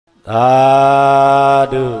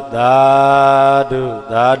Dadu, dadu,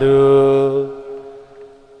 dadu.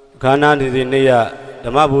 Kana di sini ya,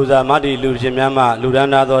 Dhamma Puja mati lu simyama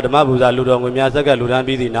ludana atau Dhamma Puja ludong kumya saka ludan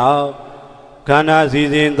bidi nau. Kana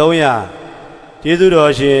sizin toya, Jesu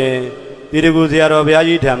dosi, diriku siaro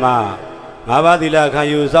biaji Dhamma, ngabadila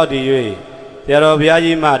kayu saudi yui, siaro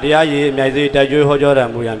biaji ma diaji miaji tajui hojoran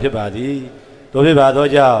muyam pipadi, topi bado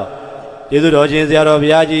jauh, Jesu dosi siaro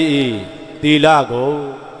biaji i,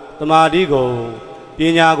 tilago. Tamadigo,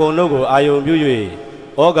 Pinago logo, Ayum Bui,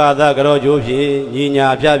 Ogada Garojopi,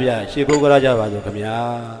 Nina Piabia, Shikogaraja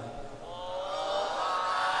Kamia.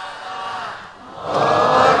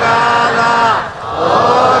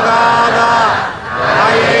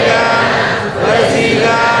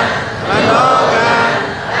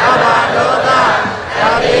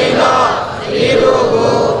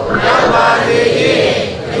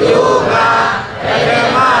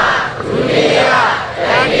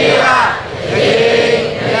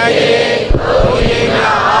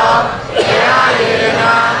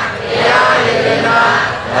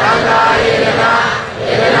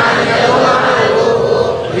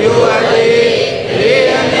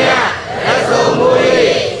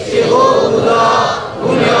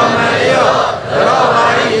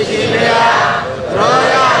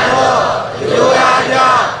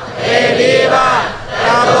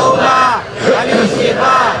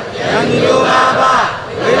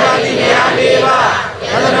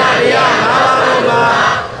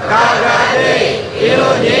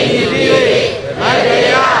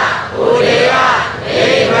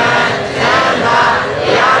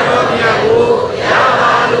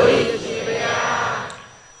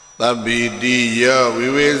 Tabidiya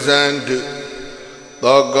vivesantu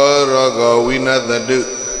Togo rogo vinadadu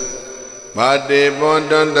Mate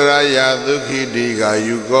pondandaraya dukhi diga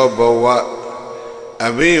yugo bawa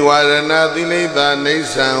Abhivarana dilita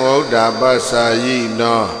nisan voda basayi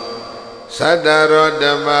no Sadaro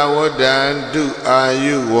dhamma vodantu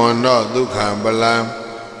ayu vono dukham balam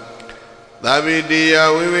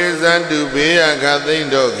Tabidiya vivesantu beya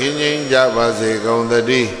kathindo kinyin jabase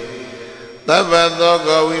kaundadi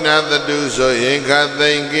Tabatogo vinadadu so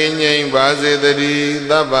yekathain kinyin basedadi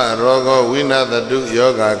Tabarogo vinadadu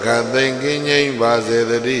yoga kathain kinyin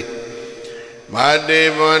basedadi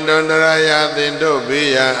Mate pondondaraya thindo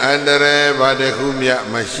beya andare badekumya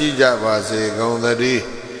mashija base kaundadi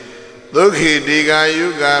Dukhi diga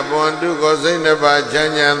yuga pondu kosainaba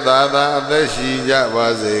chanyan dada adashija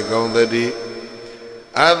base kaundadi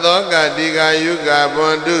Adoga diga yuga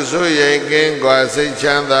pondu suye kengwa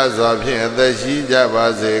seichanda zwaphin adashija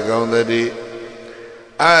base kaundadi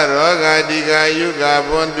Aroga diga yuga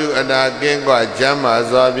pondu ada kengwa chamma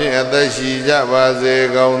zwaphin adashija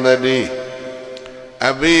base kaundadi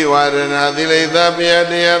Abhivarana dilaita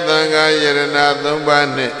piyadaya thanga yarana thumba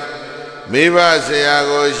ne Miva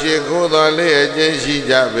seyago shikhu tho le ajin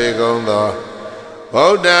shija be kaundho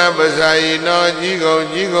Buddha Basayi no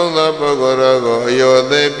jigong the Pogorogo, yo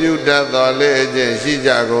the Buddha the legend,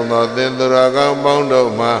 Shijago no Dendurago Bondo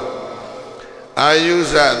Ma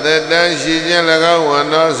Ayusa, the Dan Shijalago, one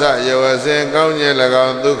Nosa, you was in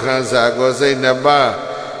Gonyalago, Dukansa, go say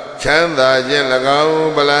Naba, Chanda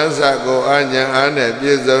Jelago, Balansago, Anya, Ane,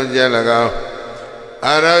 Pizo Jelago,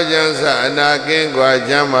 Arajansa, and Akin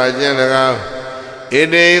Guajama Jelago.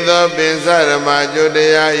 Ide the Pinsara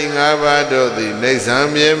Majodea in Abado, the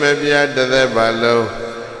Nexamia Mepia de the Balo.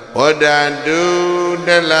 Oda do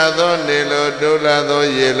the Lado, Nelo, do Lado,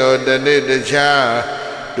 Yellow, the Nid Cha,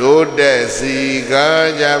 do the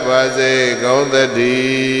Sika Jabase, go the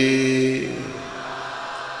D.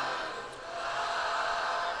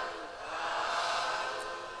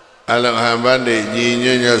 Alhamdulillah,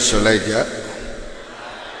 Junior Solaja.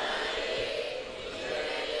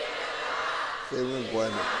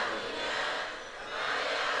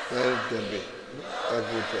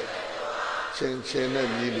 Chen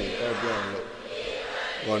and Yili,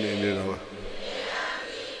 one in the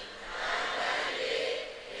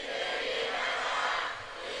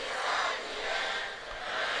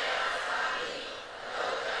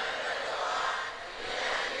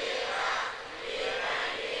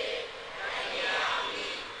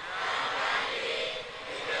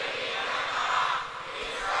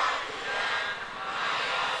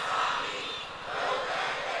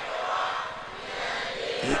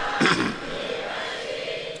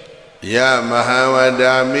Ya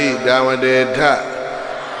Mahawadami Damadeta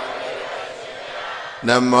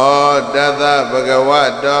Namo Dada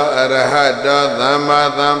Bhagavato Arahato Dhamma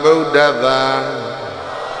Sambuddhassa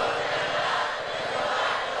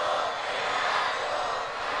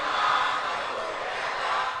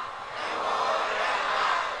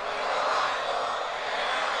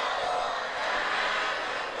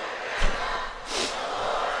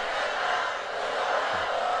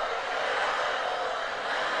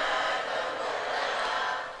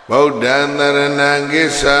Buddhan Dharanam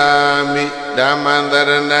Gissami Dhamman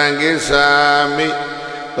Dharanam Gissami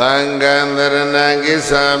Sanghan Dharanam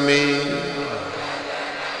Gissami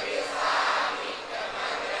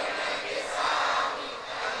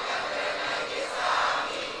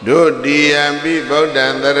Dudiyampi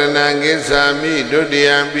Buddhan Dharanam Gissami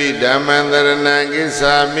Dudiyampi Dhamman Dharanam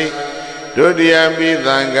Gissami Dudiyampi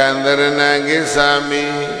Sanghan Dharanam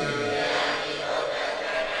Gissami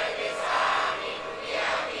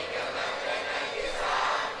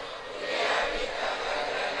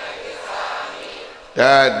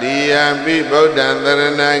Tadiyampi Buddhan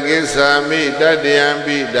Dharanam Gissami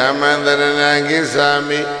Tadiyampi Dhamman Dharanam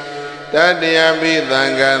Gissami Tadiyampi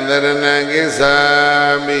Sanghan Dharanam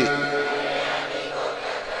Gissami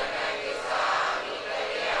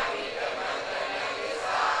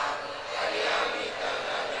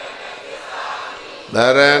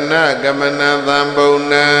Dharana Gamana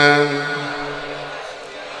Thambona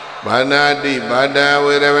Bhanati Bhada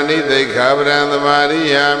Viravani Dekhabran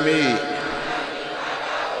Dhamariyami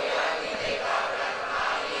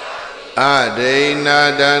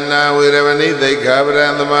Adena Dana Viravani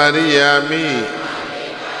Dekhabran Dhamariyami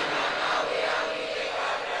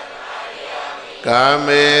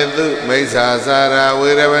Kamedu Maisasara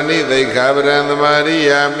Viravani Dekhabran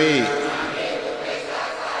Dhamariyami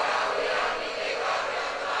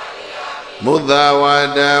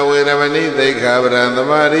Mudavada Viravani Dekhabran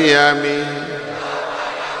Dhamariyami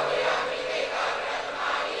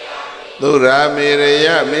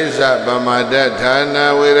Duramiraya Misa Bamada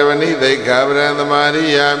Thana Viravani Dekhabran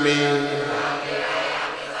Dhamariyami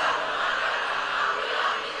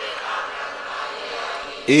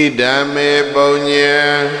Idame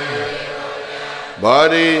Bonya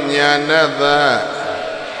Bodhi Nyanatha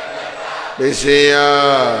Visaya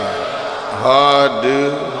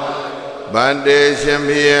Hodu Bande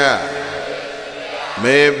Shambhya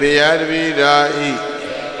Me Biyadvidai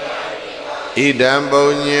Idam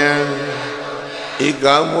Bonya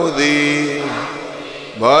Ikamudi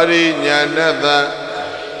Bodhi Nyanatha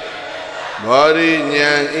Bodhi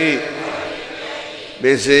Nyani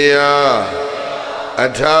Visaya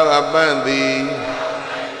Athav Abandi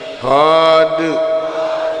Hodu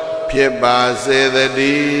Phibba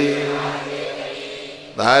Sedadi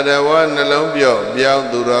Thadawa Nalong Pyo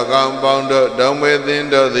Pyong Tu Ro Kaung Pong Do Dong Me Thin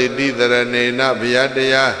Do Thi Ti Tharanena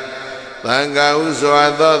Bhayataya Thanga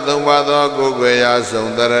Uswa Tho Thong Pa Tho Ko Kwe Ya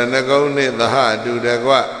Song Tharana Kaung Ni Tha Tu De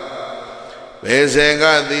Kwa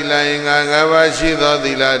Vesenga Thila Inga Ngaba Shi Tho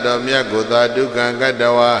Thila Do Myat Ko Tha Dukkan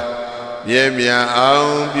Kattawa Pye Pyan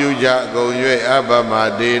Aung Pyu Ja Kaung Yue Abba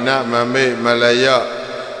Dena Mame Malayo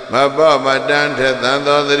Mabba Madan Thet Than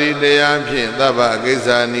Tho Thari Taya Phyin Thappa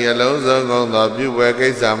Kissa Ni Along Song Kaung Tho Pyu Pwe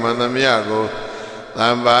Kissa Man Thamya Ko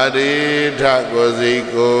Thambadi Tha Ko Si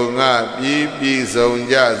Ko Nga Pyi Pyi Song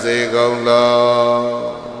Ja Se Kaung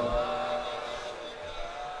Lo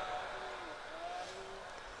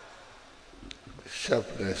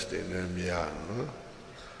Sharpness in the Mya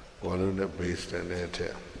One of the base and the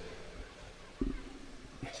tail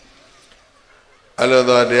Allo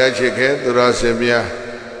Tho Daya Chikhe Thura Simya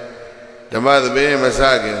Dhamma Thabe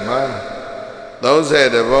Masagin Ma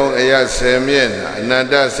 30 ဘုံအရ10မြင့်အနန္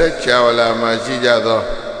တစัจ java လာမှာရှိကြသော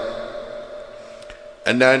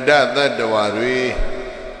အနန္တသတ္တဝါတွေ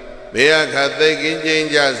ဘေးအခါသိကင်းကျင်း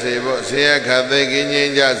ကြစေဖို့ဆင်းရဲခါသိကင်းကျ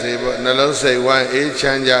င်းကြစေဖို့နှလုံးစိတ်ဝမ်းအေးချ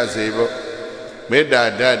မ်းကြစေဖို့မေတ္တာ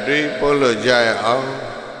ဓာတ်တွေပို့လို့ကြရအောင်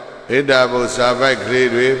မေတ္တာဘုစာပိုက်ကလေး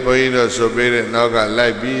တွေဘုန်းကြီးတို့ဆိုပေးတဲ့နောက်ကလို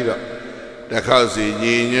က်ပြီးတော့တစ်ခေါက်စီ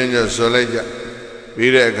ညီညွတ်ညွတ်ဆိုလိုက်ကြ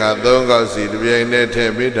ပြီးတဲ့အခါ3ခေါက်စီတစ်ပြိုင်တည်းထ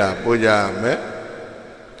ည့်မေတ္တာပို့ကြရမယ်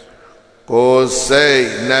ကိုယ်စိတ်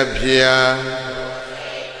နှပြ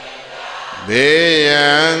ဘေးရ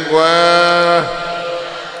န်ကွာ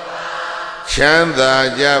ချမ်းသာ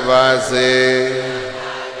ကြပါစေ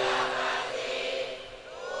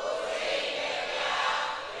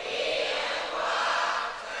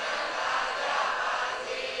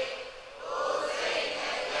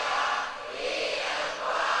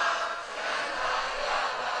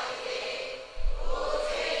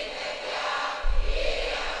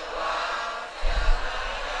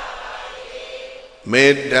မေ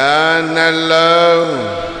တ္တာနှလုံး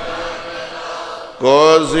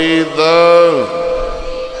ကိုယ်စီသုံး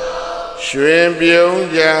ရွှင်ပြုံး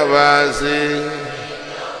ကြပါစေ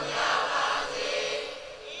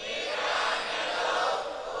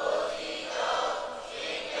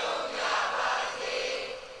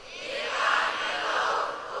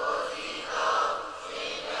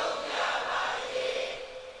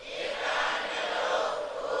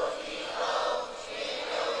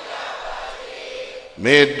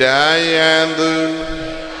မေတ္တာယံသူ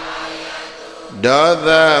ဒေါသ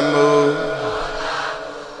မူ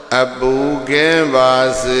အပူကင်းပါ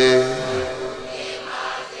စေ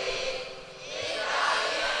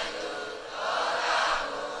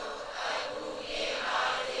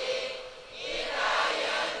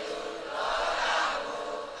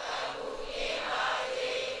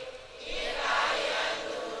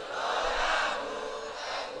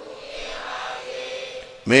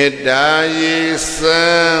မေတ္တာရေ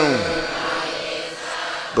စံ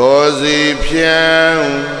ကိုယ်စီဖြံ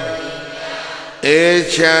အေး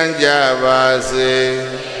ချမ်းကြပါစေ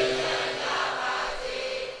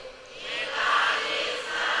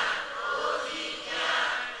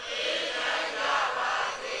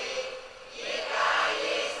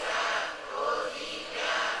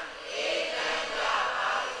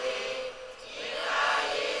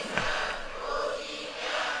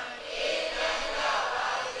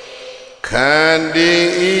ခန္တီ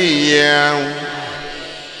ယံ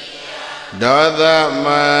ဒေါသ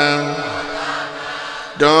မံ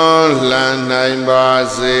တွန်းလှန်နိုင်ပါ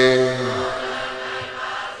စေ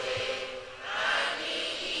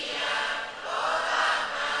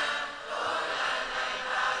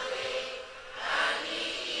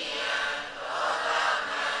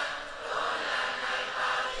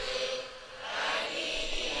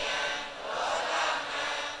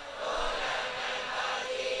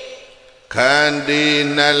ခန္တီ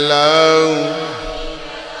နှလုံး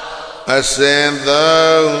အစဉ်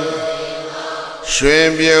သုံးရွှင်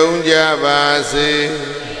ပြုံးကြပါစေ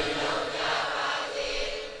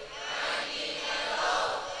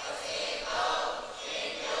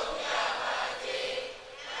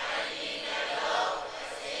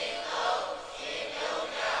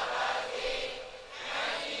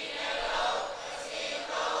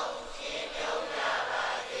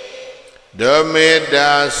ဓမေတ္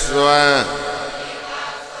တာစွမ်း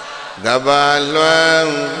ကဘာလွ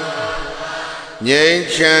မ်းငြိမ်း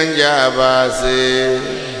ချမ်းကြပါစေ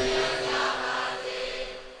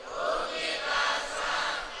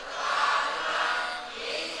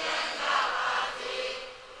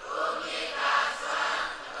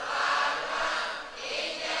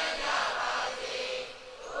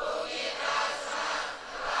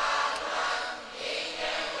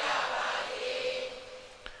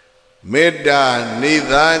မေတ္တာနိ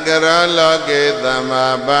သကရောလောကေသမ္မာ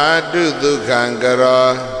ပါတုဒုက္ခံကရော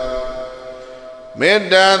မေတ္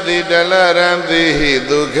တာတိတလရံတိဟိ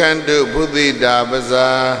ဒုက္ခန္တုဘုဒ္ဓိတာပဇာ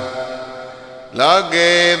လောကေ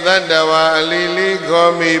တတ္တဝါအလီလီခော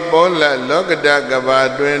မိပောလလောကတကဘာ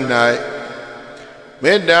တွင်၌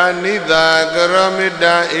မေတ္တာနိသကရောမေတ္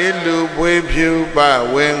တာအေလူပွေဖြူပ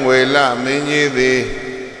ဝင်းငွေလမင်းကြီးသည်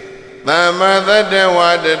သမ္မာတတ္တဝါ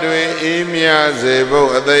တတွင်ဤမြစေ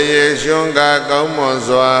ဖို့အတရေရှုံးကားကောင်းမွန်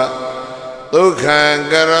စွာဒုက္ခံ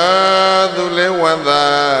ကရောသူလည်းဝန္တာ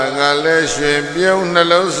ငါလည်းရွှင်ပြုံးနှ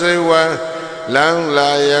လုံးစိတ်ဝမ်းလမ်း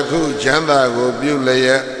လာယခုချမ်းသာကိုပြုလျ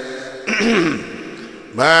က်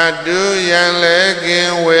မာတုယံလည်းက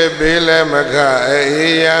င်းဝေဘေးလည်းမခ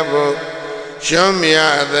အေးရဖို့ရှုံးမြ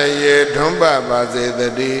အတရေထွန်းပပါစေ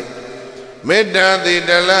တည်းမေတ္တာတိ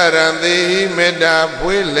တလရံတိမေတ္တာ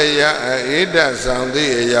ဖွေးလျက်အေဒဆောင်သ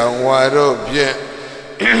ည့်အယောင်ဝါတို့ဖြင့်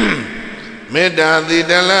မေတ္တာတိ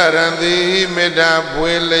တလရံတိမေတ္တာ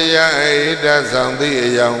ဖွေးလျက်အေဒဆောင်သည့်အ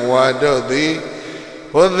ယောင်ဝါတို့သည်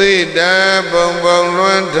ဘုဒ္ဓိတဘုံဘုံလွ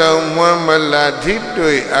န်းထုံမွမ်းမလထိ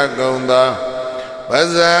တွေ့အကုန်သောပ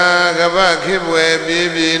ဇာကပခိပွေပြည်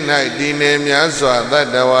ပြည်၌တည်နေများစွာတတ္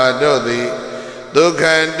တဝါတို့သည်ဒုက္ခ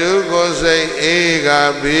တုကိုစိတ်အေးက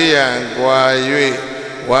ဘေးရန်ကွာ၍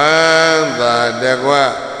ဝမ်းသာတကွ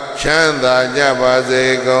ချမ်းသာကြပါစေ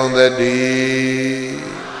ကုန်သတည်း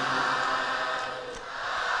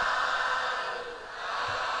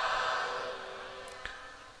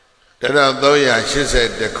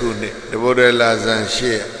1382ခုနှစ်တဗုဒ္ဓလာဇန်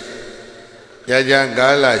8ရက်ရကြကာ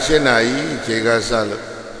လ8နာရီခြေကစလို့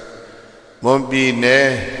မွန်ပြည်နယ်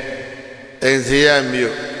အိမ်စီရ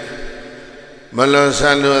မြို့မလွန်ဆ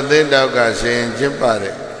န်လူအသိတောက်ကဆင်ကျင်းပ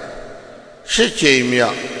တဲ့8ချိန်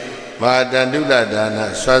မြောက်မဟာတန္တုလဒါန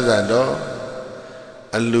ဆွမ်းဆန်တော်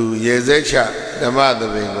အလူရေစက်ချဓမ္မသ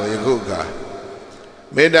ဘင်ကိုယခုက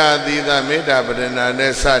မေတ္တာသီတာမေတ္တာပရဏာ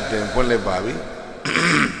နဲ့စတင်ဖွင့်လှစ်ပါပြီ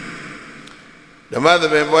ဓမ္မသ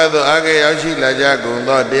ဘင်ပွဲသို့အားကရောက်ရှိလာကြကုန်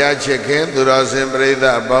သောတရားချစ်ခင်သူတော်စင်ပရိသ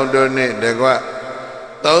တ်အပေါင်းတို့နှင့်တကွ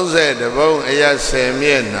30ဘုံအရ10မျ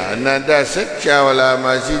က်နှာအနန္တစัจ java လာ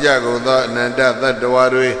မှာရှိကြကုန်သောအနန္တသတ္တဝါ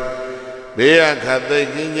တွေဘေးရခတ်သိ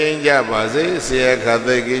ကင်းငြိမ်းကြပါစေဆရာခတ်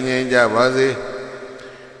သိကင်းငြိမ်းကြပါစေ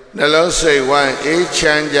နှလုံးစိတ်ဝမ်းအေးချ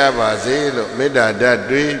မ်းကြပါစေလို့မေတ္တာဓာတ်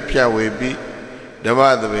တွေဖြတ်ဝေပြီးဓမ္မ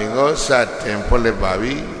သဘင်ကိုစတင်ဖွင့်လှစ်ပါ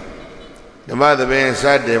ပြီဓ Dhamma the Ben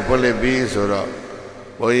sat there, fully be so that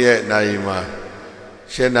Boye Naima,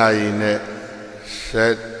 Shenaine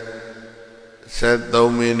said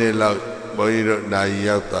 2 minutes loud, Boyro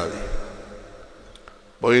Nayatavi.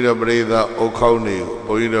 Boyro Breda Okoni,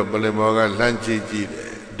 Boyro Balemoga, Lanchi,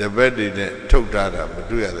 the bed in it took that up, but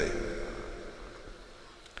do they?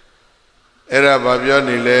 Era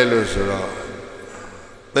Babiani Lelo Sura.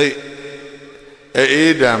 They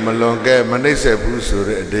Ada Malonga, Manesa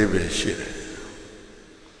Busur, David shit.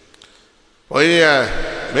 Oya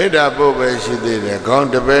made a bobe she did a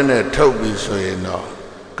count the Bennett Toby so you know.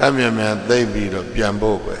 Come here, man, they beat up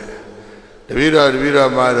Jambobe. The Vida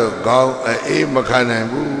Mado, Gong, a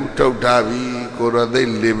Macanan, Totavi, Gora, they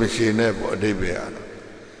live machine or Debiano.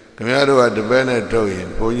 Come here at the Bennett Toy,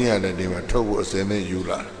 Ponya, and they were Tobos and then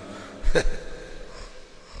Yula.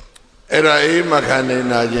 Era Macanan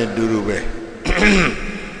Najan Durube.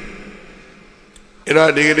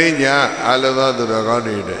 Era Digrinya, Allah the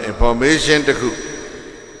Ragani, information to cook.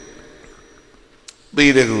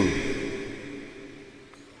 Be the good.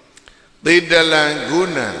 The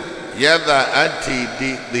Dalanguna, Yada Ati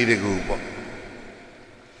di the Gubo.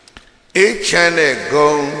 Each and a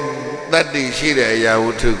go that the Shida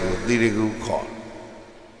Yahutugu, the good call.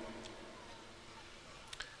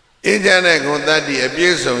 Each and a go that the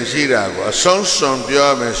abuse of Shida was some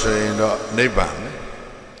pure measure Neban.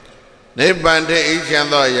 Nebande each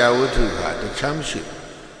and the Yahutuga, the championship.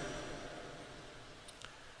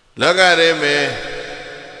 Look at him.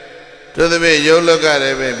 To the way you look at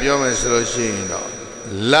it, Bioman Sroshino.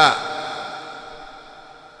 La.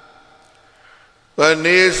 But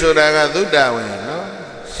near Suraga do down, no?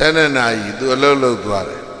 Senanai, do a lolo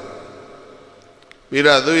dware.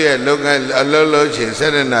 Vira do ye look at a lolo chin,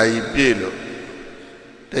 Senanai Pilo.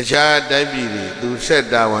 The child Dabiri, do set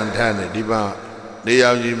down one time, Diva, the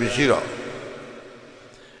Yaji Mishiro.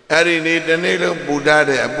 Ari need the needle Buddha,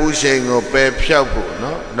 a bushing or pep shabu,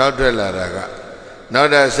 no? Not the Laraga. Now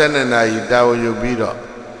that Senana you down you beat up.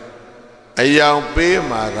 A young pay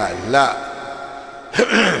maga la.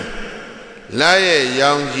 La ye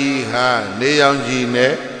young ji ha, ne young ji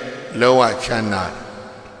ne, lowa chana.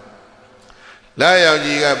 La young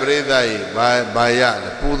ji ga breda by ya,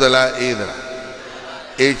 Pudala either.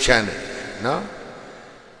 A channel, no?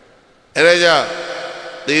 Eraja,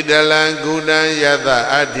 the Dalangunan Yada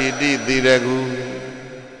Ati di Diragu.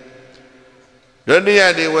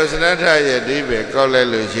 Dondiadi was not a David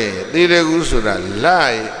College, the Regusura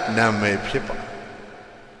lie Name people.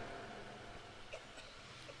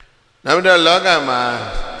 Now the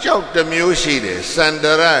Logama choke the music,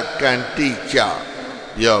 Sandara can teach out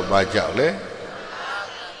your bajale.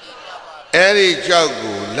 Eri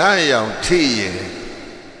Jogu, Lion Tea,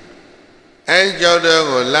 and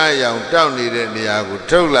Jodo Lion down in the Yagu,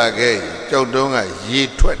 Tola Gay, Jodonga ye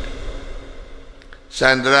twit.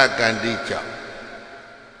 Sandra can teach out.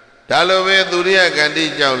 Dalove Duria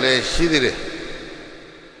Gandhi Jawle Shidre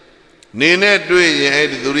Nine doing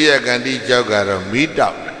Ed Duria Gandhi Jawgara meet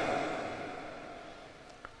up.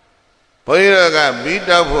 Poiraga meet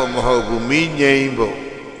up for Mohobu mean Yambo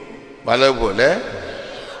Balabole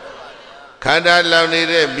Kada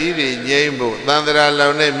Laune Miri Yambo, Thandra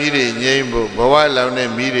Laune Miri Yambo, Bawa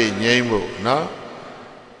Laune Miri Yambo, no?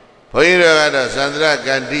 Poiraga Sandra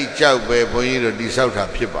Gandhi Jawbe Poiro di South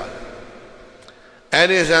Pipa.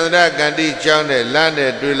 Any Sandra Gandhi Chowne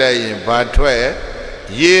landed Dulay in Batwe,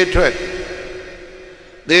 ye twet.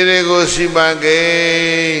 They go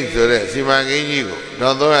Simangay, so that Simangay,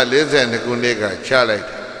 don't know I listen to Kundega, Charlotte,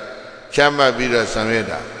 Chamba Bida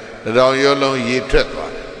Sameda, the Don Yolo ye twet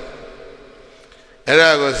one.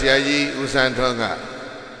 Erago Siaji Usantonga,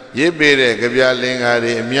 ye bere, Gabia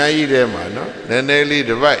Lingari, Miai Demano, then they lead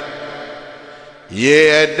the right. Ye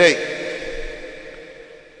a day.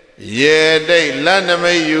 Ye day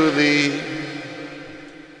laname you the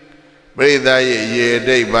Breda ye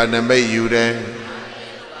day baname you then.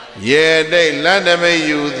 Ye day laname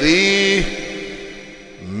you the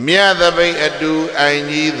Miadabe adu I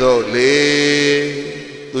need though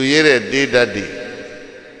lay to ye day that day.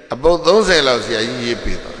 About those allows ye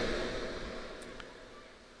people.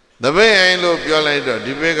 The way I look your later,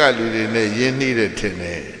 the bigger ye needed to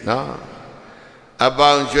no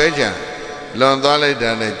about Georgia. London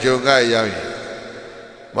and a Joga Yawi.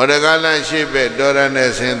 Modagalan sheep at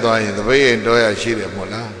Doranes and Doy, the way in Doya Shire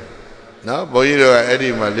Mola. No, Boyro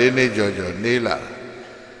Eddie Malini Jojo Nila.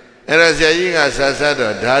 And as Yinga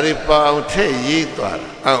Sasado, Daripa, Te Yitwa,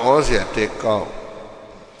 and Osia take off.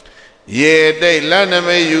 Ye, they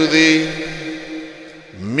laname you the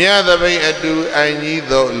Miadabe adu I need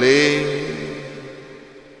though lay.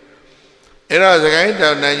 It was a kind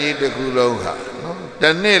of Nani de Kuloha. တ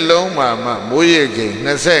နေ့လုံးမှမိုးရေချိန်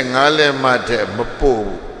25လက်မှထက်မပို့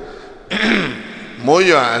မိုး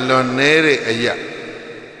ရွာအလွန်နည်းတဲ့အရာ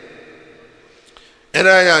အဲ့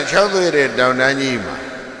ဒါကြောင့်၆သွေးတဲ့တောင်တန်းကြီးမှာ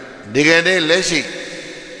ဒီကနေ့လက်ရှိ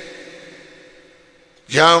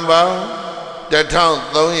ရောင်ပေါင်း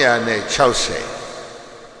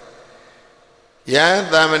1360ယံ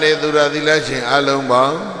သမဏေသူရသီလရှင်အလုံးပေါ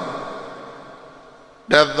င်း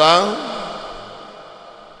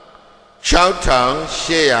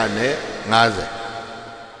16850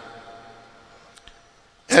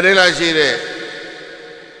အဲ့ဒီလားရှိတဲ့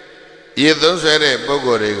ရေသုံးဆွဲတဲ့ပုဂ္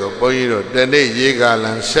ဂိုလ်တွေကိုဘုန်းကြီးတို့တနေ့ရေကာ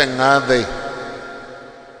လံ15သိန်း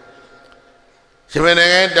ရှင်မင်း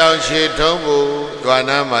ငယ်တောင်ရှည်ထုံးကိုရွာ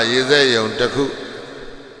နာမှာရေစက်ရုံတစ်ခု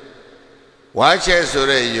ဝါချက်ဆို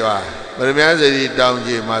တဲ့ရွာပရမများစရီတောင်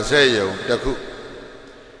ကြီးမှာဆက်ရုံတစ်ခု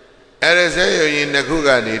အဲ့ဒီဆက်ရုံကြီးတစ်ခုက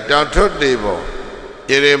နေတောင်ထွတ်တွေပေါ်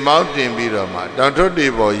ရေမောင်းတင်ပြီးတော့မှတောင်ထွတ်တွေ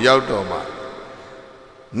ပေါ်ရောက်တော့မှ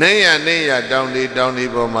နေရတောင်ဒီ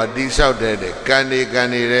ပေါ်မှာတိဆောက်တဲ့ကန်ဒီတဲ့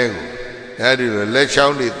ကိုအဲ့ဒီလိုလက်ချော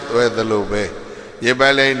င်းတွေသွဲသလိုပဲရေပ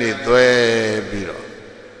န်းလိမ့်တွေသွဲပြီးတော့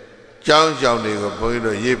ကြောင်းတွေကိုဘုန်းကြီး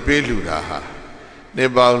တို့ရေပေးလှူတာဟာနှ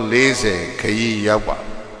စ်ပေါင်း40ခရီးရောက်ပါ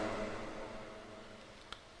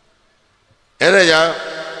အဲ့ဒါကြောင့်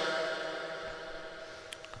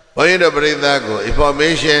ဘုန်းကြီးတို့ပြိဿကို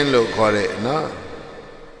information လို့ခေါ်တဲ့နော်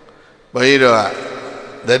ဘုန်းကြီးတို့က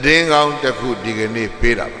သတင်းကောင်းတစ်ခုဒီကနေ့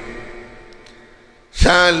ပေးတာပါ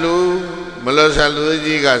ဆာလူမလို့ဆာလူ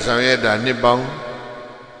ကြီးကဆောင်ရွက်တာနှစ်ပေါင်း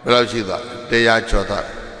ဘယ်လောက်ရှိသွားလဲ100ကျော်သွားတ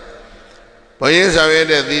ယ်ဘုန်းကြီးဆောင်ရွက်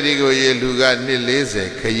တဲ့သီတိကိုရေလူကနှစ်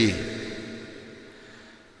40ခရီး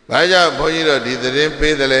ဘာကြောင့်ဘုန်းကြီးတို့ဒီသတင်း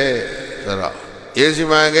ပေးတယ်လဲဆိုတော့ယေစီ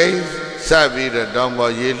မန်ကိန်းစပြီးတော့တောင်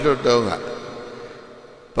ပေါ်ရေလွတ်တုံးက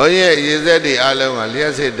ဘုန်းကြီးရဲ့ရေစက်တွေအလုံးကလျှ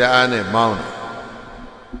က်စစ်ဓာတ်နဲ့မောင်းတယ်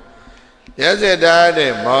လျှက်စစ်ဓာတ်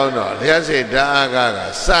နဲ့မောင်းတော့လျှက်စစ်ဓာတ်က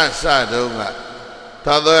စတုံးက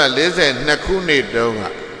1342ခုနှစ်တုန်းက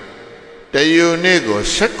တယူနစ်ကို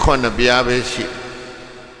18ပြားပဲရှိ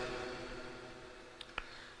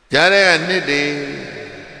ကြားတဲ့ကနှစ်တွေ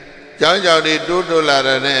ကြောင်းတွေတိုးလာ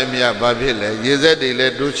တဲ့နဲ့အမြဘာဖြစ်လဲရေစက်တွေလ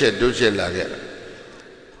ည်းတိုးချက်လာခဲ့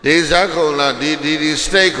ဒီစားခုံလောက်ဒီစ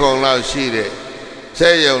တိတ်ခုံလောက်ရှိတဲ့ဆ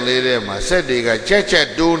က်ယုံလေးထဲမှာဆက်တွေကချက်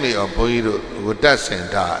တိုးနေအောင်ဘုန်းကြီးတို့ကိုတတ်ဆင်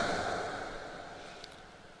ထား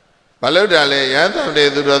ဘာလို့တာလဲရဟန်းတော်တွေ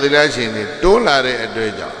သူတော်သီလရှင်တွေတိုးလာတဲ့အတွေ့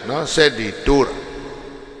အကြုံနော်ဆက်တီတိုးတာ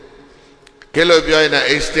ကဲလို့ပြောရင်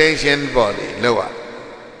extension body လောက်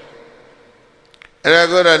အဲ့ဒါ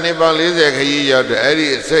ကတော့နေပေါင်း40ခရီးရောက်တဲ့အဲ့ဒီ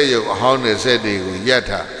ဆက်ရုပ်အဟောင်းတဲ့ဆက်တွေကိုရပ်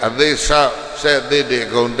ထားအသေးဆောက်ဆက်အသေးတွေအ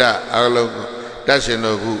ကုန်တအလုံးတတ်ရှင်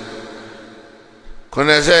တို့ခု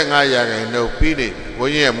85ရာခိုင်နှုန်းပြီးနေဘု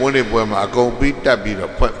န်းကြီးရဲ့မိုးနေပွဲမှာအကုန်ပြီးတက်ပြီး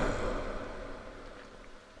တော့ဖွင့်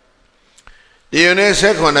ဒီယူနစ်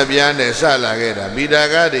18ပြားနဲ့စလာခဲ့တာမီတာ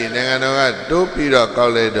ကားတွေနိုင်ငံတော်ကတိုးပြီးတော့ကော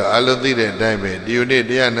က်လိုက်တော့အလုံးသိတဲ့အတိုင်းပဲဒီယူနစ်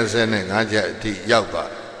125ချက်အထိရောက်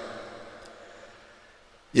သွား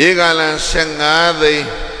ရေကာလံ15သိန်း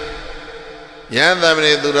ရဟန်းသမ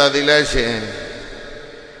ဏေသူတော်သီလရှင်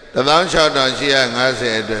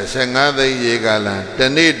16850အတွက်15သိန်းရေကာလံတ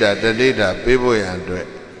နေ့တာပေးဖို့ရန်အတွက်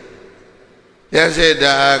ရစေတ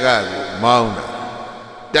အားကကိုမောင်းတာ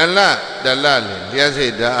တလလင်ရစေ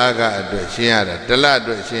တအားကအတွက်ရှင်းရတာတလအ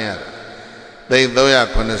တွက်ရှင်းရတာသိန်း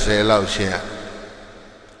380လောက်ရှင်းရ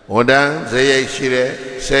ဝန်တန်းဇေယိတ်ရှိတယ်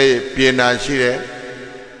ဆဲပြင်တာရှိတယ်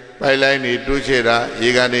ပိုက်လိုင်းတွေတိုးချဲ့တာရေ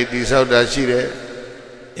ကန်တွေတိဆောက်တာရှိတယ်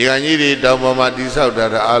ရေကန်ကြီးတွေတောင်ပေါ်မှာတိဆောက်တာ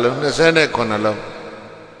အလုံး29လုံး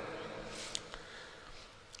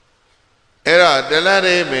အဲ့တော့တလ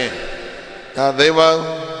လေးပင်ဒါသိပေါင်း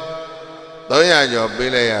300ကျော်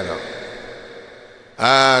ပေးလိုက်ရတော့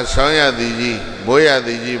ဆောင်းရသည်ကြီးမိုးရသ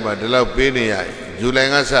ည်ကြီးမှာဒီလောက်ပေးနေရဇူလို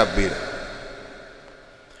င်ကစပေးတာ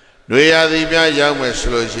နွေရသည်များရောက်မယ်ဆို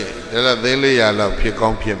လို့ရှိရင်ဒါလည်းသိန်း400လောက်ဖြစ်ကော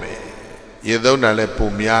င်းဖြစ်မယ်ရေသုံးတာလည်းပုံ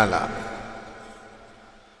များလာ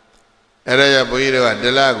အဲ့ဒါကြောင့်ဘုန်းကြီးတို့ကတ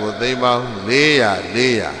လကိုသိန်းပေါင်း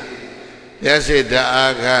400ရက်စစ်တ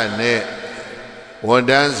အားခနဲ့ဝန်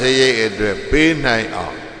တန်းစရိတ်အတွက်ပေးနိုင်အော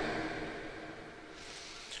င်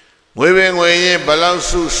ငွေပင်ငွေရင်ဘလောက်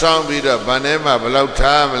စုဆောင်ပြီးတော့ဗန်ထဲမှာဘလောက်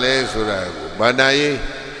ထားမလဲဆိုတာကိုဗန္ဒာရေး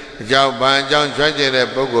အကြောင်းကျွမ်းကျင်တဲ့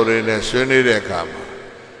ပုဂ္ဂိုလ်တွေနဲ့ဆွေးနွေးတဲ့အခါမှာ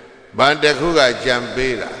ဗန်တစ်ခုကကြံ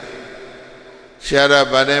ပေးတာဆရာတော်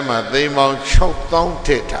ဗန်ထဲမှာသိန်းပေါင်း6000ထ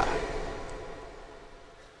ည့်ထား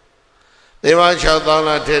သိန်းပေါင်း6000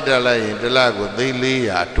လောက်ထည့်ထားလိုက်ရင်တစ်လကိုသိန်း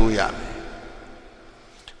400တိုးရမယ်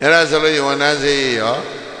အဲ့ဒါဆိုလို့ဝန်ထမ်းစေးရော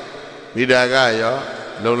မိဒါကရော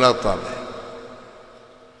လုံလောက်သွားမယ်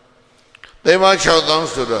သိန်းပေါင်း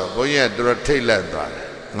6000ဆိုတော့ဘုန်းကြီးကတော်ထိတ်လန့်သွားတယ်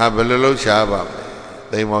ငါဘယ်လိုလုပ်ရှားပါမလဲ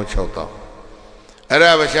သိန်းပေါင်း6000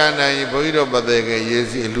 Arabashana in Boido Badega,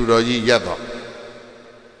 yes, Ludoji Yato.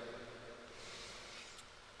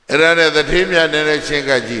 Erana the Timia Nene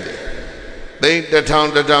Chenga Jide. They the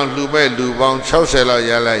town, Lube, Lubon, Chausela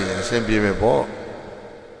Yala, and Sempi Bo.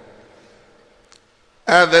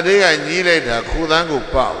 At the day I needed a Kudangu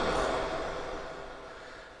Pau.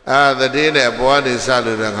 The day that body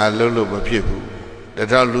salad and a lulu people. The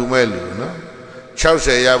town Lumelu, no? Chause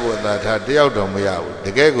Yabu that had the Automia,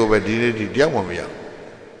 the Gago by Dinity Diamomia.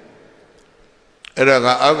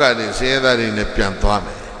 Eraga Agadi say that in the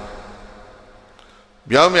Piantone.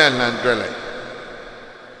 Biamian Landrele.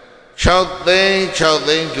 Chow they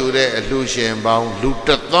to the Lucian bound, loot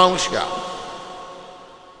the thongska.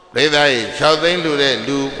 They die, chow they to the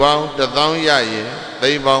Lu bound the thong yaye,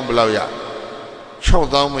 they bound below ya. Chow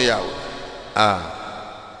down me out.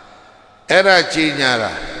 Era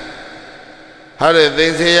Chinyara. How did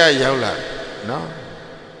they say Yaula? No.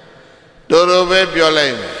 Doro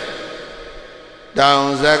Biolame.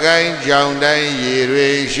 Down Zagain, Joundain,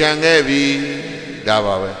 Yere, Shangabi,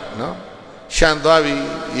 Dabawe, no?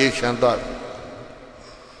 Shandavi, Ye Shandavi.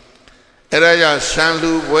 Eraja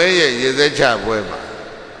Sanlu Boye, Yezecha Boema.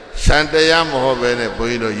 Santayam Hobene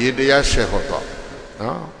Boino, Yedia Sehoto.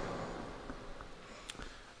 No?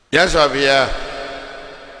 Yes, Avia.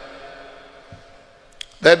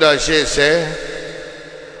 That does she say,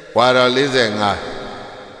 what are listening?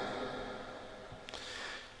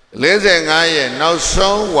 Listen, I now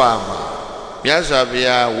so wama. Yes,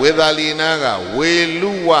 Abia, with Alinaga,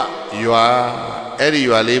 Wilua, you are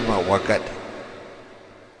Eddie Alima Wakat.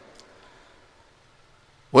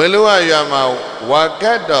 Wilua, you are my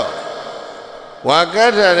Wakato.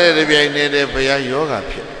 Wakata, the Bianade Paya Yoga.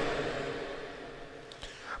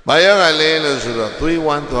 Bayoga Lelo Sura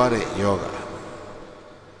 3-1 Yoga.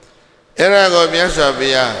 Erago, yes,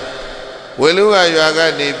 Abia, Wilua, you are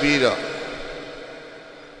got Nibido.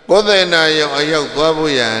 Kodena yung ayaw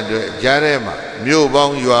kwabo yan jarema myo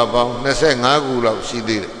bang yua bang nasa ngagu lau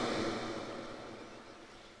sidir.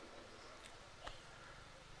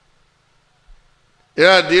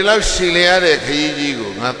 Ira dilaw siliare kayiji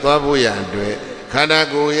ko nga kwabo yan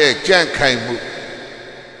kana ko ye chan kai mu.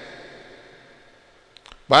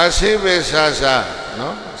 Basibe sasa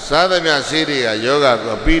no sada mya siri ya yoga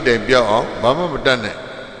ko pide pyo ong bama matane.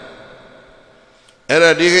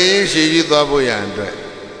 Ira dikayin shiji kwabo yan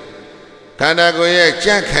Kanagoye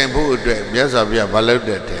Jack and Buddha, yes, of your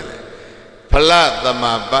Balada tell. Pala the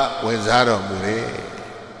Maba with Zaro Muri.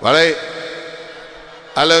 Wale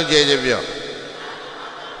Allo Jabio.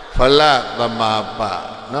 Pala the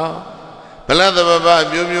Maba, no? Pala the Baba,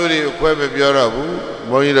 Mumuri, Quebi Biorabu,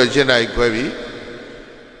 Moino Jenai Quebi.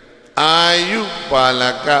 Are you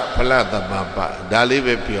Palaka Pala the Maba?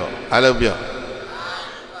 Dalibe Pio, Alobio.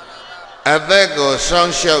 At that go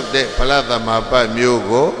song shout de Palada Mapa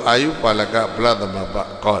Mugo, Ayu Palaka Blada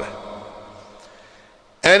Mapa Kore.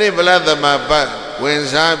 Any Blada Mapa when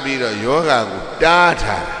Zabiro Yoga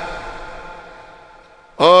data.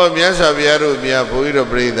 Oh, Miasa Viaru Mia Puido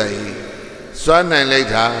Breda, Swan and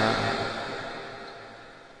later.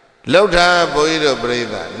 Lota Puido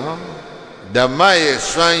Breda, no? The Maya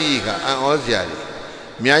Swan Yika and Oziari,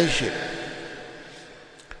 Miashi.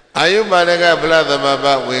 Ayu Balaga Blada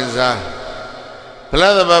Baba Winza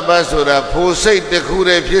Blada Baba Sura Posay the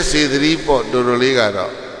Kure Pisi the report Doroligado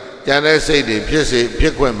Jana say the Pisi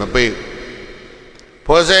Piquem a babe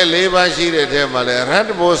Posay Leva Shi the Temale Rat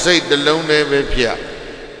Posay the Lone Pia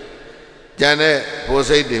Jana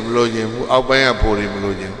Posay the Blojim Albania Pori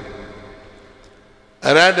Blojim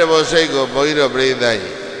Arada Posay go Boido Bredai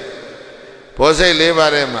Posay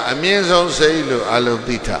Leva Rema a means on Sailu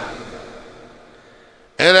Alodita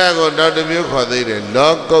Erago not the milk for the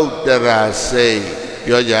logo terrace.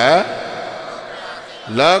 Yoja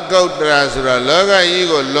logo terrasura, loga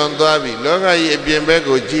ego, londoabi, loga ye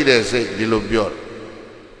bienbego gide say, dilubio.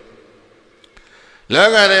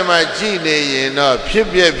 Loga de ma gine, no,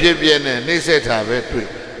 pipia, Nixet have a trip.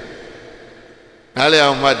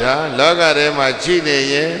 Alea mata, loga de ma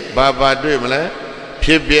gine, Baba Dwimle,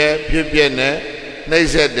 pipia,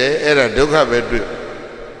 Nixet de, era duca bedroom.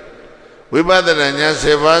 We bother and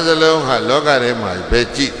Yanse Vazalong had Logarema,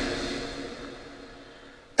 Bechi.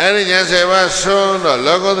 And Yanse was soon or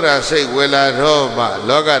Logodra say, well at home,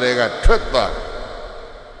 Logarega Trutba.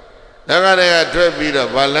 Logarega Trebida,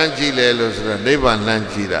 Balanchi Lelos, Neban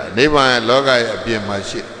Lanchira, Neban Loga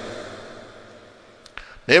Piemashi.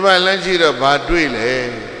 Neban Lanchira Badwile,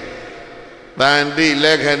 Bandi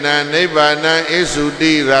Lekana, Nebana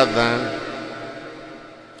Isudi Rathan.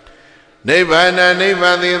 Nebana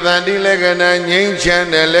Nebani Thandi Legana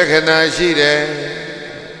Yinchan Lekana Shide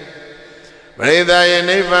ပရိသယ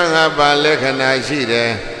နိဗ္ဗာန်ကပါလက္ခဏာရှိတ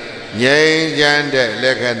ယ်ငြိမ်းချမ်းတဲ့လ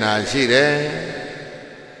က္ခဏာရှိတယ်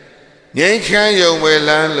ငြိမ်းချမ်းယုံဝေလ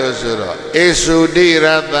န်းလို့ဆိုတော့ဧစုတိရ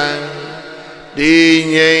တံဒီ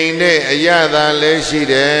ငြိမ်တဲ့အရသာလည်းရှိ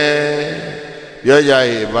တယ်ပြောကြ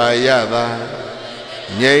ရဲ့ဘာရသာ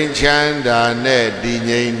ငြိမ်းချမ်းတာနဲ့ဒီ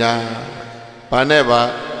ငြိမ်တာဘာနဲ့ပါ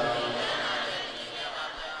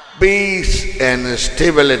peace and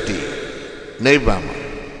stability နိဗ္ဗာန်မှာ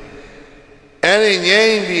အဲ့ဒီငြိ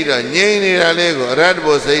မ်ပြီးတော့ငြိမ်နေတာလေးကိုအရဟတ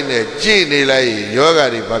ဘုစိတ်နဲ့ကြည်နေလိုက်ယောဂ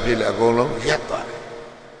တွေဘာဖြစ်လဲအကုန်လုံးရပ်သွားတယ်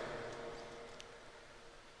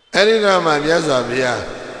အဲ့ဒီတော့မှမြတ်စွာဘုရား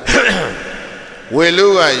ဝေလူ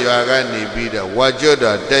ကရွာကနေပြီးတော့ဝါကျွတ်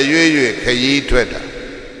တော့တရွေ့ရွေ့ခရီးထွက်တာ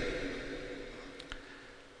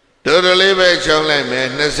တော်တော်လေးပဲချောင်းလိုက်မယ်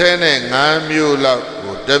25မြို့လောက်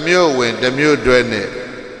ကိုတစ်မြို့ဝင်တစ်မြို့တွဲနဲ့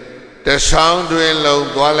တဆောင်းတွင်လုံး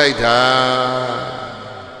သွားလိုက်တာ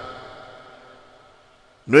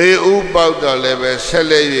ຫນွေဥပေါက်တော့လည်းပဲဆက်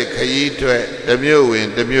လက်၍ခရီးထွက်တစ်မြို့ဝင်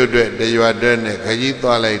တစ်မြို့တွဲတရွာတွဲနဲ့ခရီး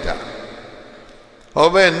သွားလိုက်တာဟော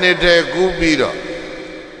ပဲနှစ်ထဲကူးပြီးတော့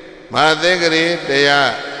မဟာသင်္ကရေ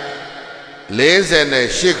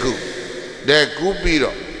148ခုတဲ့ကူးပြီး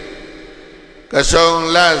တော့ကဆုံ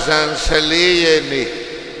လဆန်း14ရက်နေ့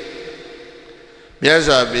မြတ်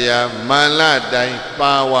စွာဘုရားမန္လတိုင်း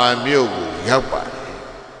ပါဝါမြို့ကိုရောက်ပါတယ်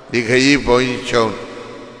ဒီခရီးဘုန်းကြီးချုံ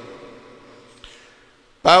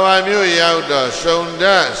ပါဝါမြို့ရောက်တော့စုံဒ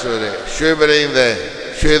ဆိုတဲ့ရွှေပရိသတ်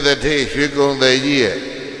ရွှေသတိရွှေကုံသည်ကြီးရဲ့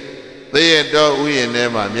သေရတော်ဥယျာဉ်ထဲ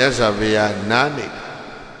မှာမြတ်စွာဘုရားနားနေ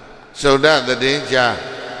စုံဒသတင်ချာ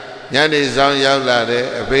ညနေဆောင်ရောက်လာတဲ့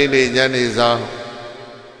အဖေလေးညနေဆောင်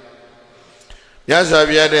မြတ်စွာ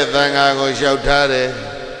ဘုရားတဲ့သံဃာကိုလျှောက်ထားတယ်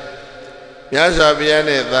မြတ်စွာဘုရား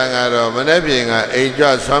နဲ့သံဃာတော်မနေ့ပြင်ကအိမ်ကြွ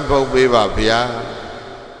ဆွမ်းဖုံးပေးပါဗျာ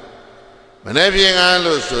မနေ့ပြင်က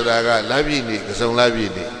လို့ဆိုတာကလပြည့်နေ့ကစုံလပြ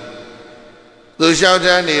ည့်နေ့သူလျှောက်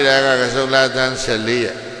ထားနေတာကကစုံလသန်း14ရ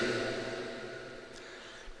က်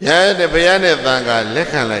ဘုရားနဲ့သံဃာလက်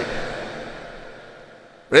ခံလိုက်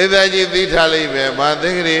ပရိသတ်ကြီးသိထားလိမ့်မယ်မသ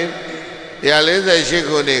င်္ကရေ148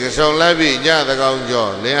ခုနှစ်ကစုံလပြည့်ညသကောင်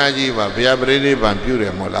ကျော်လင်းအားကြီးပါဘုရားပရိနိဗ္ဗာန်ပြုတ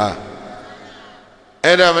ယ်မို့လား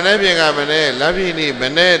အဲ့တော့မနေ့ပြင်ကမနေ့လပြည့်နေ့မ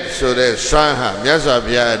နေ့ဆိုတဲ့ဆွမ်းဟာမြတ်စွာ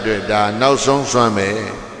ဘုရားအတွက်ဒါနောက်ဆုံးဆွမ်းပဲ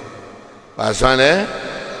။ဘာဆွမ်းလဲ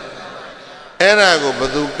။အဲ့ဒါကိုဘ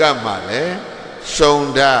သူကတ်မှလဲ။စုံ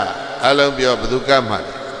ဓာအလုံးပြောဘသူကတ်မှ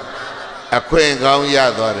လဲ။အခွင့်ကောင်းရ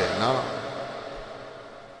သွားတယ်နော်။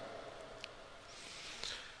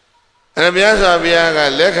အဲ့မြတ်စွာဘုရားက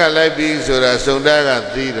လက်ခံလိုက်ပြီးဆိုတာစုံဓာက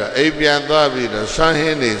သိတော့အိမ်ပြန်သွားပြီးတော့ဆွမ်းဟ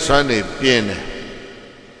င်းနေဆွမ်းနေပြင်းတယ်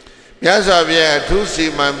။မြတ်စွာဘုရားအထူးစီ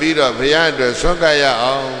မံပြီးတော့ဘုရားအတွက်ဆွမ်းကရ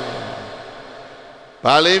အောင်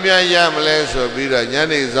ဗာလေးများရမလဲဆိုပြီးတော့ည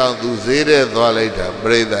နေဆောင်သူဈေးတဲ့သွားလိုက်တာ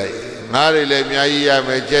ပြိဿကြီးငါးတွေလည်းအများကြီးရမ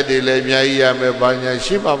ယ်ချက်တွေလည်းအများကြီးရမယ်ဘာညာ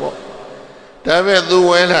ရှိပါပေါ့ဒါပေမဲ့သူ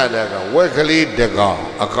ဝဲလာတာကဝက်ကလေးတကောင်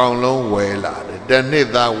အကောင်လုံးဝဲလာတယ်တစ်နှစ်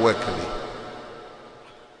သားဝက်ကလေး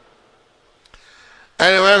အဲ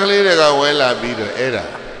ဒီဝက်ကလေးတကောင်ဝဲလာပြီးတော့အဲ့ဒါ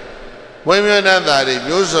ဝိမြဏသားတွေ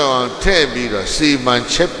မျိုးစုံအောင်ထည့်ပြီးတော့စီမံ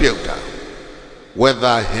ချက်ပြုတ်တာဝက်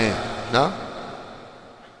သားဟင်းနော်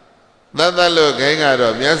သတ်သတ်လို့ခိုင်းက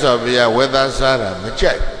တော့မြတ်စွာဘုရားဝက်သားစားတာမ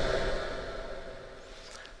ကြိုက်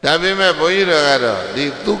ဒါပေမဲ့ဘုန်းကြီးတို့ကတော့ဒီ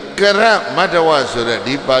သူကရမတ္တဝဆိုတဲ့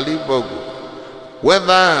ဒီပါဠိပုဂ္ဂိုလ်ဝက်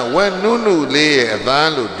သားဝက်နုနုလေးရဲ့အသား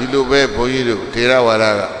လို့ဒီလိုပဲဘုန်းကြီးတို့ထေရဝါဒ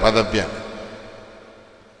ကဘာသာပြန်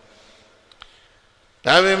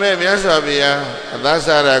ဒါပေမဲ့မြတ်စွာဘုရားအသား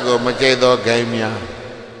စားတာကိုမကြိုက်သောဂိုင်းများ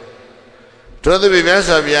တို့သဖြင့်မြတ်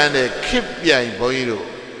စွာဘုရားနဲ့ခစ်ပြိုင်ဘုန်းကြီး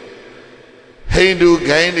တို့ဟိန္ဒူ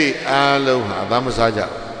ဂိုင်းတွေအားလုံးဟာအသားမစားကြ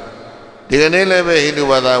ဘူးဒီကနေ့လည်းပဲဟိန္ဒူ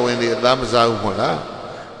ဘာသာဝင်တွေအသားမစားဘူးမဟုတ်လား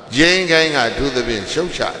ဂျိန်းဂိုင်းကတို့သဖြင့်ရှု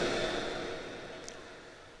ပ်ချတယ်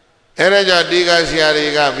အဲဒါကြောင့်ဒီကဆရာတွေ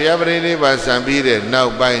ကဘုရားပရိနိဗ္ဗာန်စံပြီးတဲ့နော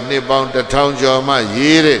က်ပိုင်းနှစ်ပေါင်း1000ကျော်မှ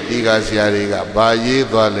ရေးတဲ့ဒီကဆရာတွေကဘာရေး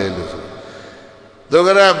သွားလဲလို့သုခ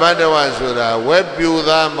ရဘန္တဝဆိုတာဝက်ပြူ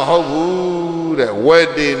သားမဟုတ်ဘူးတဲ့ဝက်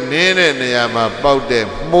တွေနင်းတဲ့နေရာမှာပေါက်တဲ့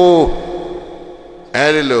မိုးအဲ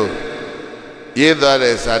ဒီလိုရေးသွား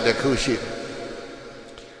တဲ့စာတစ်ခုရှိတယ်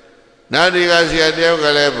။နောက်ဒီကဆရာတယောက်က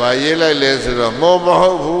လည်းဗာရေးလိုက်လဲဆိုတော့မိုးမဟု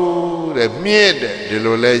တ်ဘူးတဲ့မြင့်တယ်ဒီ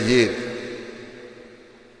လိုလဲရေးတယ်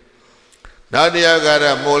။နောက်တယောက်က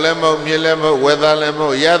တော့မိုးလည်းမဟုတ်မြင့်လည်းမဟုတ်ဝက်သားလည်းမဟု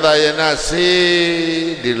တ်ယသယနာစေ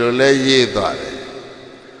ဒီလိုလဲရေးသွားတယ်။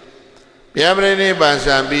ဗျာပရိနိဗ္ဗာန်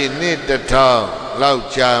စံပြီးနှစ်1000လောက်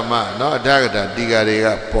ကြာမှနော်အထာဂတတိကာတွေက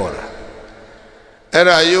ပေါ်တာအဲ့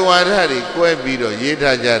ဒါယဝါဒတွေကွဲပြီးတော့ရေး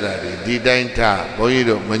ထားကြတာဒီတိုင်းထားဘုန်းကြီး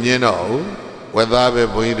တို့မငင်းတော့ဘူးဝက်သားပဲ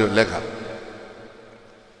ဘုန်းကြီးတို့လက်ခံ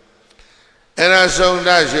era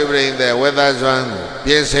sonda shibring the weather zone,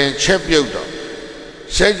 piensen chepiuto,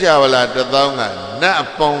 Sejavala the donga, na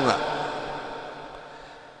ponga.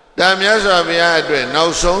 Damiasa Biadre,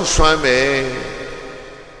 no song swame.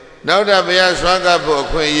 Now that Bia Swanga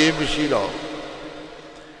book when ye bishilo.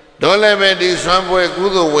 Don't let me this one boy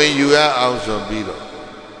good when you are also beetle.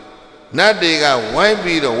 Nadiga, why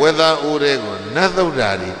beetle, whether Urego, nothing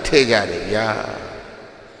daddy, take at it, ya.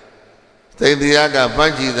 Say the Yaga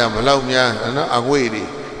bunches and Malomia, and not away.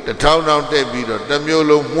 The town out there beetle, the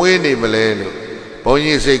mule winnie Maleno,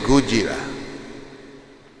 Pony say Gujira.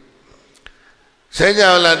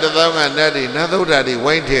 Sejavala the Donga Daddy, nothing daddy,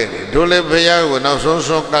 wait here. Don't let Bayago, now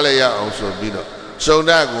so Kalaya also beetle. So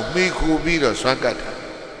Dago, me who beetle, Swakata.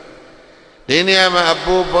 Diniama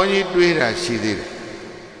Abu Pony Twira, she did.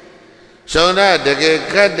 So now the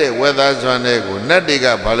cat weather Zwanego,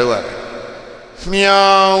 Nadiga Palua.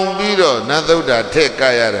 Meow Bido, Naduda, take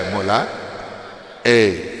Kaya Mula.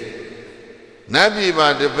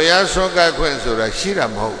 Nabiba, the Payasoka Quensura,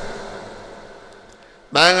 Shiram Ho.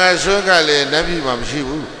 Banga Sokale, Nabimam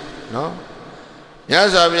Shibu, no?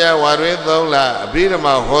 Yazabia, Waredola,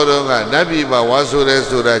 Birama Hodonga, Nabiba, Wasura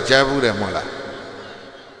Sura, Jabu de Mola.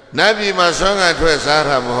 Nabi Masonga to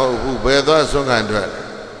Saram Ho, who Bedo Songa.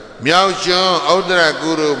 Miao Chon, Odra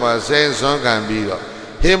Guru, Masen Songa Bido.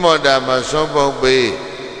 Himoda Masombo Bay.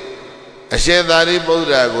 A Shedari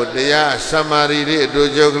Buddha, Godia, Samari,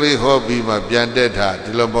 Dojogli Hobby, Mabiandeta,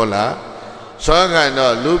 Tilobola. Songa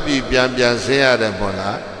no, Lubi Biambian Sea de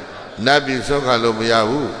Mola. Nabi Songa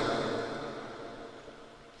Lumiahu.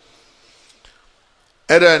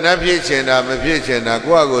 Era Napichena, Mapichena,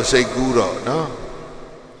 Guago say Guro, no?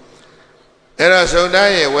 Era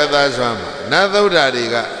Sondaye, weather some. Nado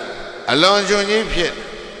Dadiga. Along Johnny Pit.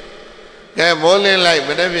 Get molling like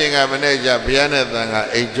Benevinga Manager, Piana than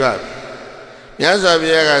a drop.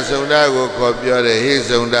 Yasabiaga Sondago, Copia, his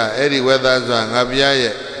Sonda, Eddie Weathers on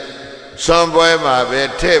Abiaye. Some boy, my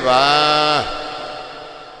bed, Teba.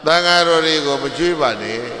 Danga Rodrigo,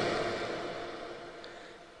 Mujibani.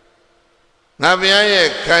 Nabiaye,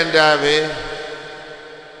 Kandabe.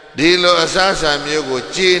 Dilo Asasa Mugo,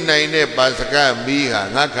 G9 Pasaka, Miha,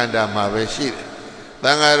 Nakanda Maveshid.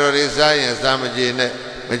 Danga Rodisa and Samajine.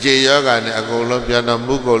 Maji Yoga and a Colombian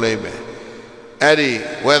Mugo Leme. Eddie,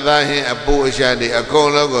 whether he a Bushandi, a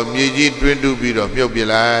Cologo, Muji, Dwindle Bido,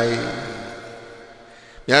 Mubilai.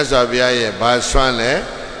 Yasabia,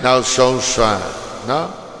 Baswan, now so swan,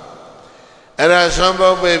 no? And a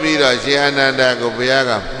sombo baby, Giananda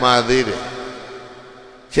Gobiaga, Madide.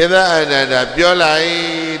 Cheda and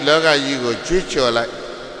Biolai, Loga Yugo, Chicho like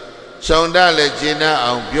Sonda Legina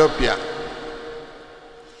on Biopia.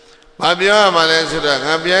 Mabia Malesura,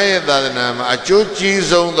 Gabia Dadanam, a chuchi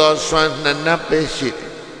zone those swan and napeshi.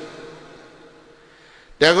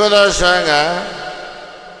 Dagoda Sanga,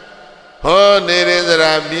 Ho Nere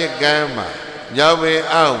Rabi Gamma, Yawe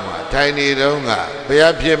Alma, Tiny Donga,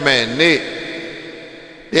 Piapi men, ne.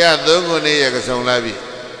 They are Dogone Yagason Labi.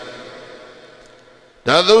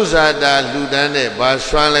 Those are the Ludane,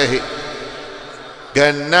 Baswale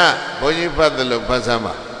Gana, Bonipadalo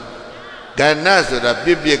Pasama. Gana so the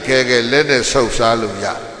Bibia Kege, Lene So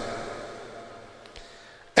Saluya.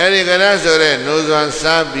 Any Ganasore knows one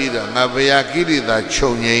Sabida, Mabia Kiri the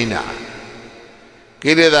Chonina.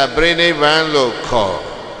 Kiri the Brainy Van Lo call.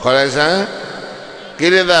 Corazan?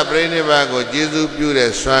 Kiri the Brainy Vago, Jesu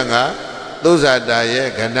Pure Swanga, those are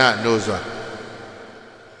Daye, Gana knows one.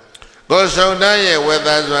 Go so daye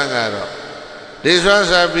weather Zwangaro. This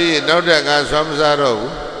ones are be no daga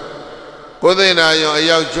Samsaro. Go then I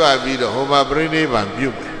young Chuabido, Homa Brainy Van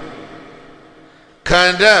Bupe.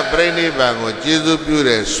 Kanda Brainy Van or Jesu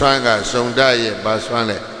Pure Swanga, Sondaye,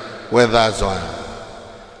 Baswane, weather Zwan.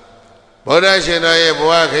 Bodashinaye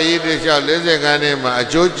Boaka Yidisha, Lizaganima, a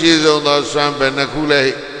Jochis on the Swamp and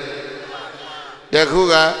Nakule.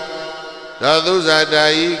 Dakuga. Those are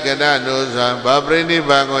Dai, Gananos, and Babrini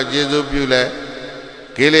Bang or Jesu Pule,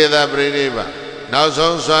 Kilida Briniba. Now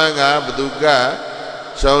some sang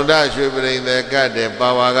Abduga, so that should bring the goddamn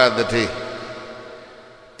Bawaga the tea.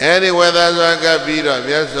 Any weather Zanga beat up,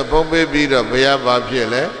 yes, the Pompe beat up, Yaba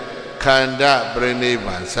Pile, Kanda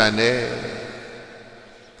Briniba, Sane.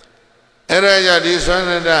 Eraja this one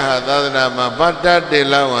and a half, Bata de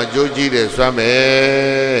Lawa, Joji de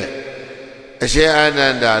Swame. She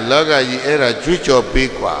ananda loga yi era chucho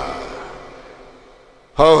pikwa.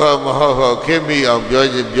 Ho, Kimi of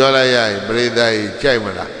Biola, Breda,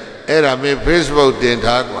 Chamala. Era me Facebook didn't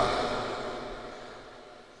talk.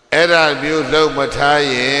 Era new low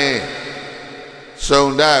Mataye.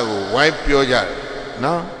 So now, wipe your jar.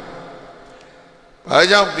 No? I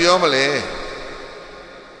jump Biomale.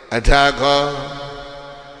 Athako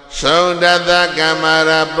Saudata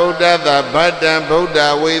Kamara Buddha Bhatta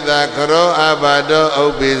Buddha Veda Karo Abado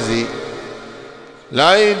Obisi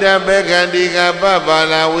Laida Bekandika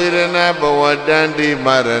Babala Virana Bawadandi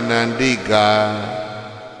Maranandika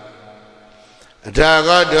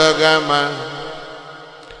Athako Dogama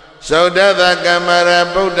Saudata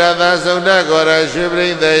Kamara Buddha Saudakora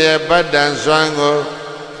Shibri Daya Bhatta Swango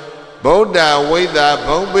Buddha Veda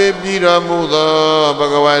Bhumbe Biro Mudo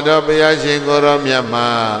Bhagavata Payashin Goro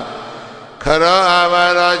Myama Karo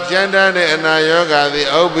Avaro Chandane Anayoga the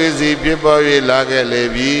Obisi Pipo Lage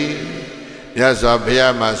Levi Yasa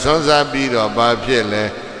Payama Sonsa Biro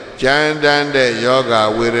Bapile Chandande Yoga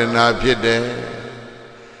Virana Pide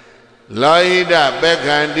Laida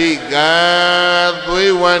Bekandika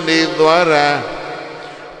Tuiwandi Dwara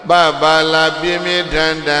Baba La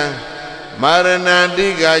Bimitanda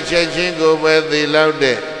Maranandika Chachingo Bethi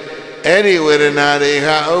Laude Eri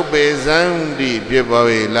Veranariha Obe Zandi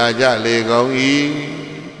Pipawi Laja Legoi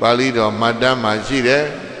Balido Madama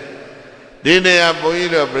Chide Dinea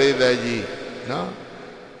Poido Predaji No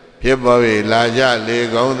Pipawi Laja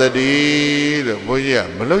Legon the Di Boya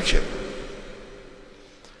Maluche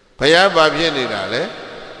Paya Babiani Dale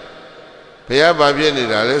Paya Babiani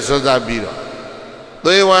Dale Sosa Biro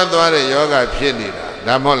They want to yoga pianida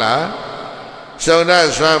Damola Sauna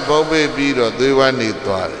Swan Bobe Biro, do one need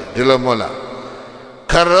to Dilomola.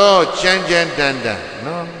 Karo Chanjan Danda,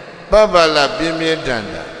 no? Baba la Bimi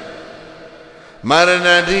Danda.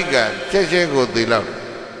 Maranadiga, Chachengo Dilo.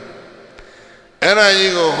 Era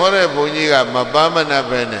Yigo Hore Buniga, Mabama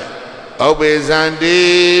Nabene. Obe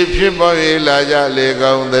Zandi, Piboy Laja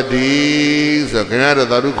Lega on the D, so Canada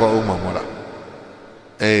Daruko Umamola.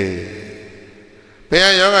 Eh.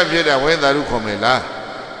 Paya Yoga Pieta, when Daruko Mela.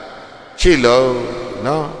 Chilo,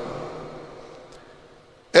 no.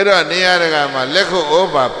 Era Niaragama, Leco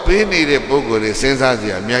over Pini de Bogore,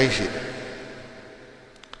 Sensazia, Mianshi.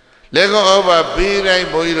 Lego over Pira in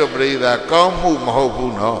Boido Breda, Kamu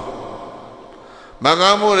Mahopu, no.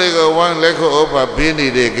 Magamu Lego one Leco over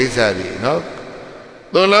Pini de Gisari, no.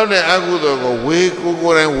 Don't love the Agudo go, we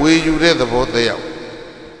Kugo and we you read the boat there.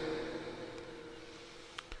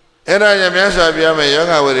 Era Yamasa Biama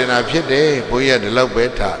Yoga were in a pit, Boya de Love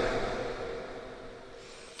Beta.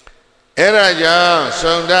 Era ya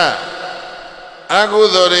Sonda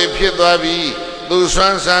Agudore Pietwabi,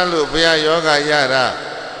 Lusan San Lupia Yoga Yara,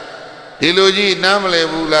 Diluji Namle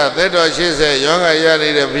Bula, that was she said, Yoga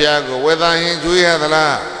Yari de Piago, whether he Juya the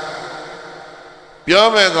La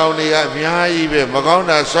Piome County, Piaibe,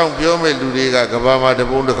 Magona, Song Piome Ludiga, Kabama, the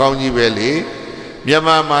Bunda County Belly,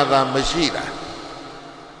 Yama Mata Mashida.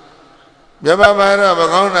 Yama Mara,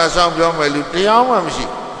 Magona, Song Piome Ludiama Mashi.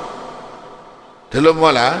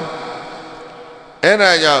 Telomola.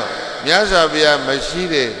 Era yo, Yasabia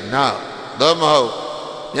Mashide now, Domo,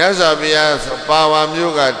 Yasabia Pawa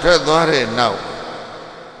Muga, Tedore now.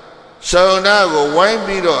 So now go wine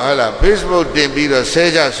beetle, Hala, Facebook Dimbido,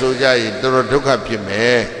 Seja Soja in Dorotuka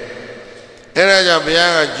Pime. Era yo,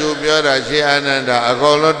 Biaga, Jubioda, Chiananda,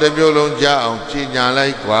 Agolo de Bulunja on China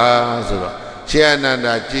like Quazzo,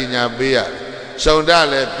 Chiananda, China Bia. So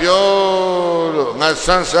dale, Pio,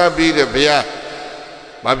 Nasansa be the Bia,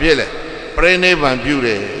 Mabiele. Prene Van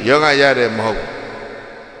Beauty, Yoga Yare Mo.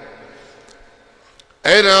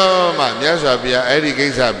 Edo, ma, Yasabia, Eddie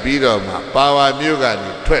Gisa Bido, ma, Pawa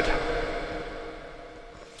Mugani, Twitter.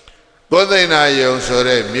 Godena Yon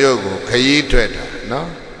Sore Mugu, Kayi Twitter, no?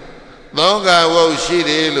 Longa wo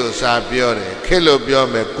Shidi Sabiore, Kilo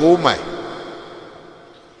Biome, Kumai.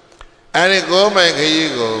 And it go my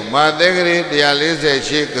Kayigo, Ma Degri, the Alice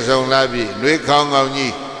Shik Zon Labi, Nui Kong of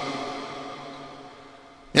Yi.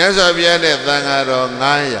 Yasabia de Tangaro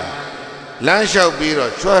Naya, Lansha Biro,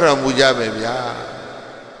 Chora Mujabia.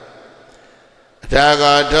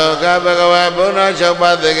 Taga Toga Bagawa Bona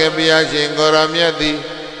Chapa de Gabia Shingoramiati.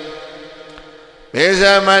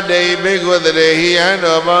 Mesa Made big with the he and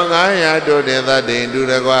Obangaya do the day do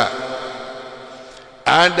the Gua.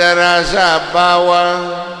 Adarasa Bawa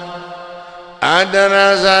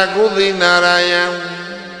Adarasa Kudinarayan.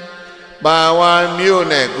 Bawa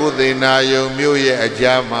Mune Kudinayo Muye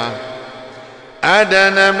Ajama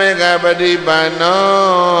Adana Megabadi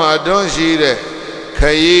Bano Adonshire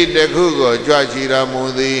Kayi de Kugo Jachira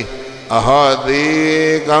Mudi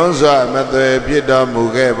Ahadi Kansa Mate Pita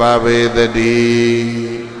Muge Babe the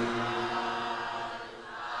D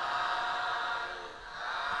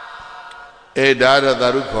Edada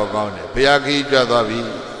Daruko Gone Piaki Jadavi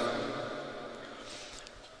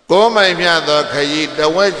Go my Miado Kayi, the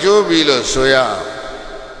way Jubilo Soya.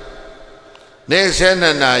 Next and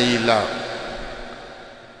I love.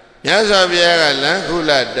 nhớ sao bây giờ láng khu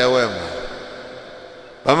là đâu em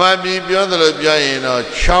mà bị biểu rồi biểu hiện nó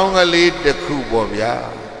chong cái lít để khu bỏ bia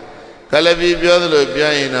cái là bị biểu rồi biểu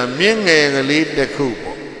hiện nó miếng nghe cái lít để khu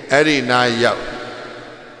bỏ ấy đi nai dạo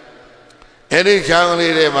ấy đi chong cái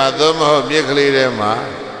lít để mà tôi mà học miếng cái lít để mà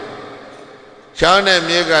chong này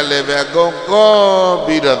miếng cái lít để con có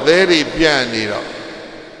bị đó thế đi pian đi đó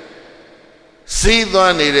xí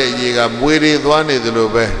toan đi để gì cả mùi đi toan đi từ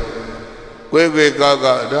lúc bé quê quê cao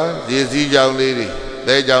đó gì xí chong lít đi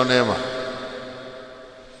để chong này mà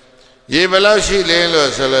ये बलाशी ले लो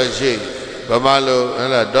सलाशी बमालो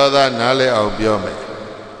है दोदा नाले आओ बियो में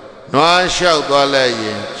नवा शाउ दोले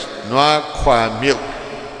ये नवा ख्वा म्यु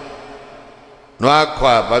नवा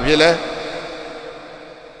ख्वा बापिले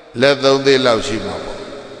ले दोंदे लाउशी माबो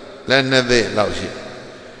ले नदे लाउशी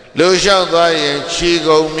लो शाउ दोa ये ची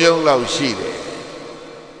गौ म्यु लाउशी दे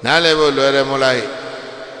नाले बो लोरे मोलाई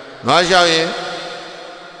नवा शाउ ये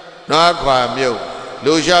नवा ख्वा म्यु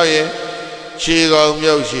लो शाउ ये ची गौ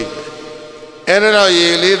म्यु शीအဲ့တော့ရေ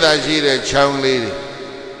လေးသာရှိတဲ့ချောင်းလေးတွေ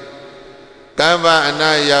ကမ္ဘာအ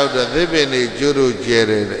နာရောက်တော့သစ်ပင်တွေကျိုးတို့ကျဲ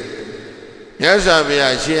တယ်တဲ့မြတ်စွာဘု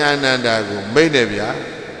ရားရှင်အာနန္ဒာကိုမိန့်တယ်ဗျာ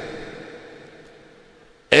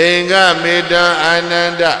အိမ်ကမေတ္တာအာန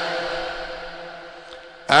န္ဒ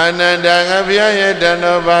ငါဘုရားရဲ့တဏ္ဍ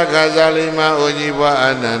ဘာခါစားလိမ္မာအိုကြီးဘွား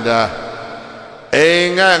အာနန္ဒာအိမ်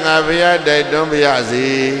ကငါဘုရားတိုက်တွန်းပါရစေ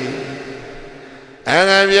အ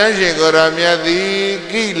ငါဘုရားရှင်ကိုရောမြတ်သည်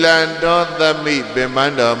ကိလန်တော်သမိပင်မ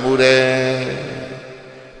တော်မူတယ်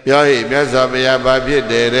ပြောဟိမြတ်စွာဘုရားဘာဖြစ်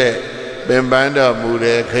တယ်တဲ့ပင်ပန်းတော်မူတ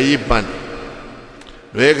ယ်ခရီးပန်း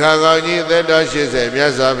ရေခါကောင်းကြီးသက်တော်80မြ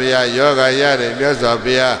တ်စွာဘုရားယောဂရတယ်မြတ်စွာ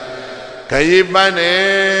ဘုရားခရီးပန်းတ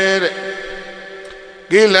ယ်တဲ့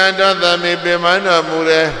ကိလန်တော်သမိပင်မတော်မူ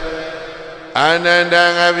တယ်အာနန္ဒာ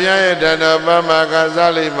ငါဘုရားရဲ့တဏ္ဍပမက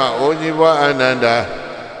စားလိမ့်မှာအိုကြီးဘွားအာနန္ဒာ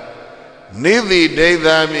နိတိဒိဋ္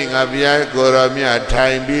ဌာမိငါဘုရားကိုရောမြတ်ထို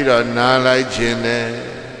င်ပြီးတော့နားလိုက်ခြင်းနဲ့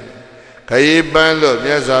ခရီးပန်းလို့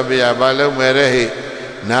မြတ်စွာဘုရားဘာလုပ်မယ်တဲ့ဟိ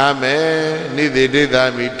နားမယ်နိတိဒိဋ္ဌာ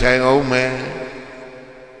မိထိုင်အောင်မယ်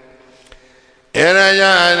ဧရယ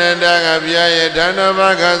အာနန္ဒာငါဘုရားရဲ့ဓမ္မဘ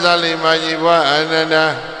ခါသလိမာကြီးဘွားအာနန္ဒာ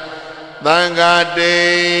သံဃာတိ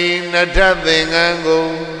နထသင်္ကန်းကို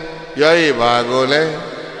ပြောရပါကိုလေ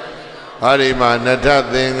ဟာဒီမှာနထ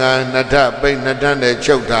သင်္ကန်းနထပိတ်နထနဲ့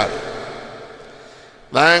ချုပ်ထား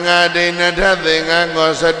သံဃာတိနထသင်္ကန်း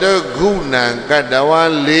ကိုသတုခုဏံကတ္တဝါ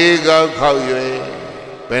၄ခေါက်ခောက်၍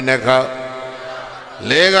ဘယ်နှခေါက်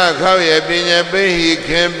၄ခေါက်ခောက်၍ပညာပိဟိခ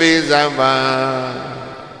င်ပေးစံပါ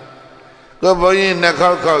ကိုဘုန်းကြီး2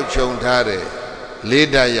ခေါက်ခောက်ခြုံထားတယ်၄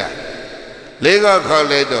ဓာတ်ရ၄ခေါက်ခောက်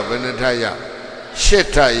လိုက်တော့ဘယ်နှထရ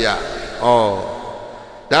8ထရဩ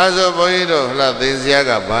ဒါဆိုဘုန်းကြီးတို့ဟလာသင်္စရာ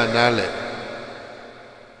ကဘာနာလဲ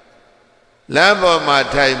လမ်းပေါ်မှာ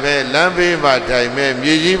ထိုင်မဲ့လမ်းဘေးမှာထိုင်မဲ့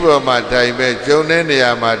မြေကြီးပေါ်မှာထိုင်မဲ့ကျုံတဲ့နေ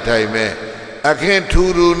ရာမှာထိုင်မဲ့အခင်းထူ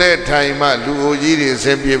ထူနဲ့ထိုင်မှလူအိုကြီးတွေအဆ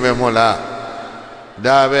င်ပြေမယ်မဟုတ်လား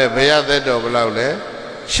ဒါပဲဘုရားသက်တော်ဘယ်လောက်လဲ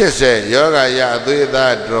80ယောဂရအသွေးအ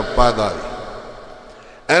သားတော့ပါသွားပြီ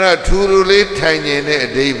အဲ့တော့ထူထူလေးထိုင်ခြင်းနဲ့အ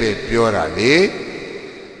ဓိပ္ပာယ်ပြောတာလေ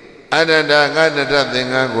အနန္တငါနတသင်္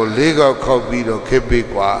ကန်းကို၄ခေါက်ခောက်ပြီးတော့ခစ်ပေး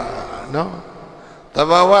กว่าနော်တ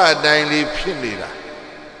ဘာဝအတိုင်းလေးဖြစ်နေတာ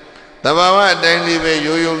တဘာဝအတိုင်းလေးပဲ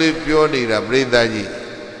ရိုးရိုးလေးပြောနေတာပြိဿကြီး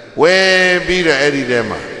ဝဲပြီးတော့အဲ့ဒီထဲ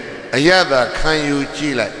မှာအယတာခံယူကြ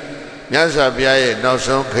ည့်လိုက်မြတ်စွာဘုရားရဲ့နောက်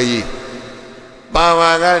ဆုံးခရီးပါ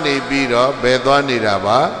ဝါကနေပြီးတော့ဘယ်သွားနေတာ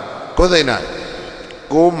ပါကိုယ်သိနာ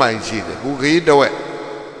6မိုင်ရှိတယ်ခုခရီးတစ်ဝက်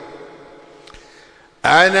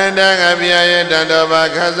အာနန္ဒငါဘုရားရဲ့တန်တော်ဘာ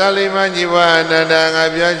ခါစားလိမ္မာကြီးဘွားအာနန္ဒငါ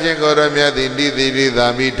ဘုရားရှင်ကိုရောမြတ်သည်တိတိတိသာ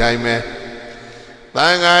မိထိုင်မယ်သံ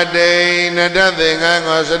ဃာတိနတသင်္ကန်း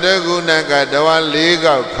ကိုသတုကုဏကတဝါ၄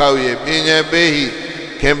ခေါက်ခောက်၍ပညာပေးဟိ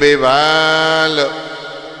ခင်ပေးပါလို့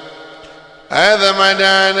အသမန္တ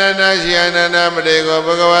အာနန္ဒရှိအာနန္ဒမတေကိုဘ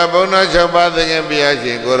ဂဝါဘုန်းတော်6ပါးသခင်ဘုရားရှ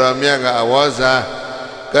င်ကိုရောမြတ်ကအဝေါ်စာ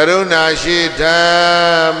ကရုဏာရှိထာ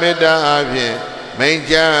မေတ္တာအဖြင့်မိန့်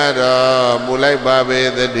ကြားတော်မူလိုက်ပါပေ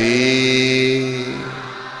သတည်း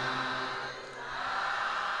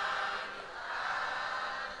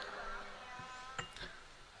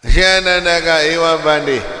အရှင်အနန္ဒကဧဝပန္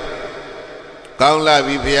တိကောင်းလာ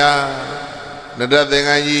ပြီဘုရားနတသင်္က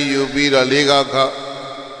န်းကြီးယူပြီးတော့၄ခေါက်ခောက်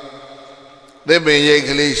သစ်ပင်ရိတ်က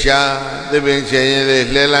လေးရှာသစ်ပင်ချင်ရင်လေး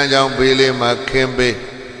လှဲလန်းချောင်းဘေးလေးမှာခင်းပေး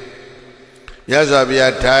ရသော်ဘု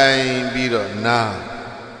ရားထိုင်ပြီးတော့နာ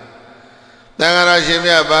တန်ခါရရှင်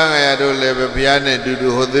မြတ်ဘာငါရတို့လည်းပဲဘုရားနဲ့အတူတူ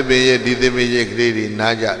ဟိုသစ်ပင်ရိတ်ဒီသစ်ပင်ရိတ်ကလေးတွေ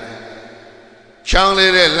နားကြတယ်ချောင်း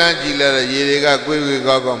လေးတဲ့လှမ်းကြည့်လိုက်တော့ရေတွေကကွေးကွေး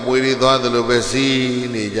ကောက်ကောက်မွေတွေသွားသလိုပဲစီး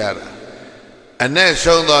နေကြတာအနဲ့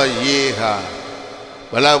ဆုံးသောရေဟာ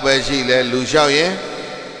Balau Beshi le Lu Xiao Yin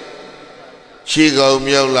Chigo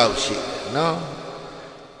Miao Lao Shi no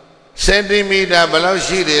centimeter Balau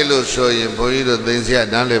Shi de Lu So Yin Boyido Dinsia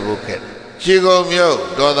Nale Buket Chigo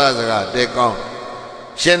Miao Doda Zaga De Kong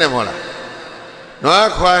Shenemola No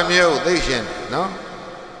Aqua Miao They Shen no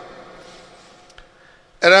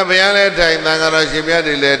Arabiale Tai Nangara Shibia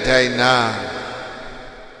de Le Tai Na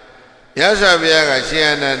Yasabiaga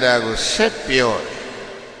Shiananda go set pure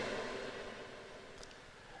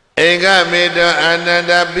Ega Medo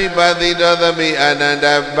Ananda Bibadi Dodami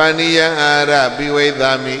Ananda Baniya Ara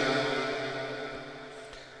Biwedami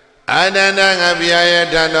Ananda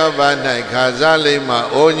Ngabiaya Dano Banai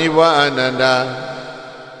Kazalima Onyiwa Ananda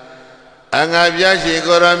Angabyashi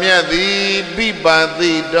Goramya Di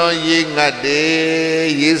Bibadi Don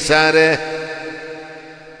Yingade Yisare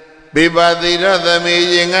Bibadi Dodami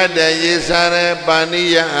Yingade Yisare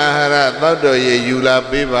Baniya Ahara Dodo Yula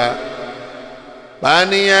Biba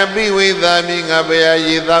Baniya Biwidami Ngabaya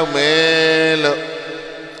Yidamelo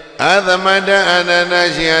Adamada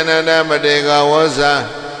Ananashi Ananda Madega Wasa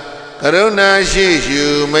Karuna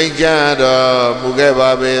Shishu Majado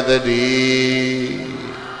Mugeba Bedadi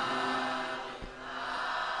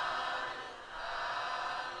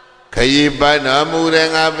Kayibana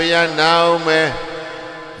Murengabaya Naume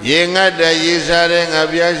Yingada Yisare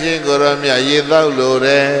Ngabyashi Goramya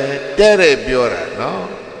Yidalore Tere Biora no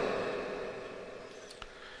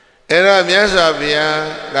Era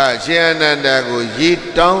Miasabia, Gachiananda go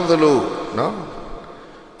yeet down the loo, no?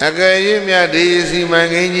 Agayimia Daisy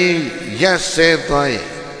Mangini, just said why,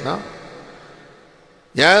 no?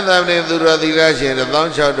 Yadam Dura the Rashi and the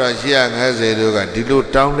launch out of Shiang has a look at Dilu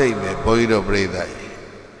Town Lake, Poido Breda.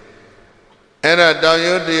 Era down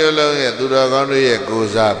your dear long at Dura Gondia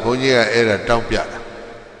goes up, Punya era Tompia.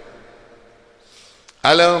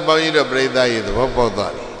 Along Poido Breda is the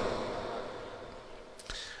Popo.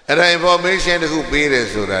 Era information who paid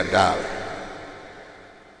us to that down.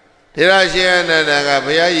 Tirashian and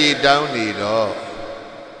Agabayi down it all.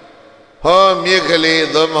 Home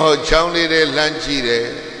Mikali, Domo Chowny de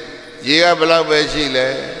Lanchide, Yigabla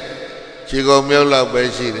Beshile, Chigo Miola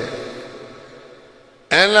Beshile.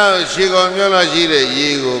 And now Chigo Miola Jide,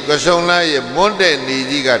 Yigo, Kasona, Monte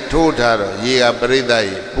Nijiga, Totaro, Yiga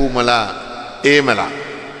Bredai, Pumala, Emala.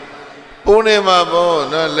 Punema Bo,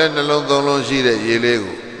 not let alone Dolon Jide,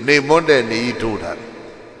 Yelego. Ni Monte ni Tutan.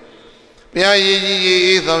 Pia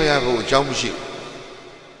Yi Thoyabu, Chomshi.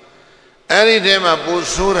 Any time a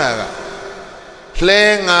Busuraga.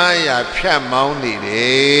 Playing I Pia Mounty,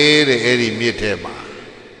 the Eddie Mitema.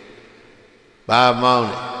 Ba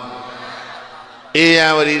Mounty.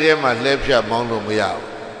 Eawadema left your Mountain Miao.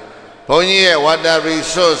 Pony, what the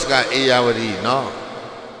resource got Eawadi, no?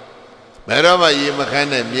 Meroma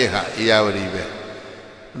Yimakana Miha, Eawadi.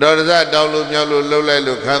 Doza Dalu Yalu Lola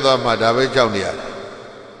Lukanda Madabe Jaunia.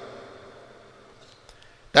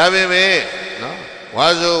 Dabe me, no?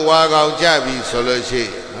 Wazu Wagao Jabi Soloshi,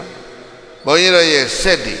 no? Boyero ye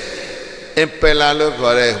Seti, Impelalo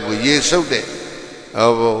Kore, who ye so de,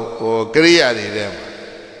 or Kriari them.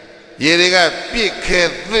 Yeriga Pick,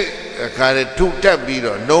 a kind of two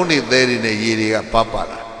tabido, no need there in a Yeriga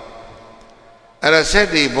Papala. And I said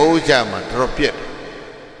the Bojama, drop it.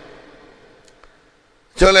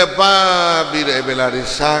 Cholepa be the Belari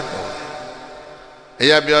Sako.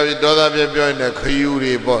 Ayabia Doda Bia in the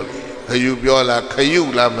Kayuri Boli, Kayubiola,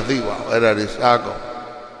 Kayula Mathiwa, where is Sako.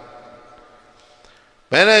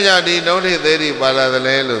 Manager did not there Bala the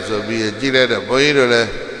Lelo, so be a Giletta, Boirole,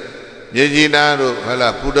 Yejinaro,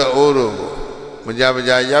 Hala Puda Oro,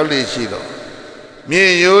 Majabaja Yali Shido.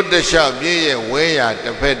 Me you the shop, ye way at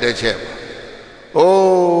the pet the chap.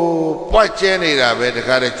 Oh, what Jenny Rabbit, the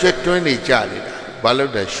car a check 20 Charlie.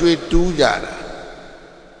 Balada Shui Tujara.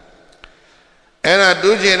 And I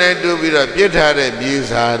do Jane do be a Pietare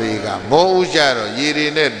Bizariga, Mo Jaro,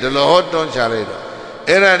 Yirine, the Lohoton Charedo.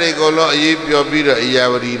 Era de Golo, Yipio Bida,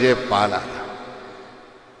 Iavari de Pala.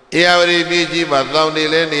 Iavari Biji, but Lowney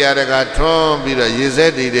Lendiaraga, Tom Bida,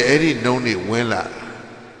 Yizedi, the Eddie Noni Willa.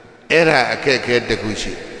 Era a keke de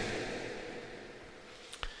Kushi.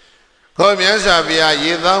 Come Yasabia,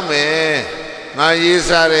 Yidame. My years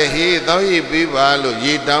are he, though ye be value,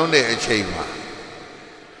 ye down the chamber.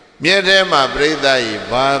 Miedema Bredai,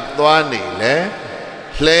 Batwani, le,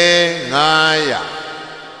 Cle, Naya,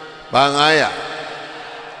 Bangaya.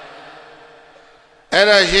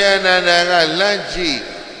 Era Shiana Lanchi,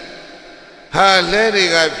 ha, lady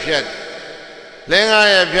got piet.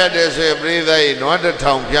 Lengaya piet is a Bredai, not a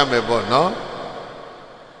town Piamebo, no?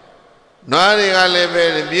 Nari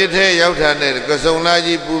Alebe, Biete Yautane,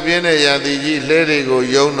 Casonaji Pubiene Yadiji, Lady go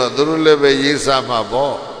Yono, Durulebe Yisama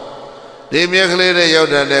Bo. ဒီမြက်ကလေးတွေရောက်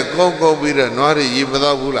တဲ့ကုန်းကုန်းပြီးတော့နွားတွေရေမ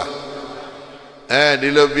တော့ဘူးလားဒီ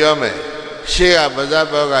လိုပြောမယ်ရှေ့ကပါဇက်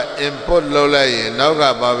ဘောက import လုပ်လိုက်ရင်နောက်က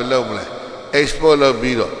ဘာလုပ်မလဲ export လုပ်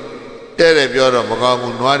ပြီးတော့တဲ့တယ်ပြောတော့မကောင်း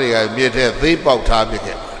ဘူးနွားတွေကမြစ်ထဲသေးပေါက်ထားပြ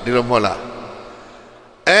ခဲ့ဒီလိုမဟုတ်လား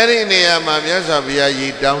အဲ့ဒီနေရာမှာမြတ်စွာဘုရားရေ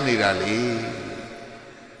တောင်းနေတာလေ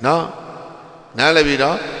နော်နားလည်ပြီ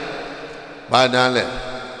နော်ဘာနားလဲ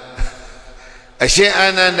အရှင်အာ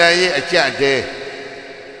နန္ဒာရဲ့အကြတဲ့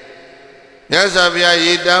မြတ်စွာဘုရား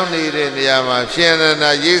ရေတောင်းနေတဲ့နေရာမှာရှင်အာနန္ဒာ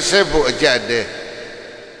ရေဆက်ဖို့အကြတဲ့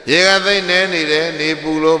ရေကသိမ့်နေနေတယ်နေ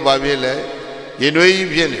ပူလို့ဘာဖြစ်လဲရင်တွေးကြီး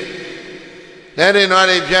ဖြစ်နေလက်တွေနွား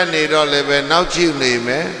တွေဖြတ်နေတော့လည်းပဲနောက်ချိနေမ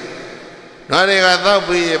ယ်နွားတွေကသောက်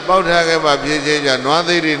ပြီးပေါက်ထားခဲ့မှဖြစ်ချင်းကြောင့်နွား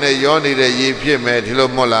သေးတွေနဲ့ရောနေတဲ့ရေဖြစ်မယ်ဒီလို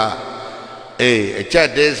မဟုတ်လားအကြ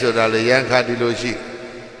တဲ့ဆိုတာလေရန်ခါဒီလိုရှိ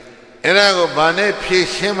အဲ့ဒါကိုဘာနဲ့ဖြည့်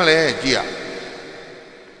ရှင်းမလဲကြည့်ရ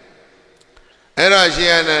အဲ့တော့ရှ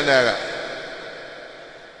င်အနန္ဒာက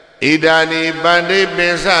ဣဒာနိပန္တိပ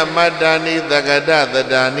င်စမတ္တာနိသကတသတ္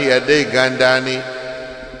တာနိအတိတ်ကန္တာနိ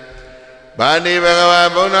ဘာနိဘဂဝါ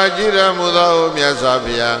ဘုန်းတော်ကြည်တော်မူသောမြတ်စွာ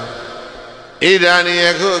ဘုရားဣဒာနိယ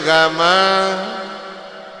ခုအခါမှာ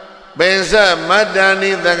ပင်စမတ္တာ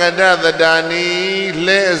နိသကတသတ္တာနိ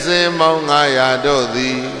လဲအစဉ်ပေါင်း900တို့သ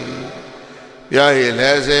ည်ပြောရည်လဲ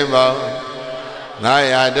အစဉ်ပေါင်း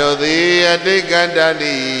900တို့သည်အတိတ်ကန္တာ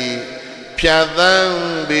နိဖြတ်သန်း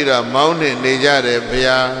ပြီးတော့မောင်းနေကြတယ်ဘု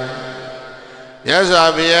ရားမြတ်စွာ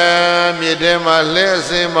ဘုရားမြစ်ထဲမှာလဲအ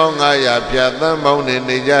စဉ်ပေါင်း900ဖြတ်သန်းမောင်း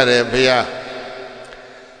နေကြတယ်ဘုရား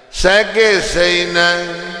စက္ကိစိဏံ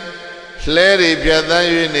လဲတွေဖြတ်သန်း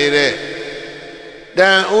၍နေတဲ့တ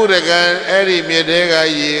န်ဥရကံအဲ့ဒီမြစ်ထဲက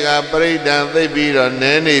ရေကပရိဒံသိပ်ပြီးတော့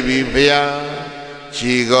နဲနေပြီဘုရား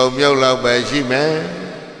ခြေကုန်မြုပ်လောက်ပဲရှိမယ်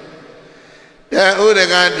တန်ဥရ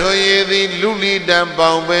ကံထွန်ရည်သည်လူလီတံပေါ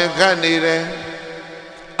င်ပင်ခတ်နေတယ်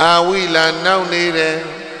အာဝိလာနောက်နေတယ်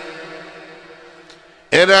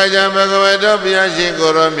အဲ့ဒါကြောင့်ဘဂဝါတော်ဘုရားရှင်ကို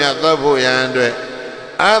ရောမြတ်သောဖို့ရန်အတွက်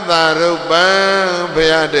အသာရုပံဘု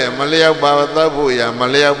ရားတဲ့မလျောက်ပါသောဖို့ရမ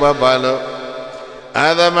လျောက်ပါလို့အာ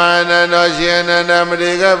သမနန္ဒောရှင်အနန္ဒမ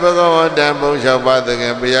တိကဘဂဝတံဘုံလျှောက်ပါသခ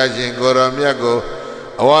င်ဘုရားရှင်ကိုရောမြတ်ကို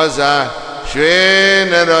အဝါစာရွှေ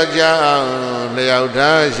နရောကြောင့်လျောက်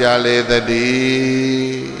ထားရှာလေတ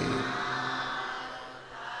ည်း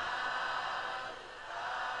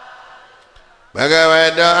ဘဂဝါ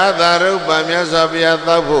တော်အသာရုပံမြတ်စွာဘုရား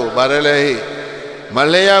သောဖို့ပါတယ်လေမ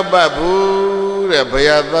လျောက်ပါဘူးတဲ့ဘု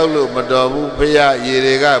ရားသောလို့မတော်ဘူးဘုရားရေ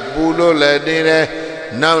တွေကပူလို့လည်းနေတယ်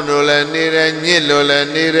နောက်လို့လည်းနေတယ်ညစ်လို့လည်း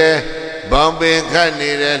နေတယ်ဘောင်ပင်ခတ်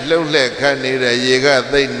နေတယ်လှုပ်လှက်ခတ်နေတယ်ရေက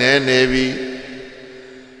သိမ့်နေနေပြီ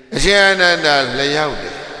အရှင်အနန္ဒာလျောက်တ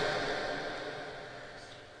ယ်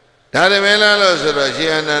ဒါရမေလားလို့ဆိုတော့ရှ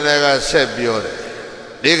င်အနန္ဒာကဆက်ပြောတယ်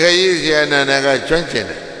ဒီခရီးရှင်အနန္ဒာကကျွမ်းကျင်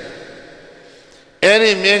တယ်အဲ့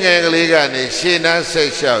ဒီမြင်းငယ်ကလေးကနေရှင်းနာဆက်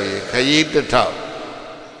လျှောက်ရင်ခရီးတစ်ထောက်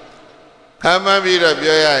ခါမှပြီးတော့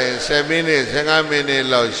ပြောရရင်7မိနစ်15မိနစ်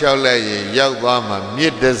လောက်လျှောက်လိုက်ရင်ရောက်သွားမှမြ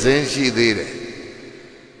စ်တစ်စင်းရှိသေးတယ်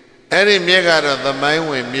အဲ့ဒီမြစ်ကတော့သမိုင်း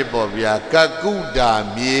ဝင်မြစ်ပေါ့ဗျာကကုတာ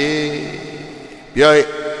မြေပြော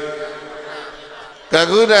က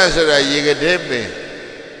ကုတာဆိုတာရေကတဲ့ပင်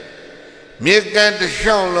မြစ်ကန်တစ်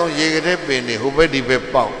လျှောက်လုံးရေကတဲ့ပင်နေဟိုဘက်ဒီဘက်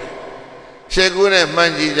ပေါက်ရှေ့ကူးနဲ့မှ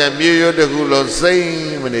န်ကြည့်ကြမြေရိုးတစ်ခုလုံးစိ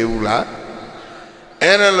မ့်မနေဘူးလား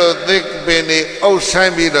အဲ့ဒါလို့သစ်ပင်တွေအုပ်ဆို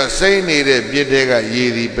င်ပြီးတော့စိမ့်နေတဲ့မြစ်တွေကရေ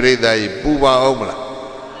ဒီပြိဿာကြီးပူပါအောင်မလား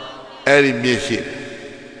အဲ့ဒီမြစ်ရှိတယ်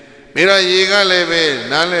ပြီးတော့ရေကလည်းပဲ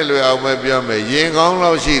နားလည်လွယ်အောင်ပဲပြောမယ်ရင်ကောင်း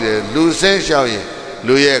လောက်ရှိတယ်လူဆင်းလျှောက်ရင်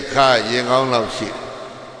လူရဲ့ခါရင်ကောင်းလောက်ရှိတယ်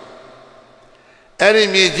အဲ့ဒီ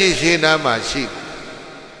မြစ်ကြီးရှင်းနားမှာရှိတယ်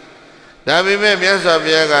ဒါပေမဲ့မြတ်စွာ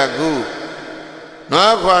ဘုရားကခု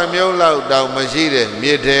နွားခွာမြုပ်လောက်တောင်မရှိတဲ့မြ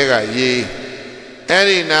စ်ထဲကရေအဲ့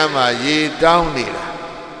ဒီနားမှာရေတောင်းနေတာ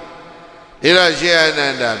ဒီတော့ရှင်အန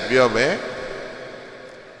န္ဒာပြောမယ်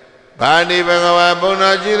ဘာနိဘဂဝါဘုန်း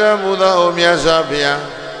တော်ကြည်တော်မူသောအိုမြတ်စွာဘုရား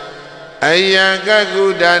အယံကကု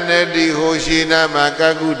ဒနတိဟိုရှိနာမှာက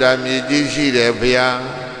ကုဒမြေကြီးရှိတယ်ဘုရား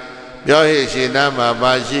ပြောဟိရှိနာမှာ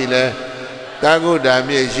ဘာရှိလဲကကုဒ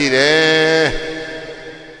မြေရှိတယ်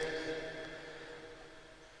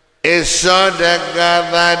ဣသောတက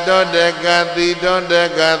သာတောတကသီတောတ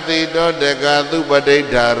ကသီတောတကသုပဋိဋ္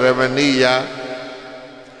ဌာရမဏိယ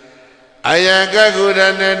အယံကကုဒ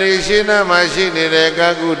နတိရှိနာမှာရှိနေတဲ့က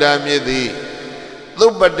ကုဒမြေသည်သု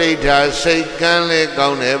ပဋိဋ္ဌာစိတ်ကန်းလေးကော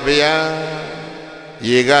င်းတယ်ဗျာ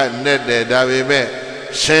ရေကနဲ့တယ်ဒါပေမဲ့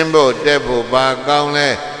ဆင်းဖို့တက်ဖို့ပါကောင်းလဲ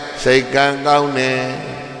စိတ်ကန်းကောင်းတယ်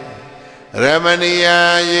ရမဏိယ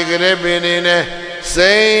ရေကလေးပင်နေနဲ့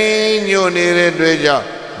စိတ်ညွတ်နေတဲ့တွေ့ကြောင့်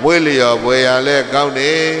မွေးလျော်ပွဲရလဲကောင်းတ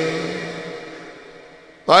ယ်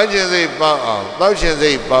သွားခြင်းစိတ်ပေါက်အောင်တောက်ခြင်း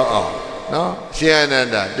စိတ်ပေါက်အောင်နော်ရှင်အနန္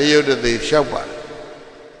ဒတယုတ်တသိလျှောက်ပါ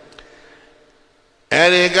အဲ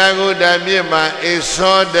ဒီကာကုတ္တမြစ်မှာဣ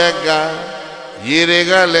သောတကရေတွေ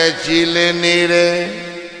ကလည်းကြည်လင်နေတယ်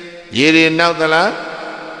ရေတွေနောက်သလား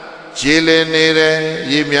ကြည်လင်နေတယ်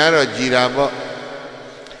ရေများတော့ကြည်တာပေါ့ဣ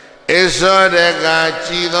သောတက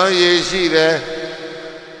ကြည်သောရေရှိတယ်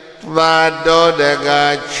သာတောတက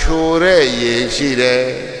ချိုတဲ့ရေရှိတယ်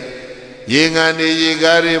ရေငန်နေရေ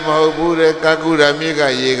ကားတွေမဟုတ်ဘူးတဲ့ကာကုတ္တမြစ်က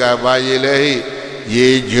ရေကဘာရေလဲဟိရေ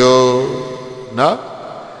ကြိုနော်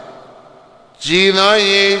ကြည်သော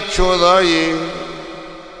ရေချိုသောရေ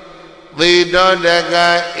သေတောတက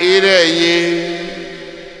အေးတဲ့ရေ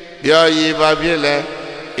ပြောရေဘာဖြစ်လဲ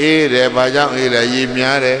အေးတယ်ဘာကြောင့်အေးလဲရေ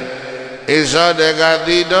များတယ်ဣသောတက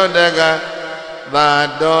သေတောတကသာ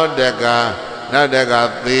တောတကနောက်တက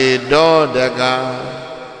သေတောတက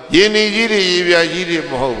ရေနေကြီးတွေရေပြကြီးတွေ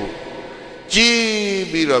မဟုတ်ဘူးကြည်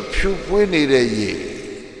ပြီးတော့ဖြူပွေးနေတဲ့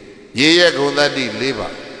ရေရဲ့ဂုဏ်သတ္တိ၄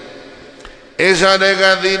ပါးဣသောတက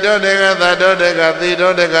သေတောတကသာတောတကသေ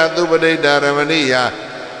တောတကသုပတိတ္တရမဏိယ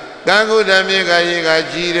ကာကုတ္တမြစ်ကရေက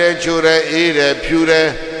ကြည်တယ်ချိုတယ်အေးတယ်ဖြူတယ်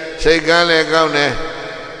စိတ်ကန်းလည်းကောင်းတယ်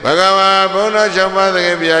ဘဂဝါဘုန်းတော်၆ပါးသခ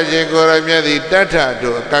င်ဘုရားရှင်ကိုယ်တော်မြတ်သည်တထ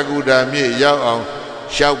တို့ကာကုတ္တမြစ်ရောက်အောင်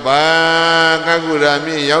လျှောက်ပါကာကုတ္တ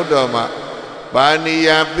မြစ်ရောက်တော့မှပါဏိယ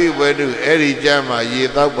ပိဝတုအဲ့ဒီကြမှာရေ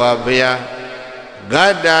တောက်ပါဗျာဂ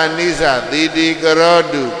တ္တာနိစ္စသီတိကရော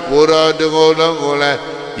တုကိုတော်တကိုယ်လုံးကိုလည်း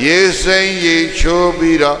ရေစိမ့်ရေချိုး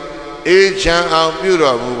ပြီးတော့အေးချမ်းအောင်ပြု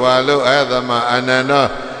တော်မူပါလို့အသမအာနန္ဒော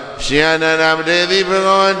ရှင်အနန္ဒမတေတိဘဂ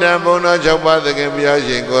ဝန္တံဘုန်းတော်၆ပါးသခင်ဘုရား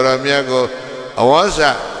ရှင်ကိုယ်တော်မြတ်ကိုအဝါစ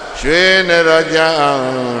ရွှေနရောကြအောင်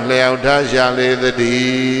လျောက်ထားရှာလေသတ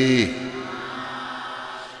ည်း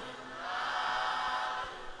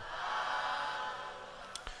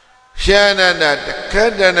ရှင်အနန္ဒတခ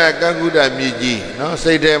တ္တနာကာကုတ္တမြစ်ကြီးနော်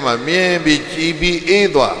စိတ်ထဲမှာမြင်ပြီးကြည်ပြီးအေး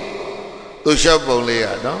သွားသူလျှောက်ပုံလေးရ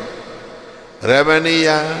နော်ရမဏိယ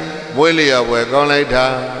မွေးလျော်ပွဲကောင်းလိုက်တာ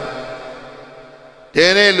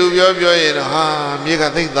တဲ့နဲ့လူပြောရင်တော့ဟာမြေက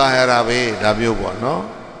သိမ့်သားရတာပဲဒါမျိုးပေါ့နော်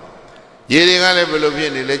ရေတွေကလည်းဘယ်လိုဖြ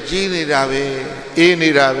စ်နေလဲကြီးနေတာပဲအေးနေ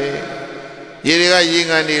တာပဲရေတွေကရေ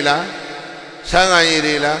ငန်နေလားဆန်းကန်ရေ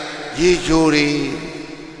တွေလားရေချိုတွေ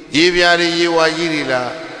ရေပြားတွေရေဝါကြီးတွေ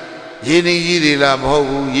လားရေနေကြီးတွေလားမဟုတ်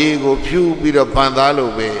ဘူးရေကိုဖြူပြီးတော့ပန်သား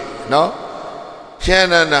လို့ပဲနော်ရှင်း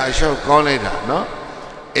နာအလျှောက်ကောင်းလိုက်တာနော်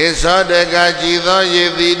ဣသောတကကြည်သောရေ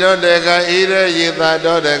သီတောတကအေးတဲ့ရေသာ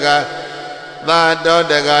တောတကသာတော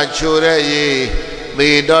တကချိုတဲ့ရေသေ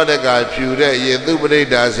တောတကဖြူတဲ့ရေသူပရိ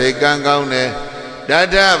ဒာစိတ်ကံကောင်းတယ်တ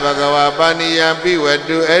ထဘဂဝါပါဏိယပိဝ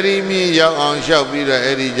တုအဲ့ဒီမြင့်ရောက်အောင်လျှောက်ပြီးတော့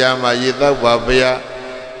အဲ့ဒီကြမှာရေတောက်ပါဗျာ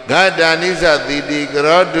ဂတ္တာနိစ္စသီတိက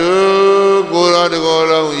ရောတုကိုရောတကိုယ်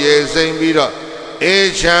လုံးရေစိမ့်ပြီးတော့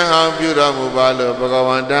အေးချမ်းအောင်ပြုတော်မူပါလို့ဘဂဝ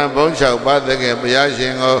န္တံဘုန်း၆ပါးသခင်ဘုရားရှ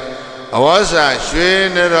င်ကိုအဝါစရွှေ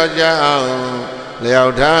နရောကြအောင်လျော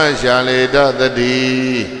က်ထားရှာလေတော့တ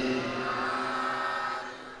ည်း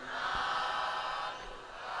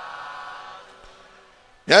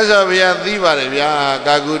မြတ်စွာဘုရားသိပါတယ်ဗျာ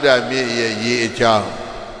ကာကုတ္တမြစ်ရဲ့ရေအကြောင်း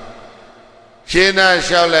ရှင်းသာ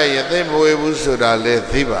လျှောက်လိုက်ရင်သိမဝေဘူးဆိုတာလည်း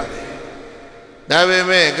သိပါတယ်ဒါပေ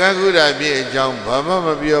မဲ့ကာကုတ္တမြစ်အကြောင်းဘာမှမ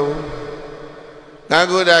ပြောဘူးကာ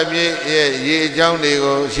ကုတ္တမြစ်ရဲ့ရေအကြောင်းတွေ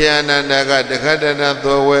ကိုရှင်အနန္ဒကတခတနာ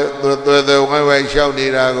သွဲဝဲလျှောက်နေ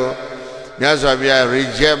တာကိုမြတ်စွာဘုရား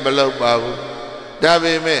reject မလုပ်ပါဘူးဒါ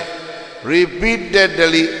ပေမဲ့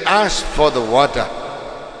repeatedly ask for the water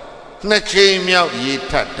နှစ်ချိန်မြောက်ရေ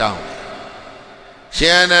ထပ်တောင်းရှ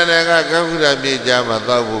င်အနန္ဒကကာကုတ္တမြစ်ကြားမှာ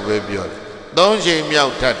သောက်ဖို့ပဲပြောတယ်သုံးချိန်မြော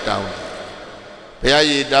က်ထပ်တောင်းဘုရား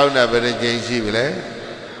ရေတောင်းတာဘယ်နှချိန်ရှိပြီလဲ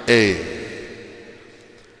အေး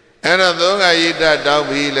အဲ့တော့သုံးခါရေထပ်တောင်း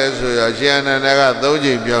ပြီလဲဆိုတော့ရှင်အနန္ဒကသုံး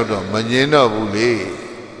ချိန်မြောက်တော့မငင်းတော့ဘူးလေ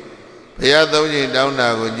ဘုရားသုံးချိန်တောင်းတာ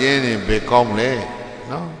ကိုငင်းရင်ဘယ်ကောင်းလဲ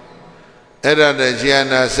နော်အဲ့ဒါတည်းရှင်အ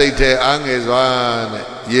နန္ဒစိတ်ထဲအားငယ်စွာနဲ့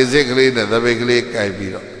ရေစစ်ကလေးနဲ့သပိတ်ကလေးကြိုက်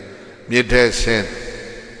ပြီးတော့မြစ်ထဲဆင်း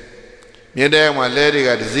မြစ်ထဲမှာလဲတွေက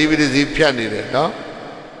တစည်းပြီးတစည်းဖြတ်နေတယ်နော်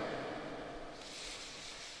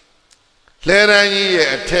လဲရန်ကြီးရဲ့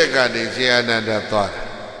အထက်ကနေရှင်အနန္ဒသွားတယ်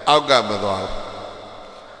အောက်ကမသွားဘူး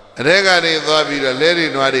အထက်ကနေသွားပြီးတော့လဲတွေ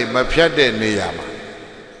နွားတွေမဖြတ်တဲ့နေရာမှာ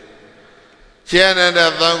ရှင်အနန္ဒ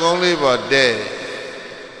သံကုန်းလေးပေါ်တဲ့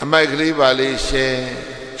အမိုက်ကလေးပါလေးရှင်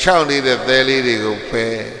ခြောက်နေတဲ့သဲလေးတွေကိုဖဲ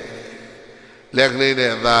လက်ကလေး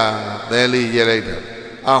နဲ့အသာသဲလေးရဲလိုက်တယ်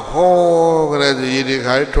အဟောကလေးဆိုရေဒီ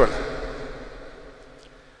ခါလေးထွက်လာ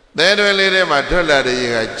သဲတွင်လေးထဲမှာထွက်လာတဲ့ရေ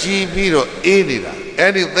ကကြည်ပြီးတော့အေးနေတာ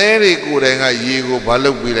အဲ့ဒီသဲတွေကိုယ်တိုင်ကရေကိုဘာ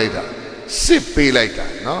လုပ်ပေးလိုက်တာစစ်ပေးလိုက်တာ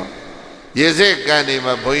နော်ရေစစ်ကန်တွေ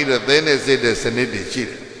မှာဘုန်းကြီးတို့သဲနဲ့စစ်တဲ့စနစ်တွေရှိ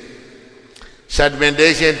တယ်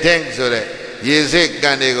sedimentation tank ဆိုတဲ့ရေစစ်က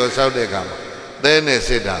န်တွေကိုစောက်တဲ့အခါမှာသဲနဲ့စ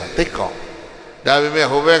စ်တာသိကောင်းဒါပေမဲ့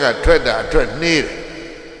ဟိုဘက်ကထွက်တာအထွက်နှေးတယ်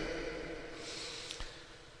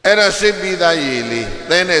အဲ့ဒါစစ်ပြီးသားရေလေး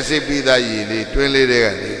သဲနဲ့စစ်ပြီးသားရေလေးတွင်းလေးတွေက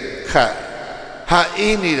လေခတ်ဟာ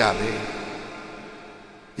အေးနေတာပဲ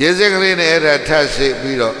ရေစစ်ကလေးနဲ့အဲ့ဒါထပ်စစ်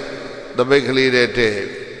ပြီးတော့သပိတ်ကလေးတဲ့တဲ့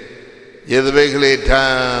ရေသပိတ်ကလေးထ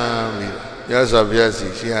မ်းပြီးရသော်ဘုရားစီ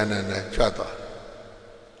ရှင်အနန္ဒာချွတ်သွား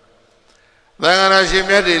သံဃာတော်ရှင်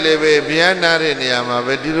မြတ်တွေလည်းပဲဘုရားနာတဲ့နေရာမှာ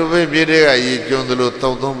ပဲဒီလိုပဲပြည်တဲ့ကရေကျွန်းသလို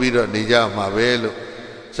တုံသုံးပြီးတော့နေကြမှာပဲလို့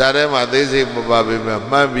စာထဲမှာသိစိတ်မပါပေမဲ့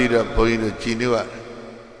မှတ်ပြီးတော့ဘုန်းကြီးတို့ကြည်နူးရတယ်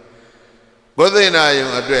ဘုသိနာယုံ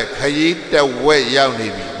အတွက်ခရီးတဝက်ရောက်နေ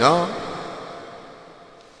ပြီနော်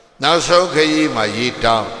နောက်ဆုံးခရီးမှာရေ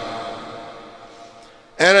တောင်း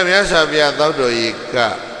အဲ့ဒါမြတ်စွာဘုရားသောက်တော်ကြီးက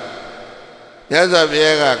မြတ်စွာဘု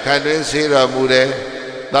ရားကခတ်တွင်းဆေးတော်မူတယ်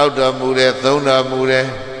သောက်တော်မူတယ်သုံးတော်မူတယ်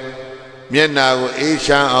မျက်နာကိုအေးချ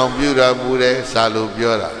မ်းအောင်ပြုတော်မူတယ်စာလို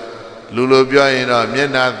ပြောတာလူလိုပြောရင်တော့မျ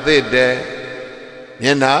က်နာသစ်တယ်မျ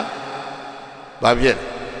က်နာဘာဖြစ်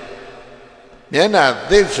မျက်နာ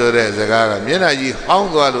သစ်ဆိုတဲ့စကားကမျက်နာကြီးဟောင်း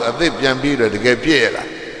သွားလို့အသစ်ပြန်ပြီးတော့တကယ်ဖြစ်ရလား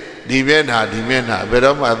ဒီမျက်နာဘယ်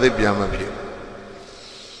တော့မှအသစ်ပြန်မဖြစ်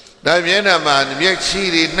ဒါမျက်နာမှာမျက်ချီ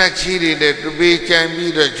တွေနှက်ချီတွေနဲ့တူပေးကြံ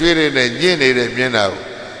ပြီးတော့ကျွေးတွေနဲ့ညှင့်နေတဲ့မျက်နာကို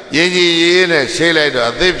ရင်ကြီးရေးနဲ့ဆေးလိုက်တော့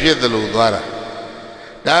အသစ်ဖြစ်သလိုသွားတာ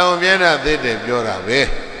ဒါအောင်မျက်နှာသစ်တယ်ပြောတာပဲ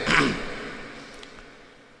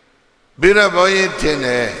ပြီးတော့ဘုန်းကြီးထင်တ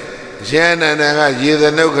ယ်ရှင်အနန္ဒာကရေသ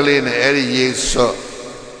နုတ်ကလေးနဲ့အဲ့ဒီရေစော့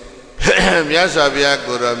မြတ်စွာဘုရား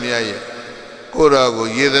ကိုတော်မြတ်ရဲ့ကိုတော်ကို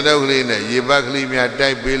ရေသနုတ်ကလေးနဲ့ရေပတ်ကလေးများ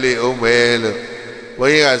တိုက်ပေးလေအောင်ပဲလို့ဘု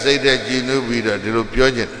န်းကြီးကစိတ်သက်ကြည်နူးပြီးတော့ဒီလိုပြော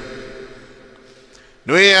ကျင်တယ်။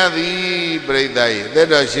နှွေရသည်ပြိဿရဲ့သက်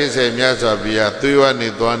တော်80မြတ်စွာဘုရားသွေးဝနေ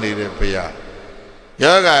သွားနေတဲ့ဘုရား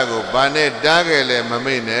ယောဂါကိုဘာနဲ့တားခဲ့လဲမ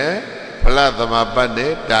မေ့နဲ့ဖလသမပတ်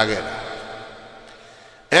နဲ့တားခဲ့တာ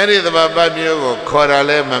အဲ့ဒီသမပတ်မျိုးကိုခေါ်တာ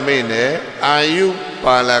လဲမမေ့နဲ့အာယု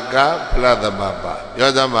ပါလကဖလသမပတ်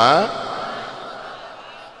ပြောစမ်းပါ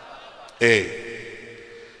အေး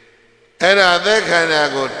အဲ့ဒါသက်ခန္ဓာ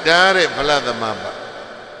ကိုတားတဲ့ဖလသမပတ်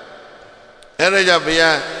အဲ့ဒါကြောင့်ဘု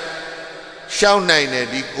ရားရှောင်းနိုင်တယ်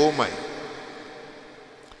ဒီ9မိုင်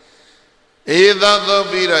အေးသောသုံး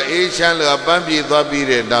ပြီးတော့အေးချမ်းလို့ပန်းပြေသွားပြီး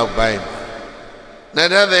တဲ့နောက်ပိုင်းန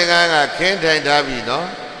တ္ထသင်္ကန်းကခင်းထိုင်ထားပြီနော်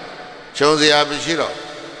ခြုံစရာမရှိတော့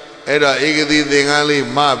အဲ့တော့ဧကတိသင်္ကန်းလေး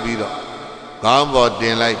မပြီးတော့ခေါင်းပေါ်တ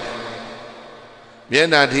င်လိုက်မျက်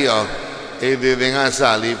နှာထိအောင်ဧကတိသင်္ကန်းစ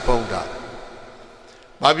လေးဖုံးတာ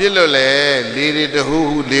ဘာဖြစ်လို့လဲလေတွေတဟူ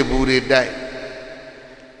ဟူလေပူတွေတိုက်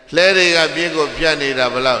လှဲတွေကပြင်းကိုပြတ်နေတာ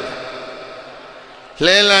ဘလောက်လဲ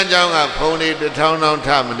လှဲလန်းချောင်းကဖုံးတွေတစ်ထောင်ထောင်ထ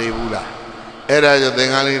မနေဘူးလားအဲ့ဒါကြောင့်သ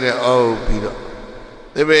င်္ကန်းလေးနဲ့အောက်ပြီးတော့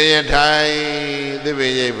သစ်ပင်ရင်ထိုင်သစ်ပ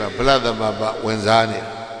င်ရိပ်မှာဖလသမပဝင်စားနေ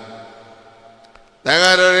သံ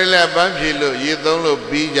ဃာတော်တွေလည်းပန်းဖြေလို့ရေသုံးလို့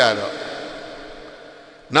ပြီးကြတော့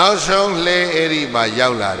နောက်ဆုံးလှဲအဲ့ဒီမှာရော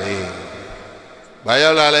က်လာတယ်။ဘာ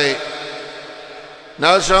ရောက်လာလဲ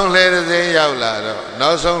နောက်ဆုံးလှဲတစ်စင်းရောက်လာတော့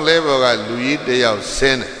နောက်ဆုံးလှဲဘော်ကလူကြီးတစ်ယောက်ဆ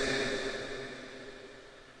င်းတယ်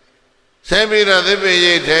ဆင်းပြီးတော့သစ်ပင်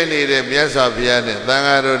ရိပ်ထဲနေတဲ့မြတ်စွာဘုရားနဲ့သံ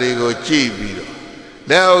ဃာတော်တွေကိုကြည့်ပြီးတော့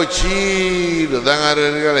လက်အုပ်ချီလို့သံဃာ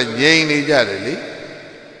တော်တွေကလည်းငြိမ်နေကြတယ်လေ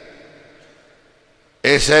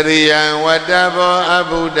အစရိယံဝတ္တဘောအ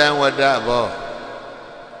ဘုဒ္ဓံဝတ္တဘော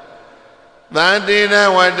သန္တိန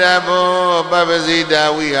ဝတ္တဘောပပ္ပစိတာ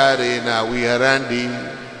ဝိဟာရေနဝိဟရန္တိ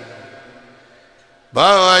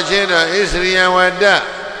ဘောဝချင်းတော်ဣစရိယံဝတ္တ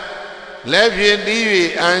လက်ဖြင့်တီး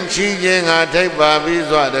၍အန်ချီခြင်းငါထိုက်ပါပြီး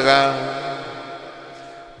စွာတကား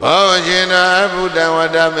ဘောဝချင်းတော်အဘုဒ္ဓံဝ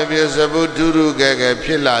တ္တမပြစဘူးထုထုကဲကဲဖြ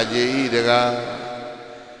စ်လာကြ၏တကား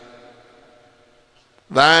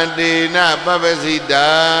သန္တိနပပ္ပစိတာ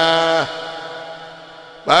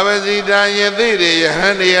ပပ္ပစိတာယသိရေယဟ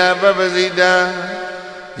န္တိဟာပပ္ပစိတာ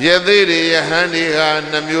ယသိရေယဟန္တိဟာ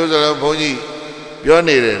နှမျိုးစလုံးဘုန်းကြီးပြော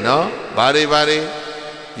နေတယ်နော်ဘာတွေ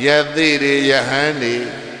ယသိရေယဟန္တိ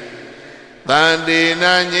သန္တိ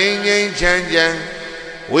နာငြိမ့်ငြိမ့်ချမ်းချမ်း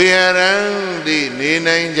ဝိဟရန္တိနေ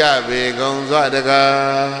နိုင်ကြပေကုန်စွာတ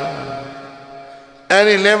ကားအဲ့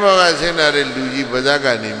ဒီလက်ဘောကဆင်းလာတဲ့လူကြီးပါးစပ်က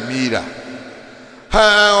နေမြည်တာဟာ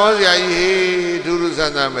ဟောဆရာကြီးထူးထူးဆ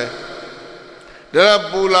န်းဆန်းပဲဒါ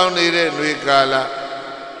ပူလောင်နေတဲ့ຫນွေကာလ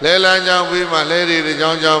လဲလန်းချောင်းဘေးမှာလဲတွေ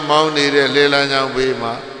ချောင်းချောင်းမောင်းနေတဲ့လဲလန်းချောင်းဘေး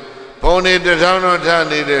မှာဘုံတွေတထောင်တော်ထ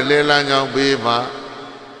နေတဲ့လဲလန်းချောင်းဘေးမှာ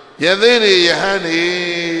ယသိတွေယဟန်တွေ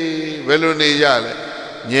ဘယ်လိုနေကြလဲ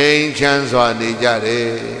ငြိမ်းချမ်းစွာနေကြတယ်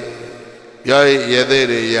ပြောယသိ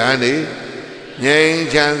တွေယဟန်တွေငြိမ်း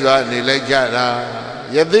ချမ်းစွာနေလိုက်ကြတာ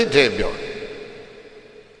ယသိတဲ့ပြော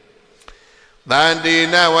သ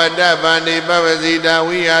Bandina Wada Bandi Babazida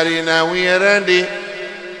Viharina Viharandi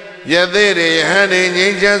Yadiri Hani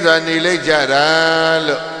Ninjazani Lejara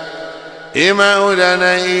Ima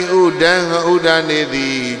Udana Udang Udani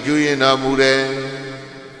di Juyina Mure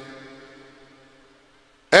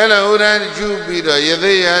Ella Udan Jupiter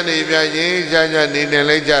Yadayani Yaji Jajani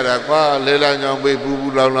Lejara Qua Lela Yambe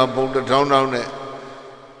Bubula Ponta Town on it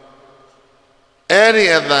Eri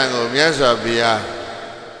Atango Miasa Bia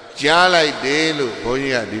Jala Delu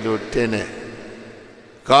Poya Dilo Tene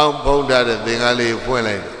Compounda the Bengali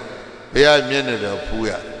Puele Bia Minute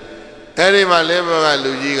Puya Eri Maleva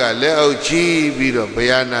Lujiga Leo Chi Biro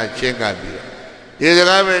Bayana Chenga Biro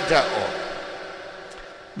Yagaveta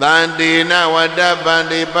Bandina Wada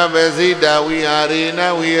Bandi Babazida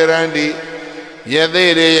Viharina Viharandi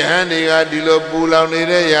Yadere Handiga Dilo Pula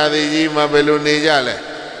Nide Yadi Mabeluni Jale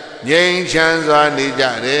Jane Chanza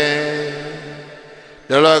Nijare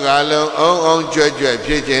The Logalo on Church,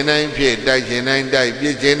 Pitchin and Pit, Dachin and Dai,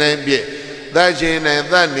 Pitchin and Pit, Dachin and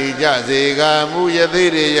Thani Jaziga,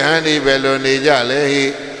 Muyadiri, Hani Beloni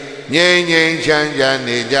Jale, Jane Chanja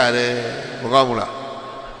Nijare, Mugamula.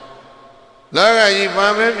 Laga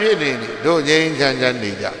Yipame Pitini, do Jane Chanja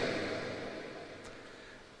Nija.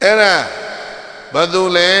 Era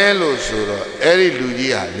Badule Lusuro, Eri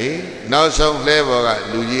Luji Hali, now some flavor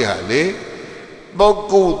Luji Hali.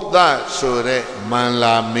 Boku da sore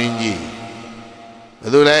manla minji.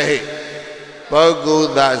 Badule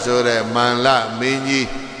Boku da sore manla minji.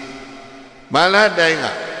 Manla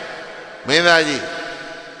dainga. Medaji.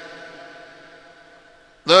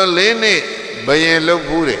 The lene bayen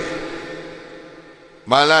lopure.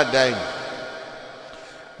 Manla dainga.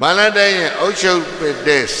 Manla dainga Osho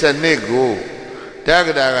de Sanego.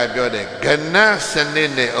 Dagadaga Jode. Gana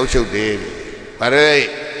Sanine Osho de.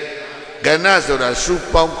 Pare. Gana Sura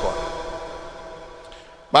Supanko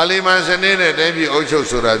Baliman Sanine, Debbie Ocho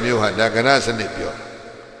Sura Muha, Dagana Sanipio.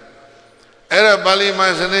 Era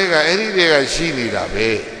Baliman Sanega, any day I see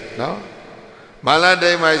it, no?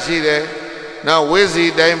 Malade Machide, now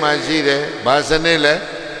Wizzy Day Machide, Basanele,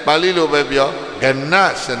 Balilo Bebio,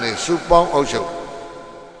 Gana Sane, Supon Ocho.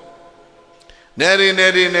 Neri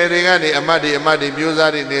Nerigani, Amadi,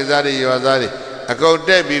 Musari, Nezari, Yozari, a cold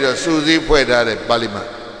Debbie, Susie Pueda,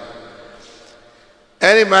 Baliman.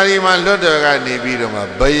 Anybody man look at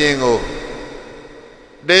Nibidoma, Bayingo.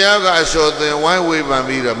 They are so the one way by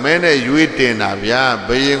me, the men a yuitin of ya,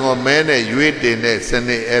 Bayingo men a yuitin,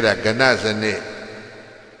 Sene era Ganasane.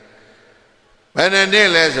 When a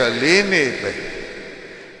nail as a lean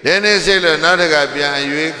then they say another guy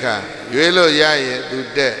behind Yuka, Yuelo Yay, do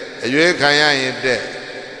dead, Yuka in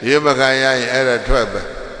dead, Yumakaya era trouble.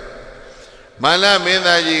 Mala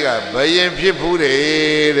Menda Yiga, Bayan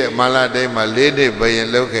Pipure, Mala de Malede,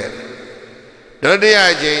 Bayan Loket.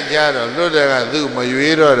 Dodia Jane Jaro, Lodaga,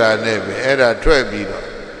 Mayuiro, Nebe, Era Trebido,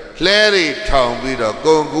 Clary Town Bido,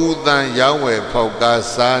 Gongudan Yahweh, Poga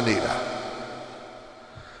Sanida.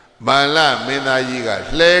 Mala Menda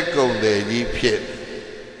Yiga, Leko de Yipit.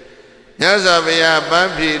 Yazavia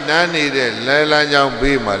Bampi Nani de Lela Young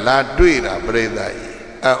Bima, La Duida, Breda,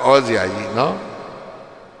 Ozia, no?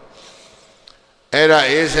 Era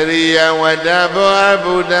Isriya Wadabo,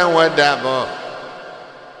 Abuda Wadabo.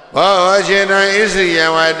 Oh, Jena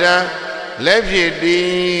Isriya Wada,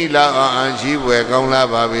 Lepidi, La Anji, where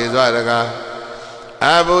Gongla Babi Zadaga.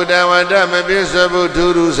 Abuda Wada, maybe Sabu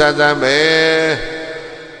Turu Sazambe.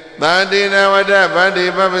 Bandina Wada, Bandi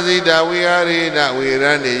Babazida, we are in that we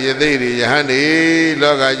ran the Yadiri, Yahani,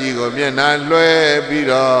 Logajigo, Miana, Loe,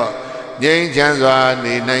 Bido, Jane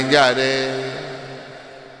Chanzani, Nanjade.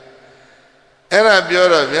 Era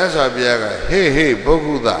Biora Miasa Biaga, hey,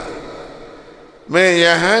 Boguda. May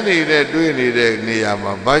Yahani doing it,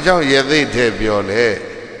 Niama, Bajan Yadi Tebiole.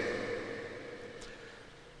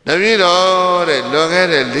 Navido, long at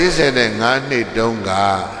a listen and Gani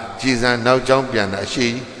Donga, Chizan now champion,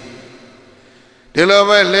 she. The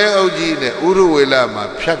lover leo Gine, Uruwilla, ma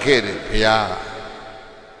Piakere, Pia.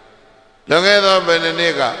 Long at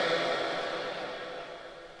Benega.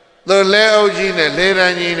 The leo Gine,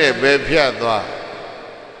 Leranine, Bepiadwa.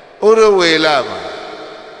 Uruwilla.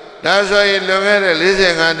 That's why you look at a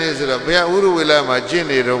listen and is a Pia Uruwilla, ma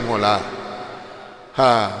Gini Romola.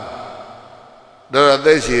 Ha. There are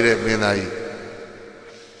they see it, Minai.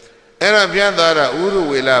 Era Piandara,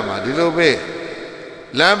 Uruwilla, ma Dilobe.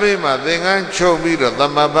 Labima, Dingan, Chobido, the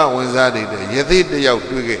Maba, Wizadi, Yeti, the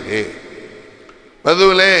Yakuge.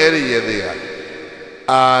 Badule, Eri Yedia.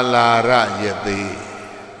 Alara Yeti.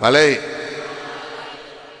 Malay.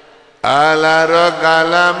 Alara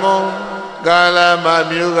Galamo, Galama,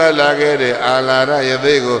 Muga Lagere, Alara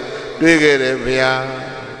Yadego, Digere Via.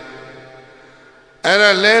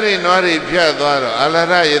 Era leri nori pia dwaro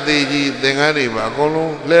alara yediji thingari ma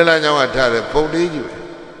akolon lela nyawa thare phodi ji be.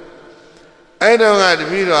 Ai do ga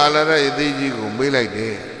tpi do alara yediji ko meai like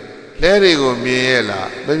de. Leri ko myin ye la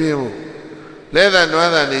ma myin bu. Letha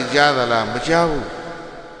nwatha ni ja da la ma ja bu.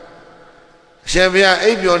 Shen bia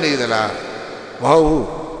ai pyo ni da la ma hout bu.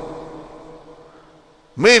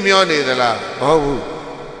 Mei myo ni da la ma hout bu.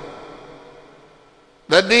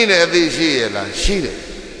 Tati ne athi shi ye la shi de.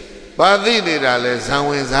 Ba thi nida le san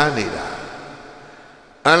win sa nida.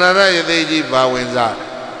 Alara yediji ba win sa.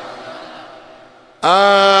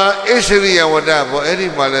 Ishriya wada bo edi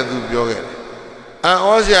ma le thu pyo ke de.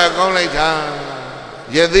 An sia kaung lai tha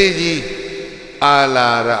yediji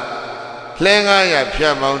alara lenga ya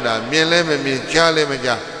phya maung da myin le ma myin cha le ma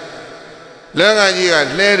cha. Lenga ji ga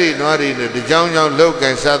hle ri nwa ri ne de jaung jaung lok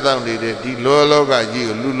kan sa taung ni de di lo loka ji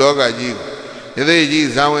ko lu loka ji ko yediji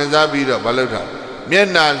san win sa pi do ba lok thaမျက်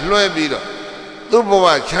နှာလွှဲပြီးတော့သူ့ဘဝ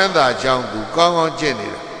ချမ်းသာကြောင်းသူကောင်းကောင်းကျင့်နေ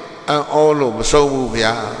တာအံ့ဩလို့မဆုံးဘူး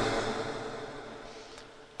ဗျာ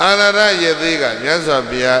အာရရယသိကမြတ်စွာ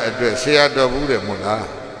ဘုရားအတွက်ဆရာတော်ဘူးတယ်မို့လား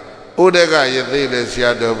ဥဒကယသိလည်းဆရာ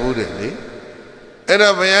တော်ဘူးတယ်လေအဲ့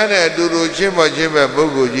တော့ဘုရားနဲ့အတူတူချင်းပေါ်ချင်းပဲပု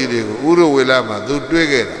ဂ္ဂိုလ်ကြီးတွေကိုဥရဝေလမှာသူတွေး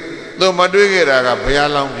ခဲ့တာသူမတွေးခဲ့တာကဘုရား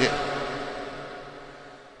လောင်းဖြစ်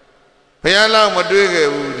ဘုရားလောင်းမတွေးခဲ့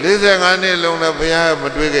ဘူး45နှစ်လုံးလည်းဘုရားမ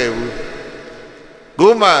တွေးခဲ့ဘူးခု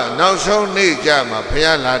မှနောက်ဆုံးနေ့ကြမှာဘု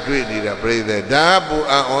ရားလာတွေ့နေတာပြိဿဒါပူ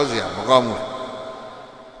အံ့ဩစရာမကောင်းဘူး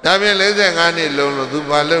ဒါဖြင့်45နှစ်လုံးလို့သူ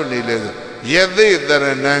ဘာလုပ်နေလဲဆိုယသိတရ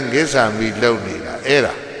ဏံကိစ္ဆာမိလုပ်နေတာအဲ့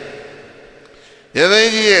ဒါယသိ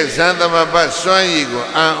ကြီးရဲ့ဇန်သမပတ်စွမ်းရည်ကို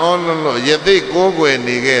အံ့ဩလို့ယသိကိုးကွယ်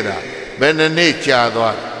နေခဲ့တာဘယ်နှစ်နှစ်ကြာ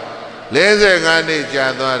သွား45နှစ်ကြာ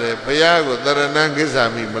သွားတယ်ဘုရားကိုတရဏံကိစ္ဆာ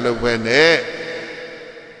မိမလုပ်ဘဲနဲ့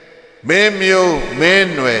မင်းမျိုးမင်း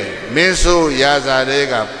နွယ်မင်းဆိုးရာဇာတွေ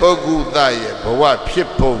ကပုဂ္ဂုတရဲ့ဘဝဖြစ်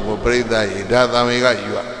ပုံကိုပြိဿရေဒါသံဝေက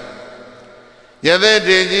ယူရယသိတ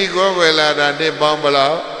င်ကြီးကိုယ်ွယ်လာတာနှစ်ပေါင်းဘလော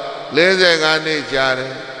က်45နှစ်ကြာတ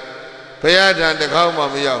ယ်ဘုရားထံတစ်ခေါက်မှ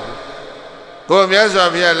မရောက်ဘူးကိုမြတ်စွာ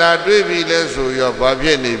ဘုရားလာတွေ့ပြီလဲဆိုရောဘာဖြ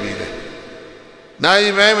စ်နေပြီလဲနို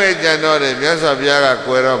င်မဲမဲကြံတော့တယ်မြတ်စွာဘုရားက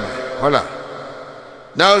ကွယ်တော့မယ်ဟုတ်လား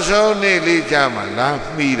နောက်ဆုံးနေ့လေးကြာမှလာ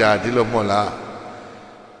မှီတာဒီလိုမဟုတ်လား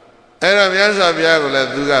အဲ့တော့မြတ်စွာဘုရားကလည်း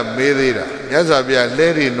သူကမေးသေးတာမြတ်စွာဘုရားလဲ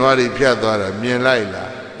ရီနွားရီဖြတ်သွားတာမြင်လိုက်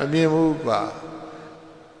လားမမြင်ဘူးကွာ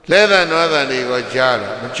လဲတဲ့နွားတဲ့တွေကိုကြားတာ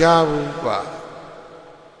မကြားဘူးကွာ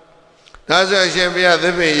ဒါဆိုအရှင်ဘုရားသ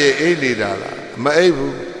ဗ္ဗညေအိတ်နေတာလားမအိတ်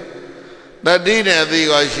ဘူးတတိနဲ့အသိ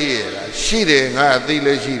ကောရှိရလားရှိတယ်ငါအသိလ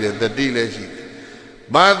ည်းရှိတယ်တတိလည်းရှိတယ်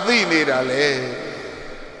ဘာသိနေတာလဲ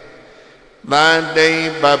တန်တိန်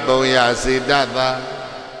ပပုံယစေတသာ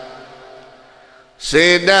စေ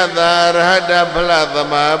တသာရဟတဖလသ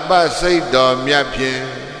မာပစိတ်တော်မြတ်ဖြင့်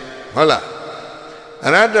ဟုတ်လားအ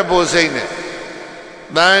ရဟတဘုစိတ်နဲ့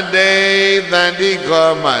တန်တိတန်တိခော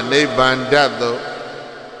မှနိဗ္ဗာန်တတ်သော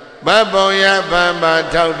ဘပုံယဗံပါ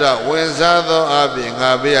ထောက်တော့ဝင်စားသောအပြင်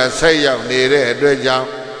ငါဘုရားဆက်ရောက်နေတဲ့အတွက်ကြောင့်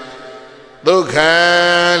ဒုက္ခ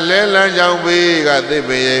လဲလန်းကြောင့်ဘေးကသိပ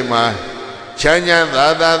င်ရိပ်မှာချမ်းချမ်းသာ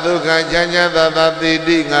သာဒုက္ခချမ်းချမ်းသာသာတိ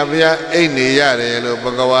တိငါဘုရားအိတ်နေရတယ်လို့ဘ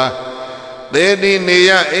ဂဝါသေတိနေ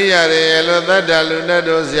ရအိရတယ်လို့သတ္တလူနဲ့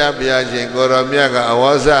တို့ဆရာဘုရားရှင်ကိုရောမြတ်ကအ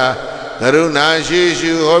ဝါစာကရုဏာရှိ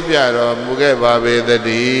ရှုဟောပြတော်မူခဲ့ပါပေသတ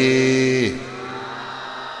ည်း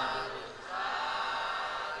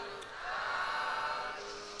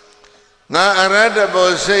ငါအရဟတ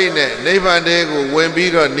ဘောစိတ်နဲ့နိဗ္ဗာန်တွေကိုဝင်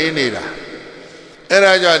ပြီးတော့နေနေတာအဲ့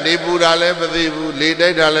ဒါကြောင့်နေပူတာလည်းမသိဘူးလေတို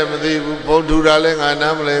က်တာလည်းမသိဘူးဘုံထူတာလည်းငါ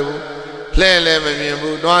နားမလဲဘူးလှဲ့လည်းမမြင်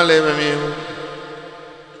ဘူးတွားလည်းမမြင်ဘူး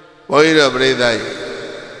ဘုန်းကြီးတို့ပြိဿကြီး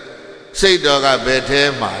စိတ်တော်ကဘယ်ထဲ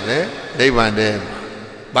မှာလဲနိဗ္ဗာန်ထဲမှာ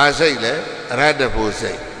ဘာစိတ်လဲအရဟတဖို့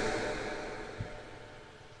စိတ်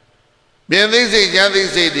မြင်သိစိတ်ကြားသိ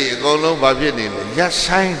စိတ်ဒီအကုန်လုံးဘာဖြစ်နေလဲရပ်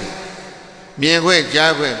ဆိုင်နေမြင်ခွင့်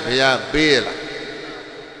ကြားခွင့်ဘုရားပေးလာ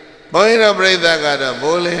ဘုန်းကြီးတို့ပြိဿကတော့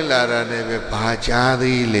မိုးလင်းလာတာနဲ့ပဲဘာကြား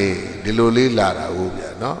သေးလဲဒီလိုလေးလာတာဟုတ်ဗျာ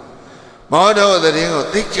နော်မောတော်သတင်းကို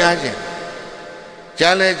သိကြားခြင်း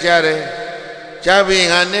ကြားလဲကြားတယ်ကြားပြီး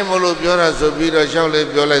ငါနဲ့မလို့ပြောတာဆိုပြီးတော့ရှောက်လေ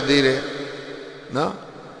ပြောလိုက်သေးတယ်နော်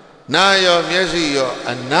နာရောမျက်စိရော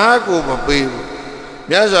အနာကိုမပေးဘူး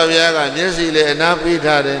မြတ်စွာဘုရားကမျက်စိလည်းအနာပေး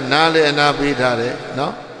ထားတယ်နားလည်းအနာပေးထားတယ်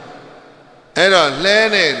နော်အဲ့တော့လှဲ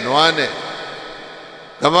နဲ့နွားနဲ့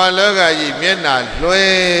ကမ္ဘာလောကကြီးမျက်နှာလွှဲ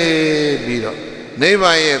ပြီးတော့နိဗ္ဗာ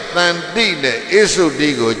န်ရဲ့တန်တိနဲ့အစ္ဆုတိ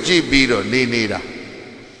ကိုကြည့်ပြီးတော့နေနေတာ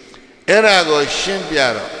အဲ့ဒါကိုရှင်းပြ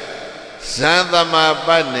တော့ဇန်သမပ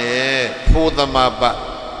တ်နဲ့ဖိုးသမပတ်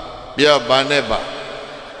ပြောပါနဲ့ပါ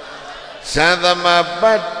ဇန်သမပ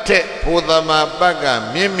တ်တဲ့ဖိုးသမပတ်က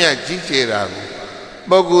မြင့်မြတ်ကြီးကျယ်တာကို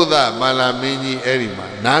ပုဂ္ဂုသမာလာမင်းကြီးအဲ့ဒီမှာ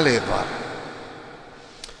နားလေသွား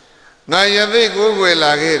ငါယသိကိုယ်ွယ်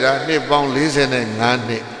လာခဲ့တာနှစ်ပေါင်း45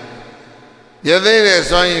နှစ်ယသိတဲ့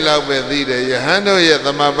စွမ်းရည်လောက်ပဲသိတယ်ယဟန်တို့ရဲ့သ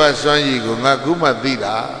မဘတ်စွမ်းရည်ကိုငါခုမှသိ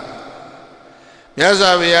တာမြတ်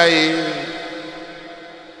စွာဘုရားကြီး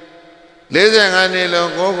45နှစ်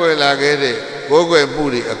လုံးကိုယ်ွယ်လာခဲ့တဲ့ကိုယ်ွယ်မှု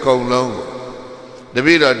တွေအကုန်လုံးကိုတပ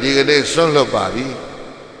ည့်တော်ဒီကနေ့ဆွန့်လွတ်ပါပြီ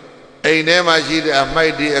အိမ်ထဲမှာရှိတဲ့အမို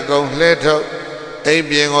က်တွေအကုန်လှဲထုတ်အိမ်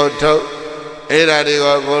ပြင်ကိုထုတ်အဲ့ဓာတွေ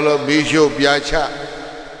ကိုအကုန်လုံးမီးရှို့ပြာချ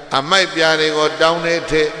အမိုက်ပြာတွေကိုတောင်းနေ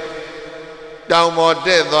ထက်တောင်ပေါ်တ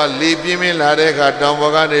က်သွားလေပြင်းပြင်းလာတဲ့အခါတောင်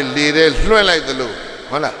ပေါ်ကနေလေတဲ့လွှဲလိုက်သလို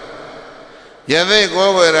ဟုတ်လားယသိကို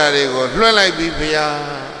ယ်ဝေရာတွေကိုလွှဲလိုက်ပြီဘုရား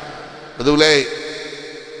ဘယ်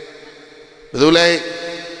သူလဲ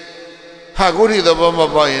ဟာကိုဒီသဘောမ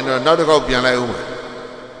ပေါက်ရင်တော့နောက်တစ်ခေါက်ပြန်လိုက်ဦးမယ်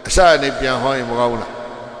အစအနေပြန်ဟောရင်မကောင်းဘူးလား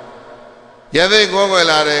ယသိကိုယ်ဝေ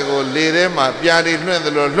ရာတွေကိုလေထဲမှာပြာတွေလွှင့်သ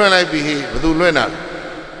လိုလွှင့်လိုက်ပြီဘယ်သူလွှင့်တာလဲ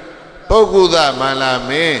ပုဂ္ဂုသမန္လာ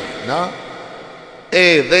မင်းနော်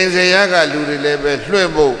သိင်္ဇယကလူတွေလည်းပဲလွှင့်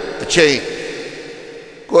ဖို့အချိန်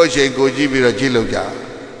ကိုယ်ချိန်ကိုကြည့်ပြီးတော့ကြည့်လို့ကြ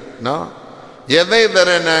နော်ယသိတ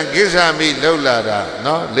ရဏံကိစ္ဆာမိလောက်လာတာ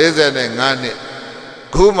နော်45နှစ်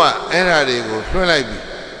ခုမှအဲ့ဓာတွေကိုလွှင့်လိုက်ပြီ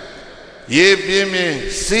ရေပြင်းပြင်း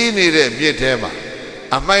စီးနေတဲ့မြစ်ထဲမှာ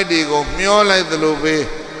အမိုက်တွေကိုမျောလိုက်သလိုပဲ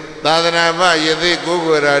သာသနာ့ဘယသိကိုယ်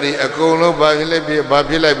ကိုယ်ရာတွေအကုန်လုံးဘာဖြစ်လိုက်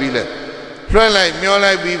ပြီလဲလွှဲလိုက်မျော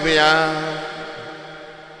လိုက်ပြီဗျာ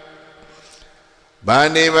ဗာ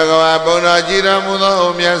ဏိဘဂဝါဘုံတော်ကြည်တော်မူသော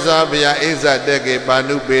မြတ်စွာဘုရားဣဇတကေပါ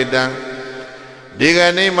ဏုပေတံဒီက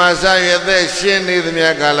နေ့မှာစရသက်ရှင်းနေသမျှ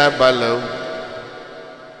ကာလပတ်လုံး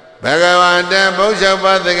ဘဂဝန္တဘုရား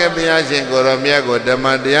ပါသကေဘုရားရှင်ကိုယ်တော်မြတ်ကိုဓမ္မ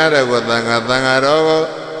တရားတော်ကိုသံဃာတော်ကို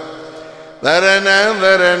သရဏံ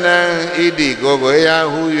ဣတိကိုကိုရာ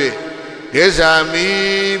ဟု၍ကိစ္ဆာမိ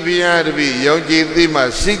ဘုရားတပည့်ယုံကြည်သိမှ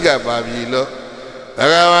စိကပ်ပါပြီလို့ဘ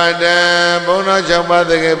ဂဝန္တဘုန်းတော်၆ပါး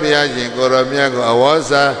တကယ်ဘုရားရှင်ကိုရောမြတ်ကိုအဝေါ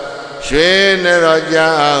စာရွှေနေတော်ကြ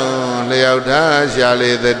အောင်လျောက်ထားရှာ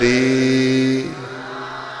လေသတည်း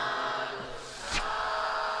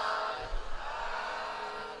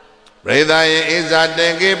ပရိသယေဣဇာတေ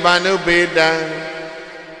ကေပါဏုပေတံ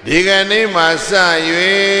ဒီကနေ့မှာစ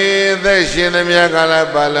၍သက်ရှင်သမျှကာလ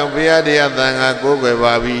ပတ်လုံးဘုရားတရားသံဃာကိုးကွယ်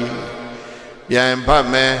ပါပြီပြန်ဖတ်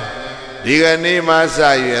မယ်ဒီကနေ့မှစ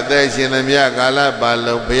၍အသက်ရှင်သမျှကာလပတ်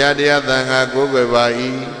လုံးဘုရားတရားသံဃာကိုးကွယ်ပါ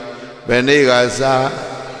၏ဘယ်နေ့ကစ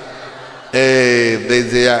သိ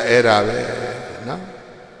စရာအဲ့ဒါပဲနော်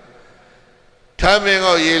ထမင်း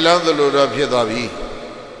ကိုရေလောင်းသလိုတော့ဖြစ်သွားပြီ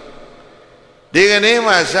ဒီကနေ့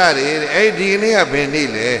မှစတယ်အဲ့ဒီကနေ့ကဘယ်နေ့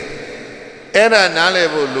လဲအဲ့ဒါနားလည်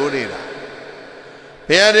ဖို့လိုနေတာ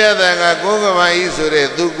ဘုရားတရားသံဃာကိုးကွယ်ပါ၏ဆိုတဲ့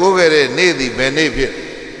သူကိုးခဲ့တဲ့နေ့သည်ဘယ်နေ့ဖြစ်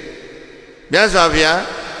မြတ်စွာဘုရား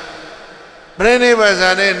ပြိဋိဘဇာ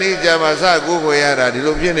နဲ့နေကြမှာစကိုးကွယ်ရတာဒီ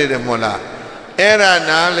လိုဖြစ်နေတယ်မို့လားအဲ့ဒါ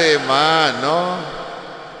နားလေမှာနော်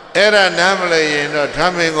အဲ့ဒါနားမလဲရင်တော့ထ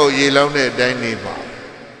မင်းကိုရေလောင်းတဲ့အတိုင်းနေပါ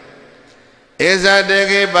ဧဇာတေ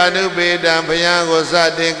ကေပါဏုပေတံဘုရားကိုစ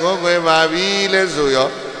တင်ကိုးကွယ်ပါပြီလဲဆိုရော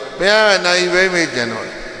ဘုရားကနိုင်ပဲမေ့ကြတော့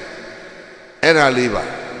အဲ့ဒါလေးပါ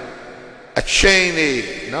အချိန်နေ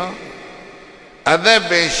နော်အသက်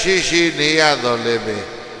ပင်ရှိနေရတော့လည်းပဲ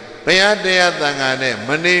ဘုရားတရားသံဃာနဲ့မ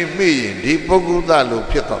နေမိရင်ဒီပုဂ္ဂုသလို့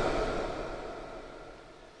ဖြစ်တော့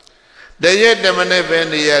တရက်တမနဲ့ပဲ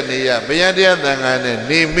နေရဘုရားတရားသံဃာနဲ့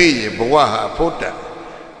နေမိရင်ဘဝဟာဖို့တတ်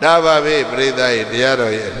ဒါပါပဲပရိသတ်ရဲ့တရား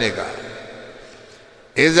တော်ရဲ့အနှစ်ကဣ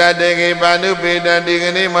ဇာတေကေပါဏုပေတံဒီက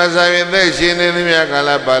နေ့မှာစာရင်သက်ရှင်နေသမျှကာလ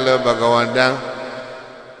ပတ်လုံးဘဂဝန္တံ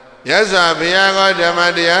ယသဘုရားကောဓမ္မ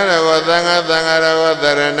တရားတော်ကိုသံဃာတော်ကိုသ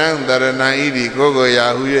ရဏံဣတိကိုကိုရာ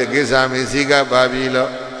ဟု၍ကိစ္ဆာမိစိကပါပြီလို့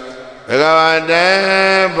ဘဂဝန္တ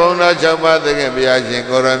ဘုန်းတော်၆ပါးတကယ်ဘုရားရှင်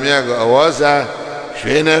ကိုရောမြတ်ကိုအဝေါစာ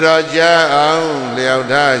ရွှေနေတော်ကြအောင်လျောက်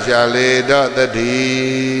ထားရှာလေတော့တ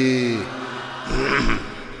ည်း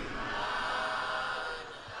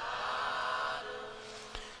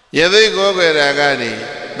ယသိကိုးကွယ်တာကနေ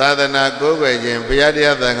သာသနာကိုးကွယ်ခြင်းဘုရားတ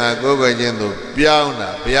ရားသံဃာကိုးကွယ်ခြင်းသို့ပြောင်းတာ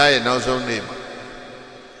ဘုရားရဲ့နောက်ဆုံးနေ့မှာ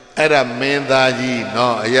အဲ့ဒါမင်းသားကြီး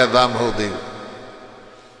နော်အယက်သားမဟုတ်သေးဘူး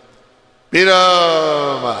ပြီး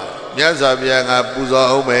တော့မှမြတ်စွာဘုရားကပူဇော်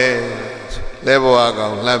အောင်မယ်လဲဘဝကော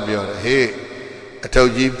င်လှမ်းပြောတယ်ဟေးအထု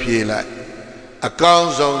ပ်ကြီးဖြေလိုက်အကော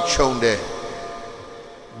င်းဆုံးခြုံတယ်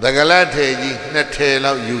သကလထေကြီး2ထည်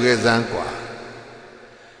လောက်ယူခဲ့စမ်းกว่า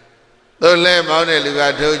သို့လဲမောင်းတဲ့လူက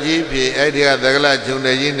ထုတ်ကြီးဖြေအဲ့ဒီကသကလခြုံတ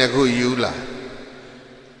ယ်ကြီး2ခုယူ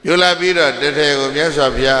လာပြီးတော့တစ်ထည်ကိုမြတ်စွာ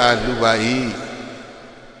ဘုရားအားလှူပါ၏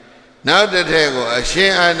နောက်တစ်ထည်ကိုအရှ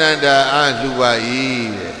င်အာနန္ဒာအားလှူပါ၏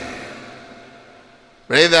တဲ့ပ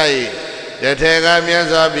ရိသတ်ကြီး တထေကမြတ်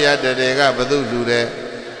စွာဘုရားတထေကဘုသူလူတဲ့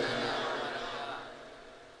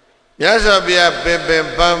မြတ်စွာဘုရားပင်ပင်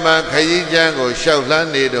ပန်းပန်းခရီးကျမ်းကိုလျှောက်လှမ်း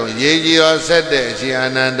နေတော့ရေကြီးရောဆက်တဲ့အရှင်အာ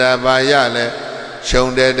နန္ဒာဘာရလဲခြုံ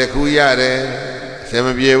တယ်တခုရတယ်အစမ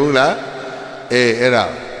ပြေဘူးလားအေးအဲ့ဒါ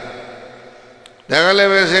ကလ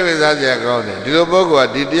ည်းပဲစိတ်ဝင်စားစရာကောင်းတယ်ဒီလိုပုဂ္ဂိုလ်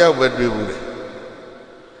ကဒီတယောက်ပဲတွေ့ဘူးလေ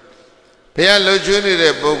ဘုရားလှုပ်ချွေးနေ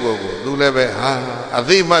တဲ့ပုဂ္ဂိုလ်ကိုသူလည်းပဲဟာအ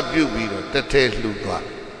သိမှတ်ပြုပြီးတော့တထဲလှူသွား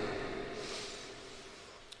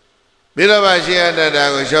ပြီးတော့မှရှင်အတ္တတာ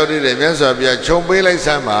ကိုလျှောက်တဲ့မြတ်စွာဘုရားခြုံပေးလိုက်စ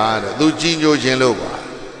မ်းပါတော့သူကြီးညိုခြင်းလို့ပါ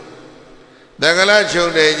တက္ကလခြုံ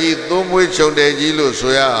တယ်ကြီးသုံးမွေးခြုံတယ်ကြီးလို့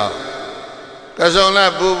ဆိုရအောင်ကဆုံလ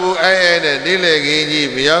ပူပူအဲအဲတဲ့ဒီလေခင်းကြီး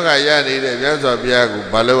ဘယောကရနေတဲ့မြတ်စွာဘုရားကို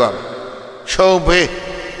မလုပ်ရဘူးခြုံပေး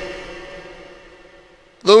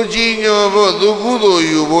သူကြီးညိုဖို့သူကုသိုလ်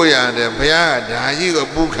ယူဖို့ရတယ်ဘုရားကဒါကြီးကို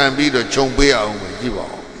ပူခံပြီးတော့ခြုံပေးအောင်ပဲကြည့်ပါ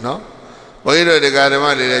ဦးနော်ဘုန်းကြီးတို့တရားဓမ္မ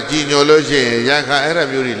တွေလည်းကြီးညိုလို့ရှိရင်ရခအဲ့ဒါ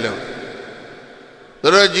မျိုးတွေလုပ်သူ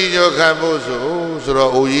တို့ကြီးညိုခံဖို့ဆို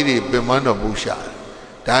တော့အိုကြီးတွေပင်မတော်ပူရှာ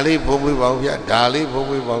ဒါလေးဘုံမွေးပါဦးဗျာဒါလေးဘုံ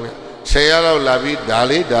မွေးပါဦးဗျာ10ရက်လောက်လာပြီးဒါ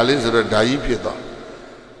လေးဆိုတော့ဒါကြီးဖြစ်သွား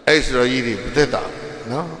အဲ့ဆိုတော့ကြီးတွေမသက်တာ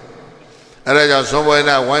နော်အဲ့ဒါကြောင့်သုံးပွဲ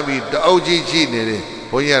နာဝိုင်းပြီးတအုပ်ကြီးရှိနေတယ်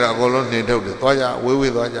ဘုန်းကြီးကတော့အကုန်လုံးနှင်ထုတ်တယ်သွားကြ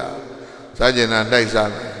ဝေးသွားကြစားကျင်တာတိုက်စား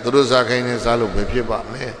သူတို့စားခိုင်းနေစားလို့ပဲဖြစ်ပါ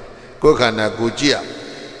မယ်ကိုယ်ခန္ဓာကိုကြည့်ရ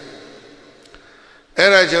အဲ့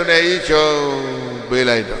ဒါချုပ်တဲ့ဤချုံပေး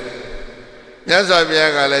လိုက်တော့မြတ်စွာဘု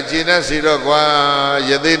ရားကလည်းခြေနဲ့စီတော့ကွာ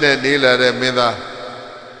ယသိနဲ့နေလာတဲ့မင်းသား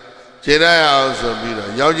ခြေရအောင်ဆိုပြီးတော့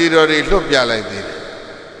ရောင်ကြီးတော်တွေလွတ်ပြလိုက်သေးတယ်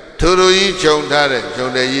ထူထူကြီးခြုံထားတဲ့ခြုံ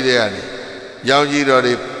တဲ့ကြီးတွေကနေရောင်ကြီးတော်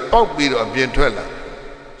တွေပေါက်ပြီးတော့အပြင်ထွက်လာ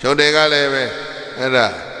ခြုံတွေကလည်းပဲအဲ့ဒါ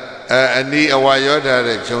အနီးအဝါရောထား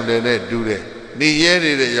တဲ့ခြုံတွေနဲ့တူတယ်နေရဲ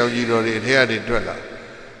နေတဲ့ရောင်ကြီးတော်တွေအထက်ကနေထွက်လာ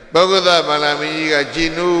ပုဂ္ဂသဗန္လာမင်းကြီးကကြည်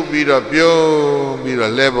နူးပြီးတော့ပြုံးပြီး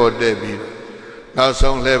တော့လဲပေါ်တက်ပြီးတော့နောက်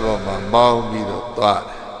ဆုံးလဲပေါ်မှာမောင်းပြီးတော့သွား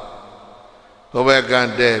တယ်ဟိုဘက်က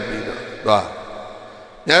တက်ပြီးတော့သွား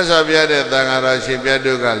မြတ်စွာဘုရားတဲ့သံဃာတော်ရှင်မြတ်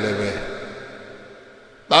တို့ကလည်းပဲ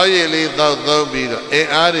တောက်ရည်လေးတောက်သုံးပြီးတော့အင်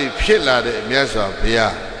အားတွေဖြစ်လာတဲ့မြတ်စွာဘု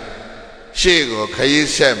ရားရှေ့ကိုခရီး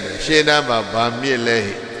ဆက်မယ်ရှေ့နားမှာဗာမြစ်လဲ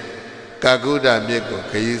ကာကုဒ္ဒမြစ်ကို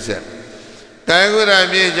ခရီးဆက်ကာကုဒ္ဒ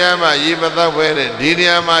မြစ်ချမ်းမှာရေမသောက်ပဲတဲ့ဒီနေ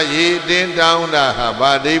ရာမှာရေတင်းတောင်းတာဟာ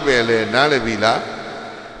ဗာအဓိပ္ပာယ်လဲနားလည်ပြီလား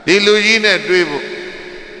ဒီလူကြီးနဲ့တွေ့ဖို့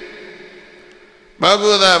မဂ္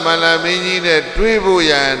ဂုဒမန္လမင်းကြီးနဲ့တွေ့ဖို့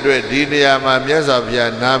ရန်အတွက်ဒီနေရာမှာမြတ်စွာဘု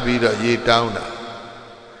ရားနားပြီးတော့ရေတောင်းတာ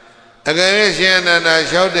အကယ်၍ရှင်အနန္ဒာ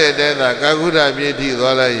လျှောက်တဲ့တဲသာကာကုဒ္ဒမြစ်ထိ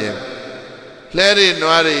သွားလိုက်ရင်လဲရီ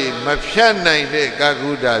နွားတွေမဖြတ်နိုင်တဲ့ကာ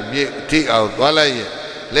ကုဒ္ဒမြစ်ထိအောင်သွားလိုက်ရင်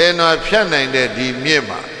လဲနွားဖြတ်နိုင်တဲ့ဒီမြစ်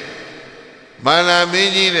မှာမန္လမ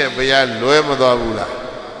င်းကြီးနဲ့ဘုရားလွဲမသွားဘူးလား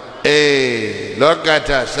အေးလောကထ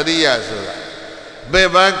စရိယဆိုတာပေ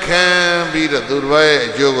ပန်းခံပြီးတော့သူတော်ရဲ့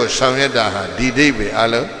အကျိုးကိုဆောင်ရွက်တာဟာဒီဒိဋ္ဌိအ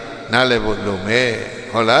လုံးနားလည်ဖို့လိုမယ်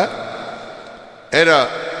ဟုတ်လားအဲ့တော့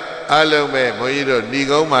အလုံးပဲဘုန်းကြီးတို့ဏီ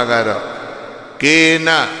ကုံးမှာကတော့ကေန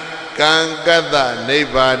ကံကတ္တနိ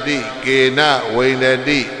ဗ္ဗာတိကေနဝိန္ဒ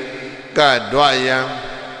တိကဒွယံ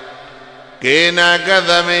ကေနကတ္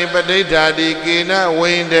တမိပဋိဋ္ဌာတိကေန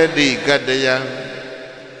ဝိန္ဒတိကတယံ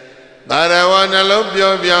သာရဝနှလုံးပြော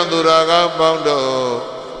င်းပြောင်းသူတော်ကောင်းပေါင်း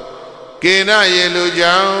တို့ကေနရေလူ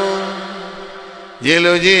ကြောင့်ရေ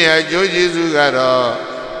လူချင်းရဲ့အကျိုးကျေးဇူးကတော့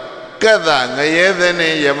ကတ္တငရဲသ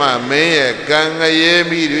နဲ့ယမမင်းရဲ့ကံငရဲ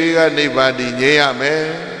မိတွေကနိဗ္ဗာန်တည်ငြိမ်းရမယ်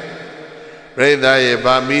ပြိဿရဲ့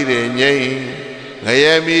ဗာမိတွေငြိမ်းင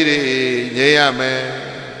ရဲမိတွေငြိမ်းရမယ်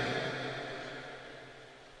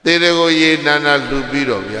တေတကိုရေနာနာလှူပြီး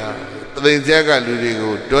တော့ဗျာပသိမ်ဆက်ကလူတွေ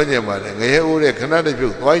ကိုတွန်းကြပါတယ်ငရဲအိုးတဲ့ခဏတစ်ပြု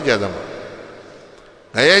တ်သွားကြသမှာ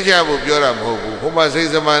ငရဲချဖို့ပြောတာမဟုတ်ဘူးဟိုမှာစိတ်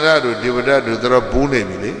စမာနတို့ဒီဝဒတို့တော်ဘူးနေ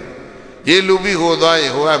ပြီလေရေလူပြီးဟိုသွားရ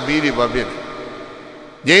င်ဟိုကဘီးတွေပါဖြစ်တယ်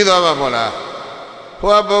ငြိမ်းသွားမှာမဟုတ်လား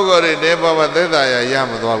ဟိုကပုဂ္ဂိုလ်တွေနေပေါ်မှာသက်သာရ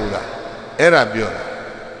မသွားဘူးလားအဲ့ဒါပြောတာ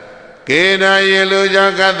ကေနာရေလူကြော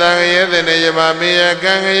င့်ကတ္တငရဲတဲ့နေယမမေယ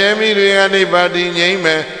ကံငရဲမိတွေကနိဗ္ဗာန်တည်ငြိမ်းမ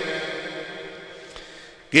ယ်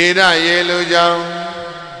ကေရရေလူကြောင့်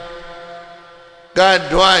က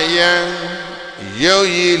ဒွယံရုပ်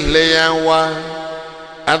ရည်လျံဝါ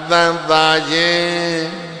အတန်သာခြင်း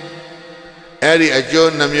အဲ့ဒီအ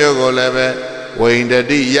ကျိုးနှမျိုးကိုလည်းပဲဝိန္ဒ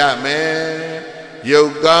တိရမယ်ရု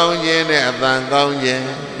ပ်ကောင်းခြင်းနဲ့အတန်ကောင်းခြင်း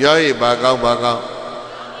ပြောရပါကောင်းပါကောင်း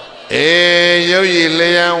ရုပ်ရည်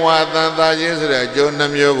လျံဝါအတန်သာခြင်းဆိုတဲ့အကျိုးနှ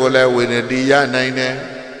မျိုးကိုလည်းဝိန္ဒတိရနိုင်တယ်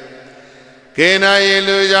ကေနာယေ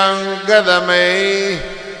လူကြောင့်ကတ္တမိ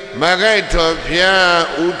မခိုက်ထော်ဖျား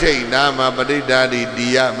ဥထိတ်နာမှာပဋိဋ္ဌာတိတ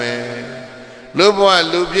ည်ရမယ်လူဘဝ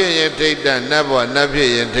လူဖြစ်ရင်ထိတ်တန့်နတ်ဘဝနတ်ဖြစ်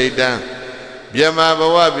ရင်ထိတ်တန့် Vyama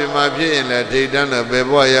Bawa Vyama Pin la Tidana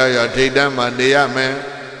Beboya Tidama Diame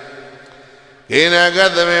Kena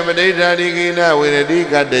Gathame Madita Digina Winadi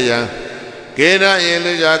Gadeyan Kena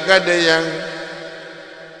Yeluja Gadeyan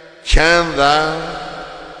Chanda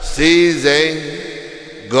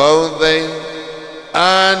Size Golde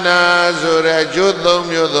Ana Zura Judom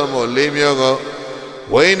Yodomo Limyogo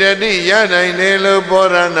Winadi Yana Nelo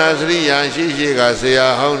Borana Sri Yanshi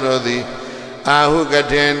Gasea Honodi Ahu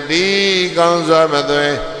Gatendi Gonza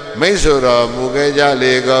Madwe Mesura Mugeja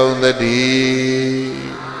Lego the D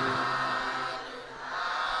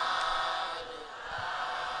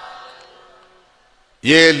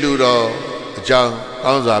Ye Ludo John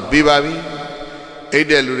Gonza Bibabi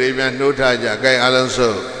Ede Lurabian Notaja Gai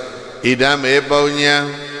Alonso Idam Ebonya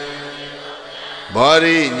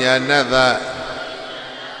Bori Nyanada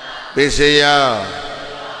Bisaya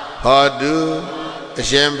Hodu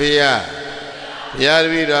Shempia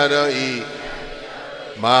Yarvi Rado E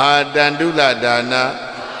Mahadandula Dana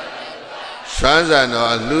Sanzano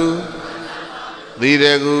Alu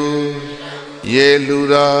Diregu Ye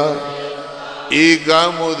Lura E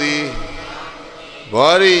Gamudi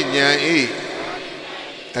Bori Nyan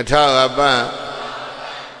Atalaban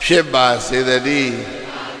Shiba Sidadi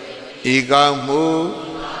E Gamu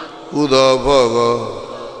Udo Bogo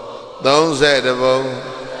Don't say the bone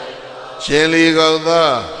Chili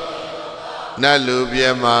Goda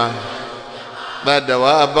Nalubiama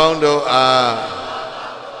Badawa Bondo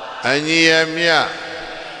Anyamia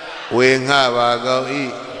Wingava go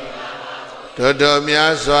eat Toto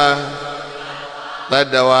Miaswa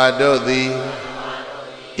Badawa Dodi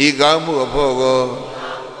Igamu Pogo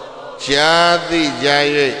Chadi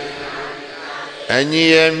Jaye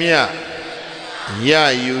Anyamia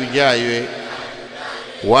Yayu Jaye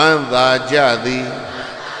Wanda Jadi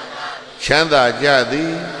Chanda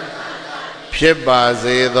Jadi Piba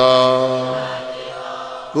Zedo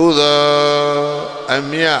Kudo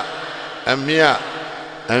Amia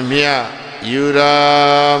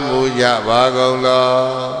Yura Muja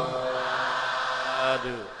Bagolo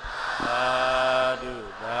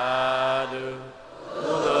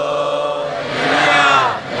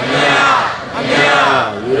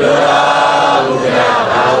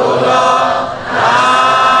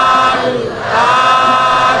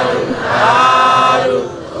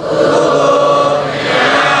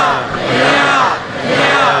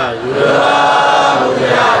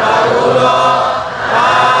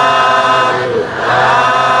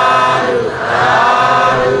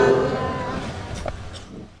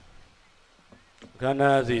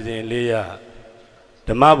Kana season Leah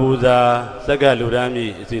Damabuza Saga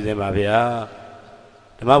Lurami season Mavia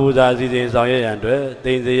Damabuza season Sawyer and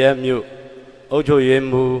things the Yamu Ocho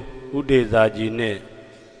Yemu Udeza Jine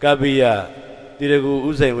Kabia Diregu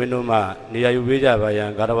Usain Winoma Nia Ubeja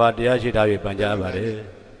Bayan Garawa Diashita Panjabare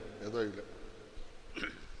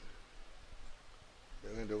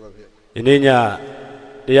Ininya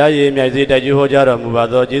Diaye Miazita Juhojara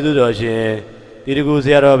Mubado Jidu Doshin Dirigu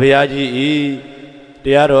Sierra Biaji E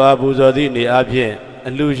Tiaro Abuzodi ni Abien,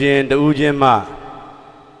 Illusion the Ujima,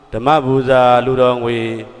 the Mabuza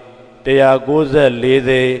Ludongwe, Tia Goza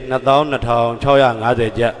Lede, Nathan Natal, Choyang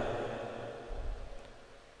Azeja.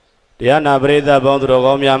 Diana Breda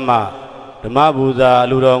Bondrogomyama, the Mabuza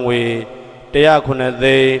Ludongwe, Tia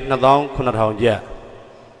Kunade, Nathan Kunatanja.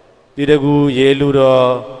 Didagu Ye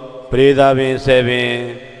Ludo, Breda Bin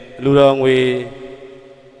Seven, Ludongwe,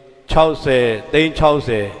 Chause, Dane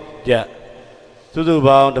Chause, Ja.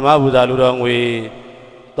 Suzuban, the Mabuza Ludongwe,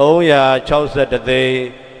 Toya, Chauset the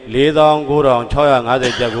day, Lidong, Gurong, Choyang,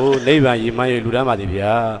 Ade Jago, Levan, Yimay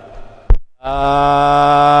Ludamadivia.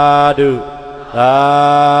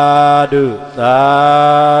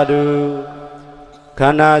 Sadu.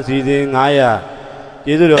 Kana seizing Aya,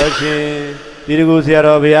 Jizu, Dirigu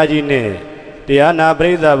Sierra Viagine, Diana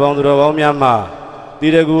Breda Bondrogomyama,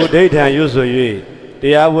 Dirigu daytime Yusu,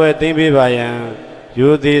 Diawe Timbi Bayan.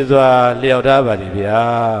 You these are Leota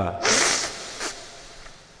Badivia.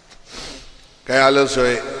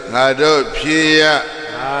 Kayalosoy, Nado Pia,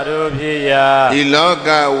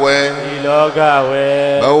 Iloga we,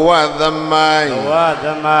 Bawa the mind,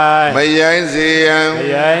 Mayanzian,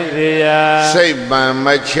 Sayman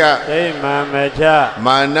Macha,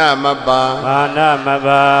 Mana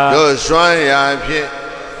Maba, Do Swanya Pia,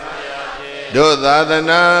 Do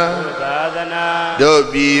Dadana, Do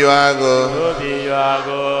Biwago,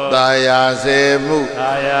 Daya Zemu,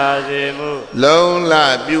 Long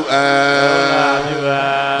La Bua,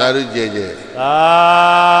 Taru Jeje.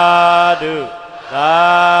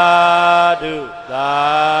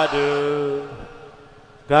 Sadu.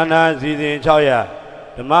 Kana Zizin Choya,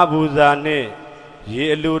 the Mabuza Ne, ရေ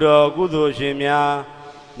အလူတော်ကုသိုလ်ရှင်များ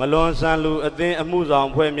မလွန်ဆန်လူအသင်းအမှုဆောင်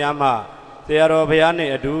ဖွဲ့များမှဆရာတော်ဘုရားနှ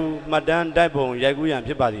င့်အတူမှတ်တမ်းတိုက်ပုံရိုက်ကူးရန်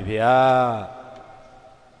ဖြစ်ပါသည်ဖေဟာ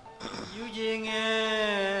ယူခြင်းငယ်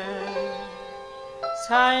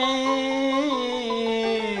ဆိုင်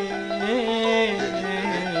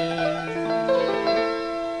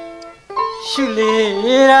ရှုလေ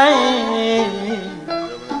တိုင်း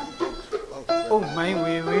အိုမိုင်း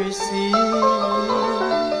ဝေဝေစီ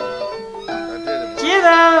ကြည်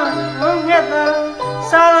သာငုံငက်သာ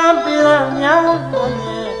စာလံပြေသာများ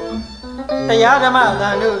နဲ့တရားဓမ္မသံ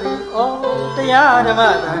တို့သည်ဩတရားဓမ္မ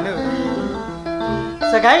သံတို့သည်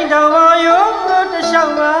စကိုင်းတော်ဘောယောတလျှော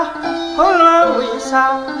က်ပါဖုံးလွှမ်းဝေစာ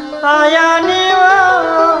သာယာနေပါ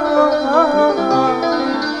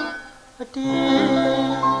အတီး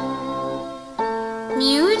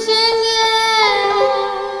မြူခြင်းရဲ့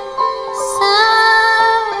စာ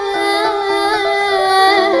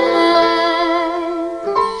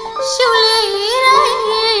ရှုလေးတိုင်း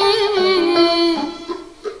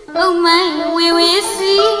ဘုံမိုင်းဝေဝေ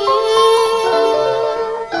စီ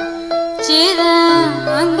ခြေတံ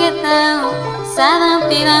ငှက်တံစာတံ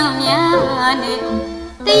ပေတံများနဲ့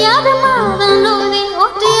တရားဓမ္မသံလို့သည်ဩ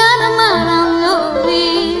တရားဓမ္မသံလို့သ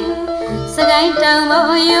ည်စကိုင်းတောင်ဘော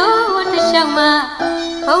ယောတလျှောက်မှာ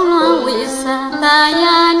ဘုံလွန်ဝိစာသာ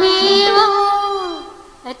ယာနေဖို့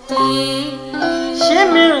အတေးရှင်း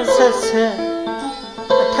မင်းဆက်ဆက်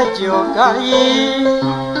အထက်ကျော်ကကြီး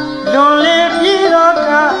လွန်လေပြီးတော့က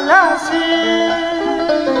လာစီ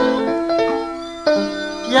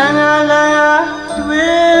ပြန်လာ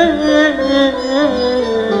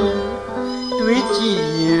တွေးကြည့်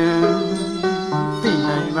ရင်သိ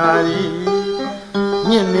နိုင်ပါသည်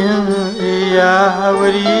မြင့်မင်းအေယာဝ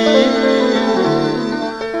ရီ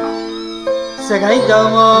စကိုင်းတောင်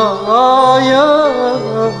ဘောယော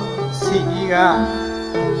စီက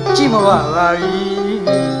ကြည့်မဝပါပြီ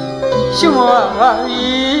ရှုမဝပါ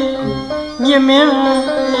ပြီမြင့်မင်း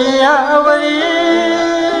အေယာဝရီ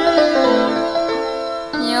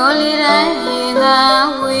မျောလေးတိုင်းသာ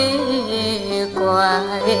ဝေးกว่า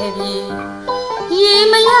ရဲ့ပြီရေ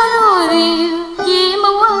မရတော့သည်ရေမ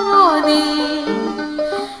ဝတော့သည်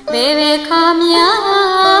ဘေဘေခါ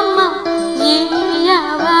များမှရေရ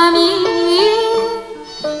ပါမည်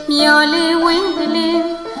မျောလေးဝင်းကလေး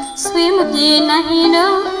ဆွေးမပြေနိုင်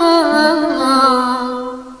တော့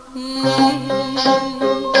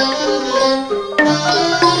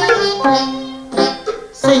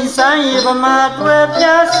စိတ်ဆိုင်ရပမာတွေ့ပြ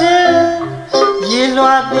စင်ရေ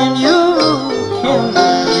လွှာပင်မြူခင်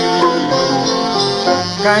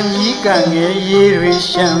ကံကြီးကံငယ်ရေတွေ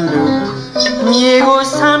ရှမ်းလို့မြေကို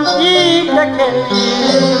ဆံပြေးတက်ခဲ့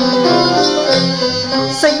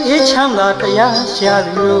စိတ်အေးချမ်းသာတရားရှာ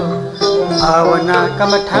သူတို့ဘာဝနာက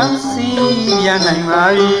မ္မထံစီရနိုင်ပါ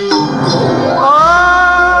၏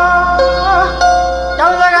တော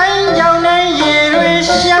င်စကိုင်းကြောင်နေရေတွေ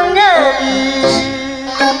ရှမ်းခဲ့ပြီ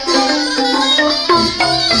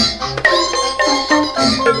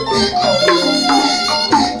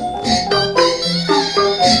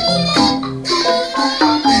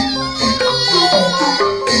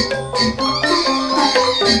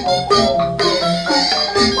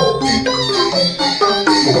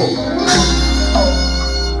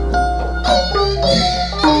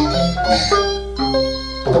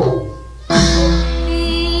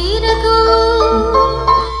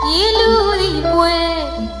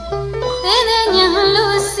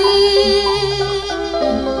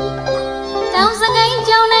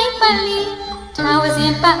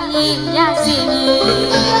ရစီမည်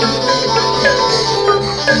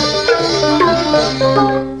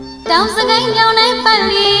တောင်စကိုင်းကြောင်တိုင်းပတ်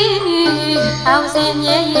လီအောင်စင်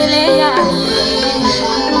မြဲရလေရမည်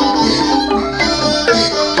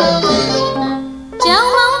ကျော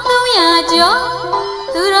င်းပေါင်း300ကျော်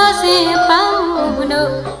သူတော်စင်ပေါင်း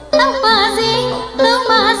တို့တောက်ပါစီသုံး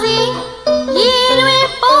ပါစီရေတွေ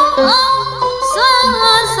ပုံအောင်စွ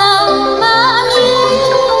မ်းဆောင်ပါမည်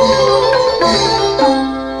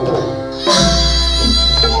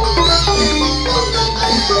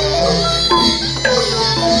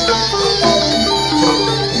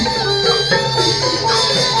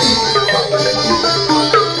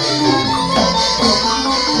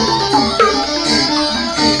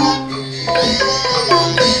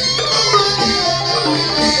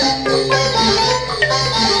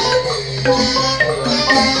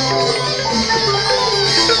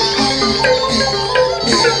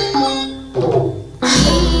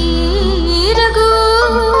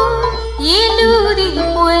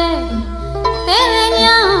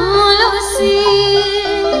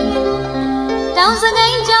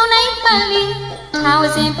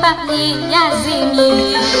ပတ်လီရစီမည်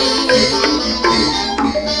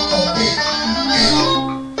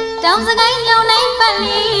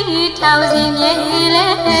ထောင်စီမြေလဲ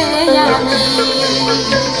ရမည်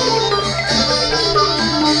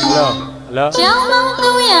လောကျောင်းလုံး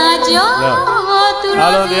300ကျော်သူ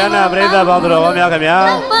အားလုံးတရားနာပရိသတ်ပေါင်းတော်များခင်ဗျာ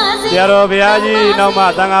တရားတော်ဘုရားကြီးနောက်မှ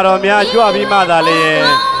သံဃာတော်များကြွပြီးမှသာလေ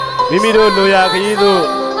မိမိတို့လူရခရီးသို့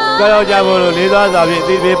ကြောက်ကြဖို့လို့လေးသွားစွာဖြင့်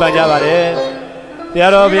သိပေးပန်ကြပါတယ်တ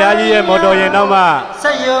ရားတော်ဘုရားကြီးရဲ့မော်တော်ယာဉ်နောက်မှ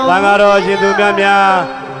သံဃာတော်ရှင်သူများ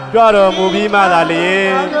ကြွတော်မူပြီးမှသာလေ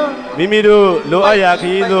မိမိတို့လိုအပ်ရာခ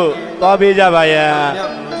ရီးသို့သွားပေးကြပါရန်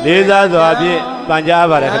လေးစားစွာဖြင့်ပန်ကြား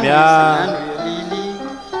ပါတယ်ခင်ဗျာ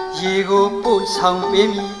ရေကိုပို့ဆောင်ပေး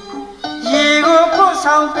မည်ရေကိုပို့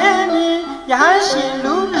ဆောင်ပေးမည်ရဟန်းရှင်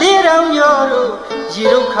လူ4000ကျော်တို့ရေ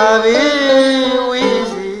ဒုက္ခပဲဝေး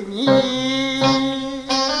စေမည်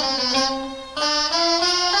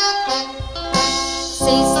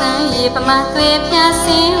စိတ်ဆန်းရေပမာသွေးပြစ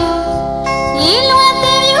င်ရေလွန်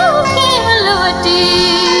တဲ့ယူခဲ့လို့တီ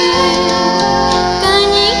ကံ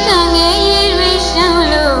ကြီးကံငယ်ရေရွှေရှမ်း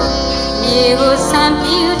လို့ရေကိုဆံ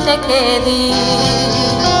ပြူတက်ခဲ့သည်